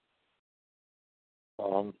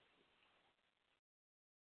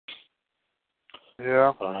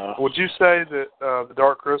 Yeah. Would you say that The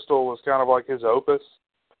Dark Crystal was kind of like his opus?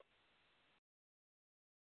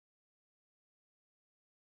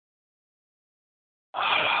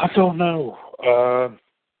 I don't know.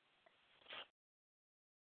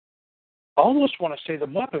 I almost want to say the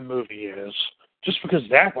Muppet movie is, just because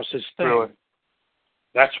that was his thing. Really?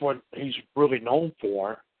 That's what he's really known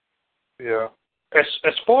for. Yeah.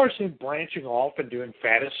 As far as him branching off and doing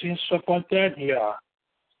fantasy and stuff like that, yeah.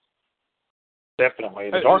 Definitely.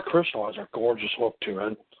 The Dark Crystal has a gorgeous look to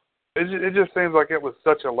it. It just seems like it was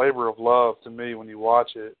such a labor of love to me when you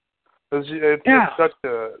watch it. It's such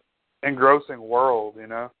a engrossing world, you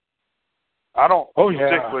know. I don't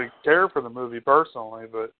particularly care for the movie personally,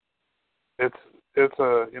 but it's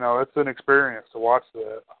an experience to watch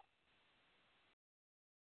that.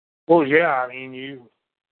 Well, yeah, I mean,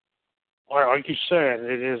 like you said,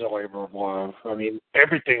 it is a labor of love. I mean,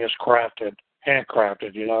 everything is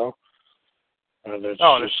handcrafted, you know. And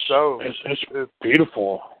it's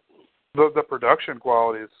beautiful. The production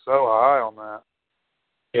quality is so high on that.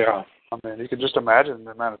 Yeah. I mean, you can just imagine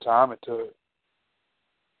the amount of time it took.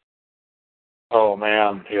 Oh,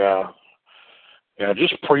 man, yeah. Yeah,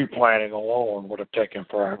 just pre-planning alone would have taken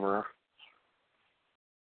forever.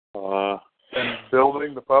 And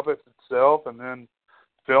building the puppets itself and then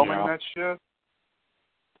filming that shit.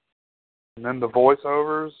 And then the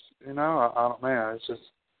voiceovers, you know, I don't, man, it's just,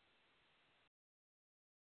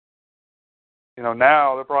 you know,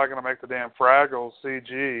 now they're probably going to make the damn Fraggles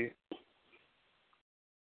CG.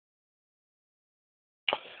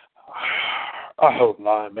 I hope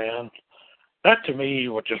not, man. That to me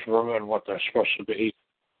would just ruin what they're supposed to be.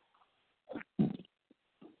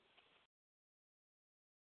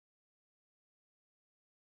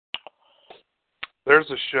 There's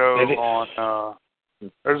a show on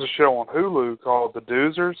Hulu called The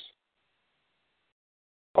Doozers.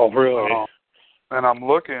 Oh, really? And I'm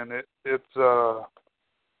looking. It's a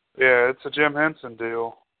Jim Henson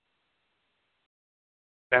deal,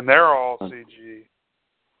 and they're all CG.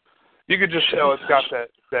 You could just tell it's got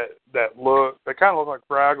that look. They kind of look like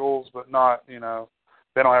Fraggles, but not, you know,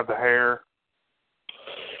 they don't have the hair.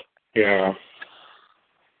 Yeah.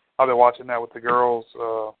 I've been watching that with the girls.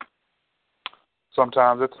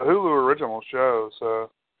 Sometimes it's a Hulu original show,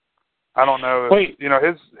 so I don't know if, you know,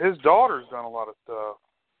 his daughter's done a lot of stuff.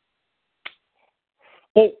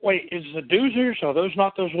 Well, wait, is the Doozers, are those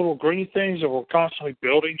not those little green things that were constantly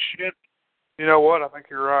building shit? You know what? I think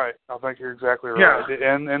you're right. I think you're exactly right.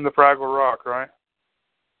 Yeah. And the Fraggle Rock, right?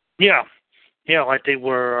 Yeah. Yeah, like they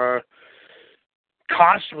were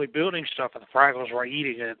constantly building stuff and the Fraggles were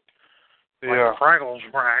eating it. Like the Fraggles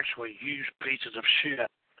were actually huge pieces of shit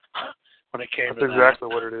when it came to that. That's exactly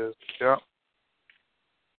what it is. Yeah.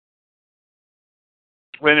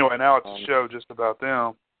 Well, anyway, now it's a show just about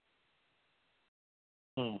them.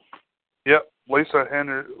 Yep. Lisa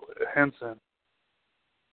Henson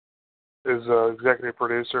is executive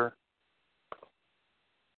producer.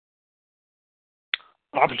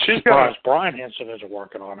 I'm surprised Brian Henson isn't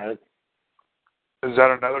working on it. Is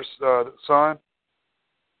that another son?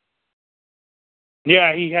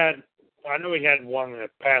 Yeah, I know he had one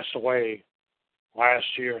that passed away last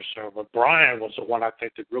year or so, but Brian was the one I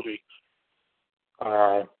think that really,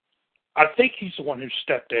 I think he's the one who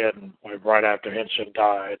stepped in right after Henson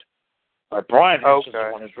died. Brian Henson's the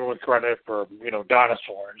one who's really credited for, you know,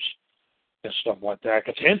 dinosaurs and stuff like that.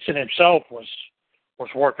 Because Henson himself was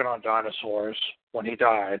working on dinosaurs when he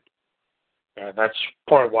died. And that's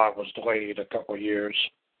part of why it was delayed a couple of years.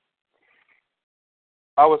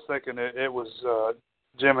 I was thinking it was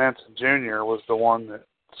Jim Henson Jr. was the one that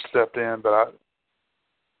stepped in, but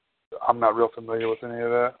I'm not real familiar with any of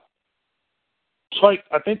that. It's like,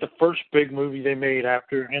 I think the first big movie they made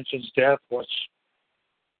after Henson's death was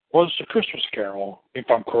The Christmas Carol, if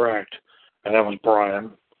I'm correct. And that was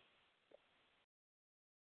Brian.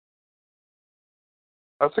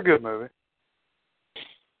 That's a good movie.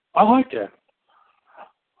 I liked it.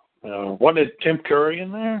 Wasn't Tim Curry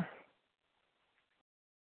in there?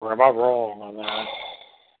 Or am I wrong on that?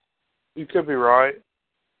 You could be right.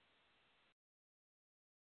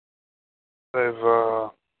 They've,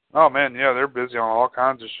 oh man, yeah, they're busy on all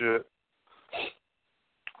kinds of shit.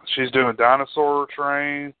 She's doing Dinosaur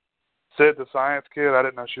Train. Sid the Science Kid, I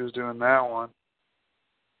didn't know she was doing that one.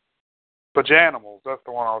 Pajanimals, that's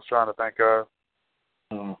the one I was trying to think of.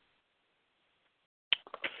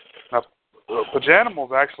 Now,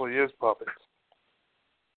 Pajanimals actually is puppets.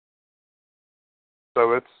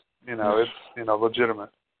 So it's, legitimate.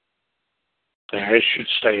 Yeah, it should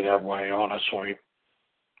stay that way, honestly.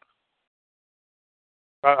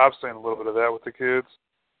 I've seen a little bit of that with the kids.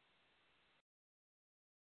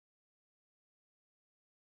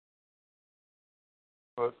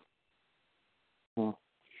 But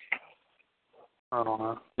I don't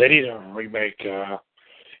know. They need to remake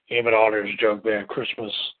Emmett Otter's Joke Band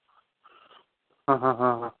Christmas.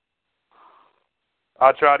 I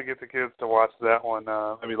tried to get the kids to watch that one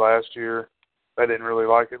maybe last year. They didn't really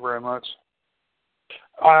like it very much.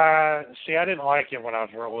 See, I didn't like it when I was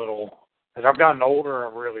real little. As I've gotten older, I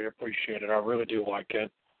really appreciate it. I really do like it.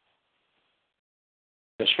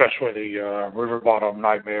 Especially the River Bottom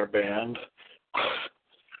Nightmare Band.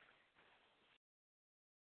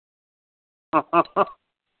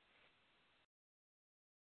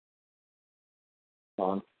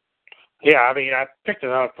 Yeah, I mean, I picked it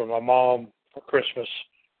up from my mom for Christmas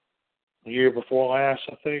the year before last,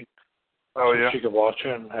 I think. Oh, so yeah. she could watch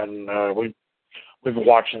it, and we've been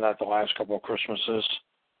watching that the last couple of Christmases.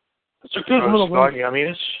 It's a good little movie. I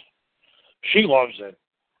mean, she loves it.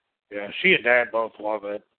 Yeah, she and Dad both love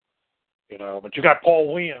it. But you got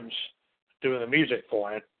Paul Williams doing the music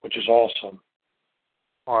for it, which is awesome.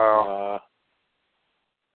 Wow.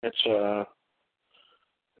 It's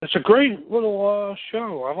a great little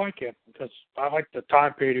show. I like it because I like the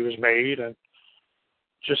time period it was made, and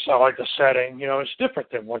just I like the setting. It's different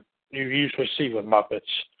than what you usually see with Muppets.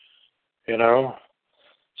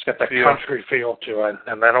 It's got that country feel to it,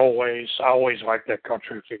 and I always like that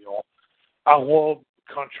country feel. I love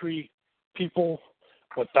country people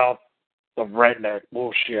without the redneck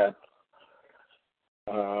bullshit.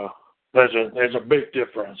 There's a big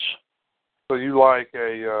difference. So you like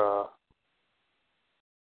a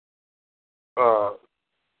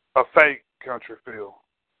fake country feel?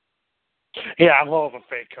 Yeah, I love a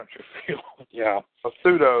fake country feel. Yeah. A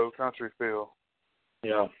pseudo country feel.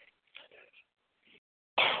 Yeah.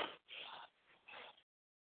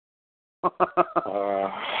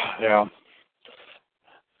 Yeah.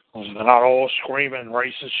 They're not all screaming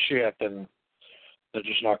racist shit, and they're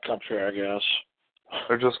just not country, I guess.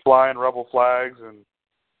 They're just flying rebel flags and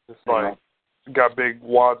just got big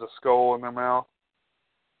wads of skull in their mouth.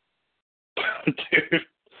 Dude.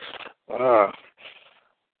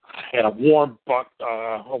 And a warm cup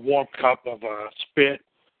of spit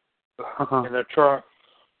in the truck.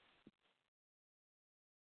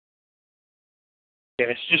 And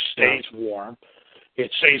it just stays warm. It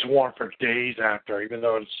stays warm for days after, even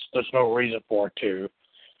though there's no reason for it to.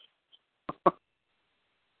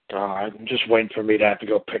 I'm just waiting for me to have to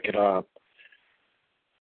go pick it up.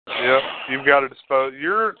 Yep, you've got to dispose.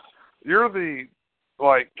 You're the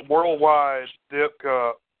worldwide dip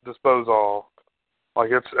cup disposal.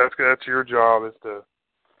 That's your job, is to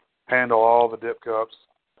handle all the dip cups.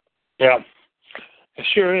 Yeah, it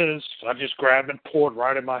sure is. I just grabbed and poured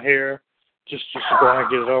right in my hair, just to go ahead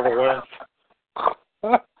and get it over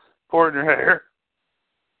with. Pour in your hair.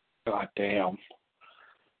 God damn.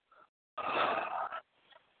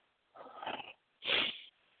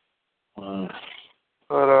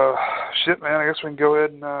 But shit, man. I guess we can go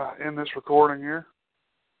ahead and end this recording here.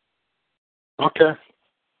 Okay.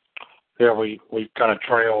 Yeah, we kind of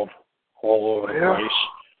trailed all over the place.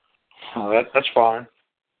 That's fine.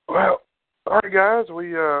 Well, all right, guys.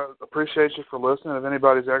 We appreciate you for listening. If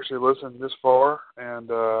anybody's actually listened this far, and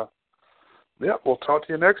we'll talk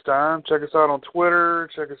to you next time. Check us out on Twitter.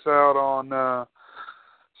 Check us out on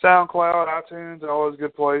SoundCloud, iTunes, all those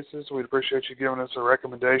good places. We'd appreciate you giving us a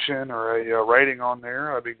recommendation or a rating on there.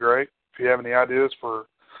 That'd be great. If you have any ideas for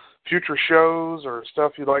future shows or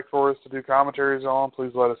stuff you'd like for us to do commentaries on,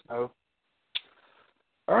 please let us know.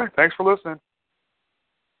 All right, thanks for listening.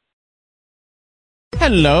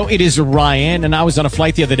 Hello, it is Ryan, and I was on a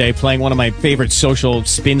flight the other day playing one of my favorite social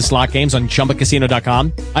spin slot games on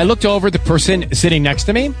ChumbaCasino.com. I looked over at the person sitting next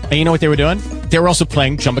to me, and you know what they were doing? They were also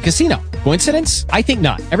playing Chumba Casino. Coincidence? I think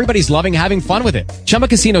not. Everybody's loving having fun with it. Chumba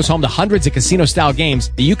Casino is home to hundreds of casino-style games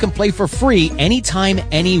that you can play for free anytime,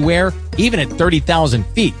 anywhere, even at 30,000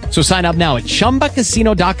 feet. So sign up now at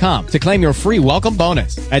ChumbaCasino.com to claim your free welcome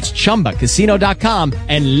bonus. That's ChumbaCasino.com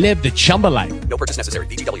and live the Chumba life. No purchase necessary.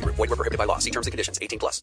 VGW. Void where prohibited by law. See terms and conditions. 18+.